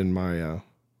always been my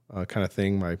kind of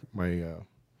thing. My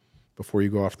before you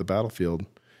go off the battlefield,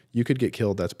 you could get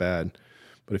killed. That's bad.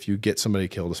 But if you get somebody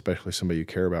killed, especially somebody you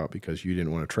care about because you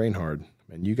didn't want to train hard,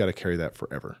 and you got to carry that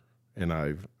forever. And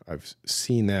I've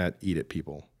seen that eat at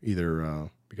people, either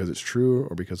because it's true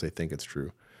or because they think it's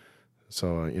true.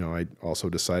 So, I also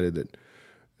decided that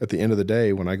at the end of the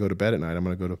day, when I go to bed at night, I'm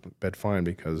going to go to bed fine,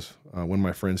 because when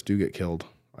my friends do get killed,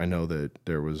 I know that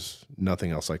there was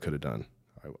nothing else I could have done.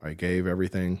 I gave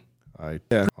everything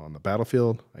on the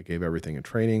battlefield. I gave everything in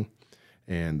training,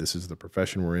 and this is the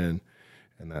profession we're in,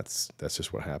 and that's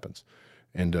just what happens.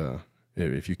 And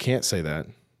if you can't say that,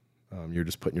 you're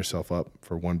just putting yourself up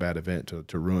for one bad event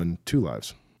to ruin 2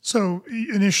 lives. So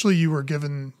initially you were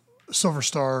given a Silver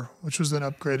Star, which was then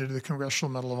upgraded to the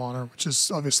Congressional Medal of Honor, which is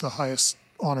obviously the highest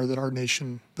honor that our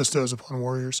nation bestows upon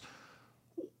warriors.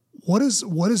 What does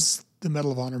the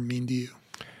Medal of Honor mean to you?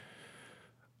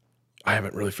 I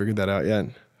haven't really figured that out yet.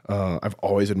 I've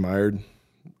always admired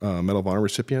Medal of Honor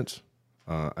recipients.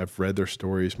 I've read their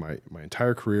stories my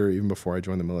entire career, even before I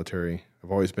joined the military.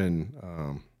 I've always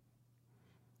been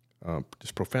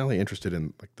just profoundly interested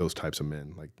in, like, those types of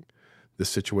men. Like, this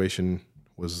situation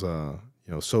was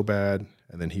so bad,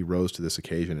 and then he rose to this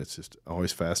occasion. It's just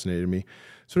always fascinated me.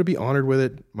 So to be honored with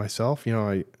it myself,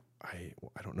 I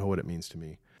don't know what it means to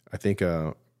me. I think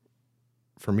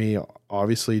for me,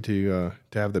 obviously, to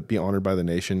be honored by the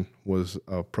nation was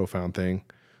a profound thing.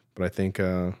 But I think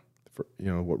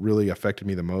what really affected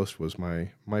me the most was my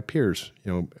peers.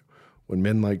 When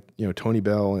men like Tony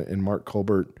Bell and Mark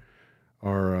Colbert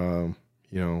are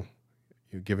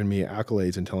giving me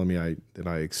accolades and telling me that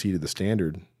I exceeded the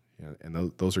standard.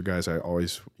 And those are guys I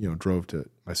always, drove to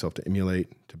myself to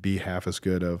emulate, to be half as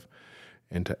good of,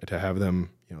 and to have them,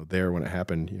 there when it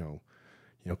happened,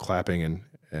 clapping and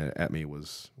at me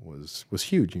was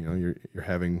huge. You're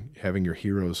having your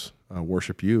heroes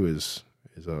worship you is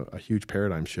a huge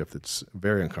paradigm shift. That's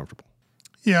very uncomfortable.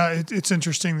 Yeah, it's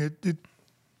interesting that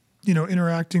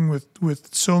interacting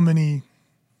with so many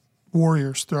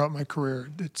warriors throughout my career,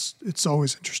 it's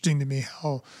always interesting to me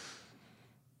how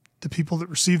the people that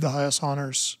receive the highest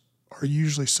honors are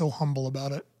usually so humble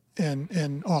about it,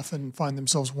 and often find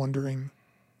themselves wondering,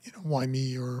 why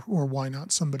me or why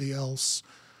not somebody else.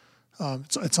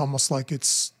 It's almost like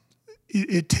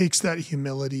it takes that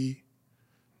humility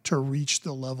to reach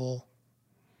the level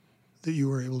that you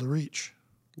were able to reach.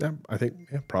 Yeah, I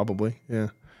think probably. Yeah.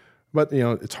 But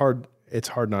it's hard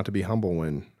not to be humble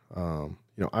when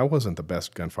I wasn't the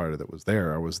best gunfighter that was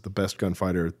there. I was the best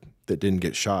gunfighter that didn't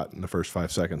get shot in the first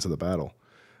 5 seconds of the battle.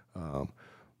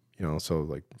 So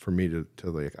like for me to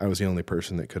like, I was the only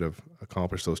person that could have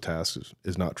accomplished those tasks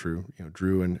is not true.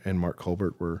 Drew and Mark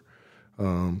Colbert were,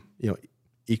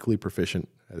 equally proficient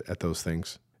at those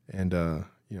things. And,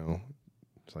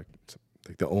 it's like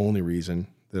the only reason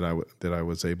that I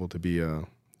was able to be,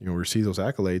 receive those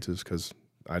accolades is because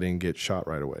I didn't get shot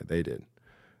right away. They did.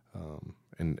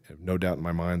 And no doubt in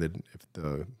my mind that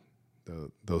if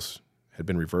those had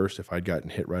been reversed, if I'd gotten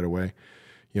hit right away,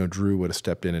 Drew would have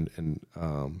stepped in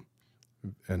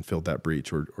and filled that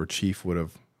breach, or Chief would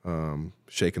have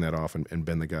shaken that off and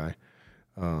been the guy,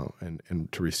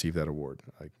 and to receive that award.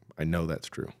 I know that's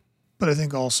true. But I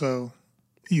think also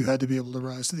you had to be able to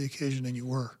rise to the occasion, and you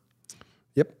were.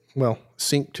 Yep.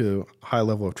 sink to a high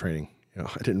level of training.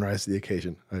 I didn't rise to the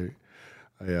occasion.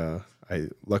 I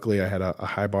luckily I had a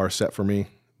high bar set for me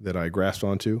that I grasped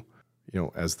onto.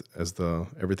 As the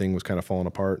everything was kind of falling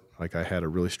apart, like I had a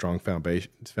really strong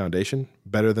foundation,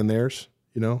 better than theirs.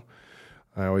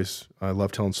 I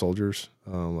love telling soldiers,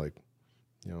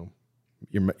 you're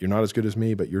not as good as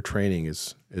me, but your training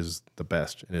is the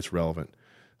best and it's relevant.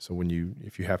 So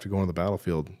if you have to go on the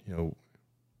battlefield,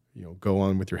 go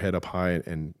on with your head up high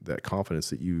and that confidence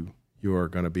that you are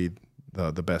going to be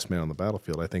the best man on the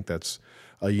battlefield. I think that's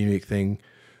a unique thing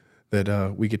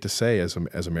that we get to say as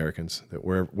Americans, that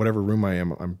whatever room I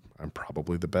am, I'm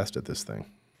probably the best at this thing.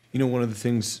 One of the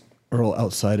things, Earl,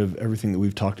 outside of everything that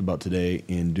we've talked about today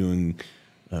and doing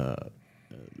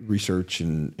research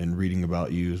and reading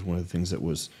about you, is one of the things that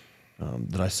was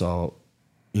that I saw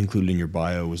included in your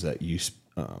bio was that you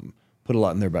put a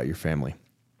lot in there about your family.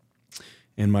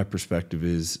 And my perspective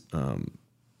is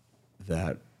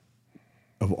that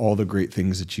of all the great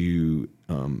things that you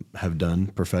have done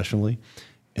professionally,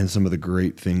 and some of the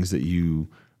great things that you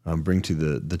bring to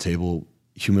the table,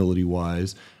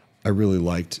 humility-wise, I really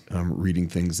liked reading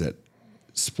things that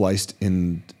spliced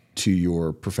into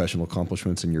your professional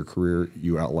accomplishments in your career.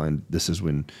 You outlined, this is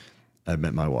when I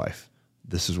met my wife.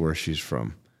 This is where she's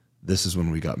from. This is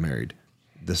when we got married.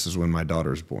 This is when my daughter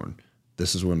was born.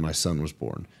 This is when my son was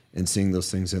born. And seeing those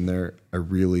things in there, I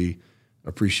really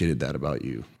appreciated that about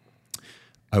you.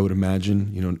 I would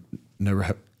imagine,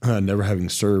 never having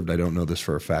served, I don't know this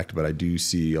for a fact, but I do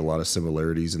see a lot of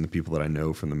similarities in the people that I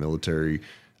know from the military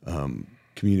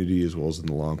community as well as in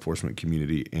the law enforcement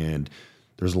community. And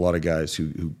there's a lot of guys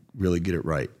who really get it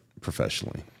right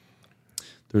professionally.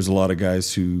 There's a lot of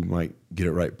guys who might get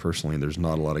it right personally, and there's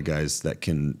not a lot of guys that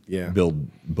can build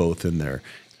both in there.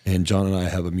 And Jon and I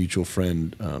have a mutual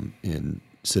friend in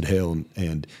Sid Hale,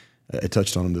 and I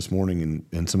touched on him this morning,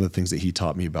 and some of the things that he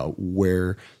taught me about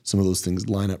where some of those things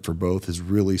line up for both is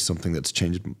really something that's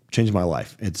changed my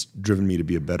life. It's driven me to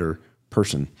be a better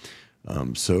person.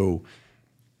 So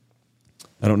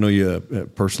I don't know you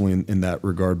personally in that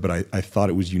regard, but I thought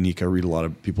it was unique. I read a lot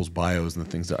of people's bios and the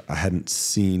things that I hadn't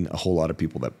seen a whole lot of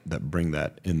people that bring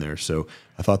that in there. So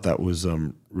I thought that was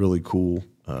really cool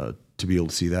to be able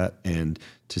to see that and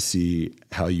to see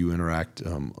how you interact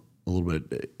a little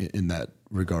bit in that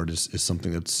regard is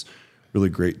something that's really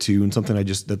great too, and something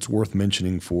that's worth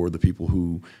mentioning for the people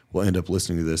who will end up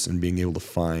listening to this and being able to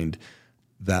find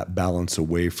that balance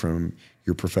away from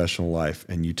your professional life.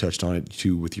 And you touched on it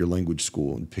too with your language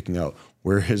school and picking out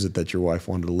where is it that your wife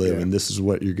wanted to live, and this is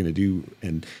what you're going to do,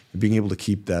 and being able to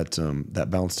keep that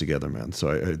balance together, man. So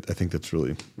I think that's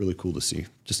really, really cool to see.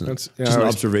 Just an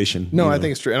observation. No, I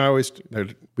think it's true.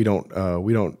 And we don't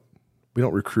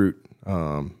recruit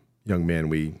young men.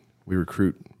 We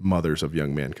recruit mothers of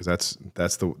young men, because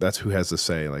that's who has the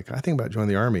say. Like, I think about joining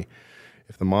the Army.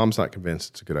 If the mom's not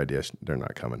convinced it's a good idea, they're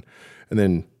not coming. And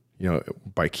then,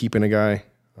 by keeping a guy,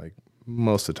 like,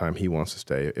 most of the time he wants to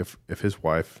stay. If his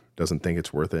wife doesn't think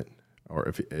it's worth it,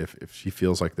 or if she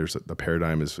feels like the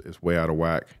paradigm is way out of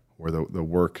whack, where the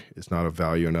work is not of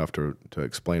value enough to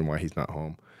explain why he's not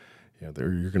home, you're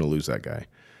going to lose that guy.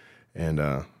 And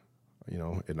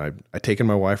and I've taken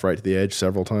my wife right to the edge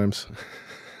several times.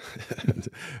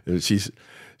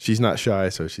 She's not shy,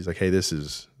 so she's like, hey, this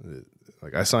is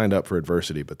like, I signed up for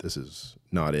adversity, but this is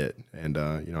not it. And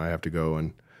I have to go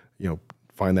and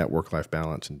find that work-life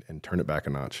balance and turn it back a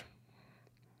notch.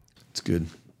 It's good.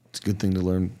 It's a good thing to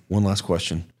learn. One last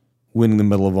question. Winning the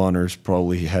Medal of Honors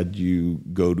probably had you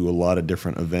go to a lot of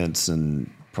different events and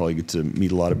probably get to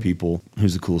meet a lot of people.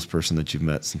 Who's the coolest person that you've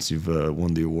met since you've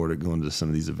won the award at going to some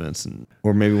of these events,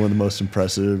 or maybe one of the most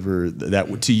impressive, or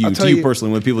that to you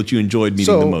personally, one of the people that you enjoyed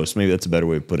meeting the most? Maybe that's a better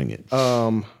way of putting it.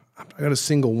 I got to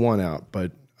single one out,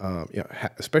 but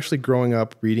especially growing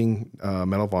up reading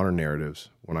Medal of Honor narratives.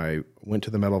 When I went to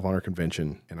the Medal of Honor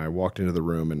convention and I walked into the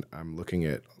room and I'm looking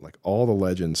at like all the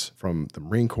legends from the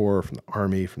Marine Corps, from the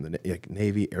Army, from the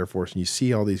Navy, Air Force, and you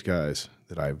see all these guys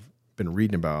that I've been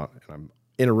reading about, and I'm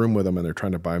in a room with them and they're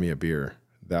trying to buy me a beer.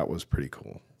 That was pretty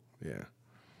cool. Yeah.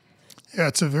 Yeah,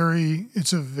 it's a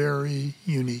very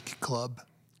unique club.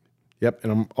 Yep,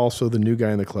 and I'm also the new guy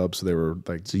in the club, so they were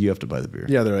like, so you have to buy the beer.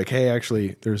 Yeah, they're like, hey,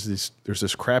 actually, there's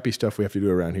this crappy stuff we have to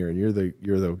do around here, and you're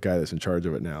the guy that's in charge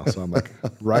of it now. So I'm like,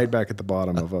 right back at the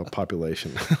bottom of a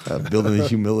population, building the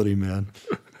humility, man.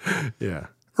 Yeah,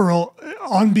 Earl,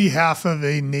 on behalf of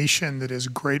a nation that is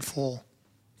grateful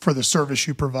for the service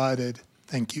you provided,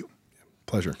 thank you.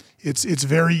 Pleasure. It's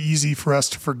very easy for us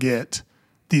to forget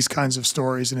these kinds of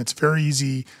stories, and it's very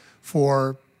easy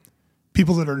for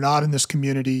people that are not in this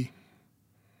community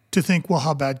to think, well,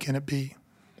 how bad can it be?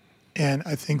 And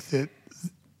I think that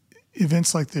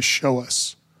events like this show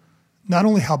us not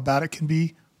only how bad it can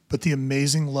be, but the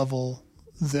amazing level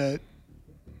that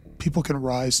people can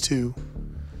rise to.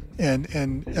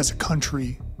 And as a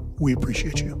country, we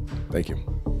appreciate you. Thank you.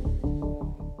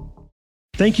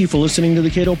 Thank you for listening to the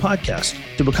CATO podcast.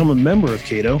 To become a member of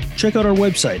CATO, check out our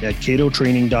website at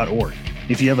catotraining.org.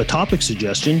 If you have a topic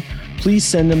suggestion, please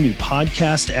send them to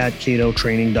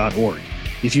podcast@catotraining.org.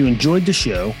 If you enjoyed the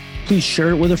show, please share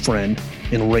it with a friend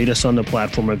and rate us on the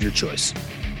platform of your choice.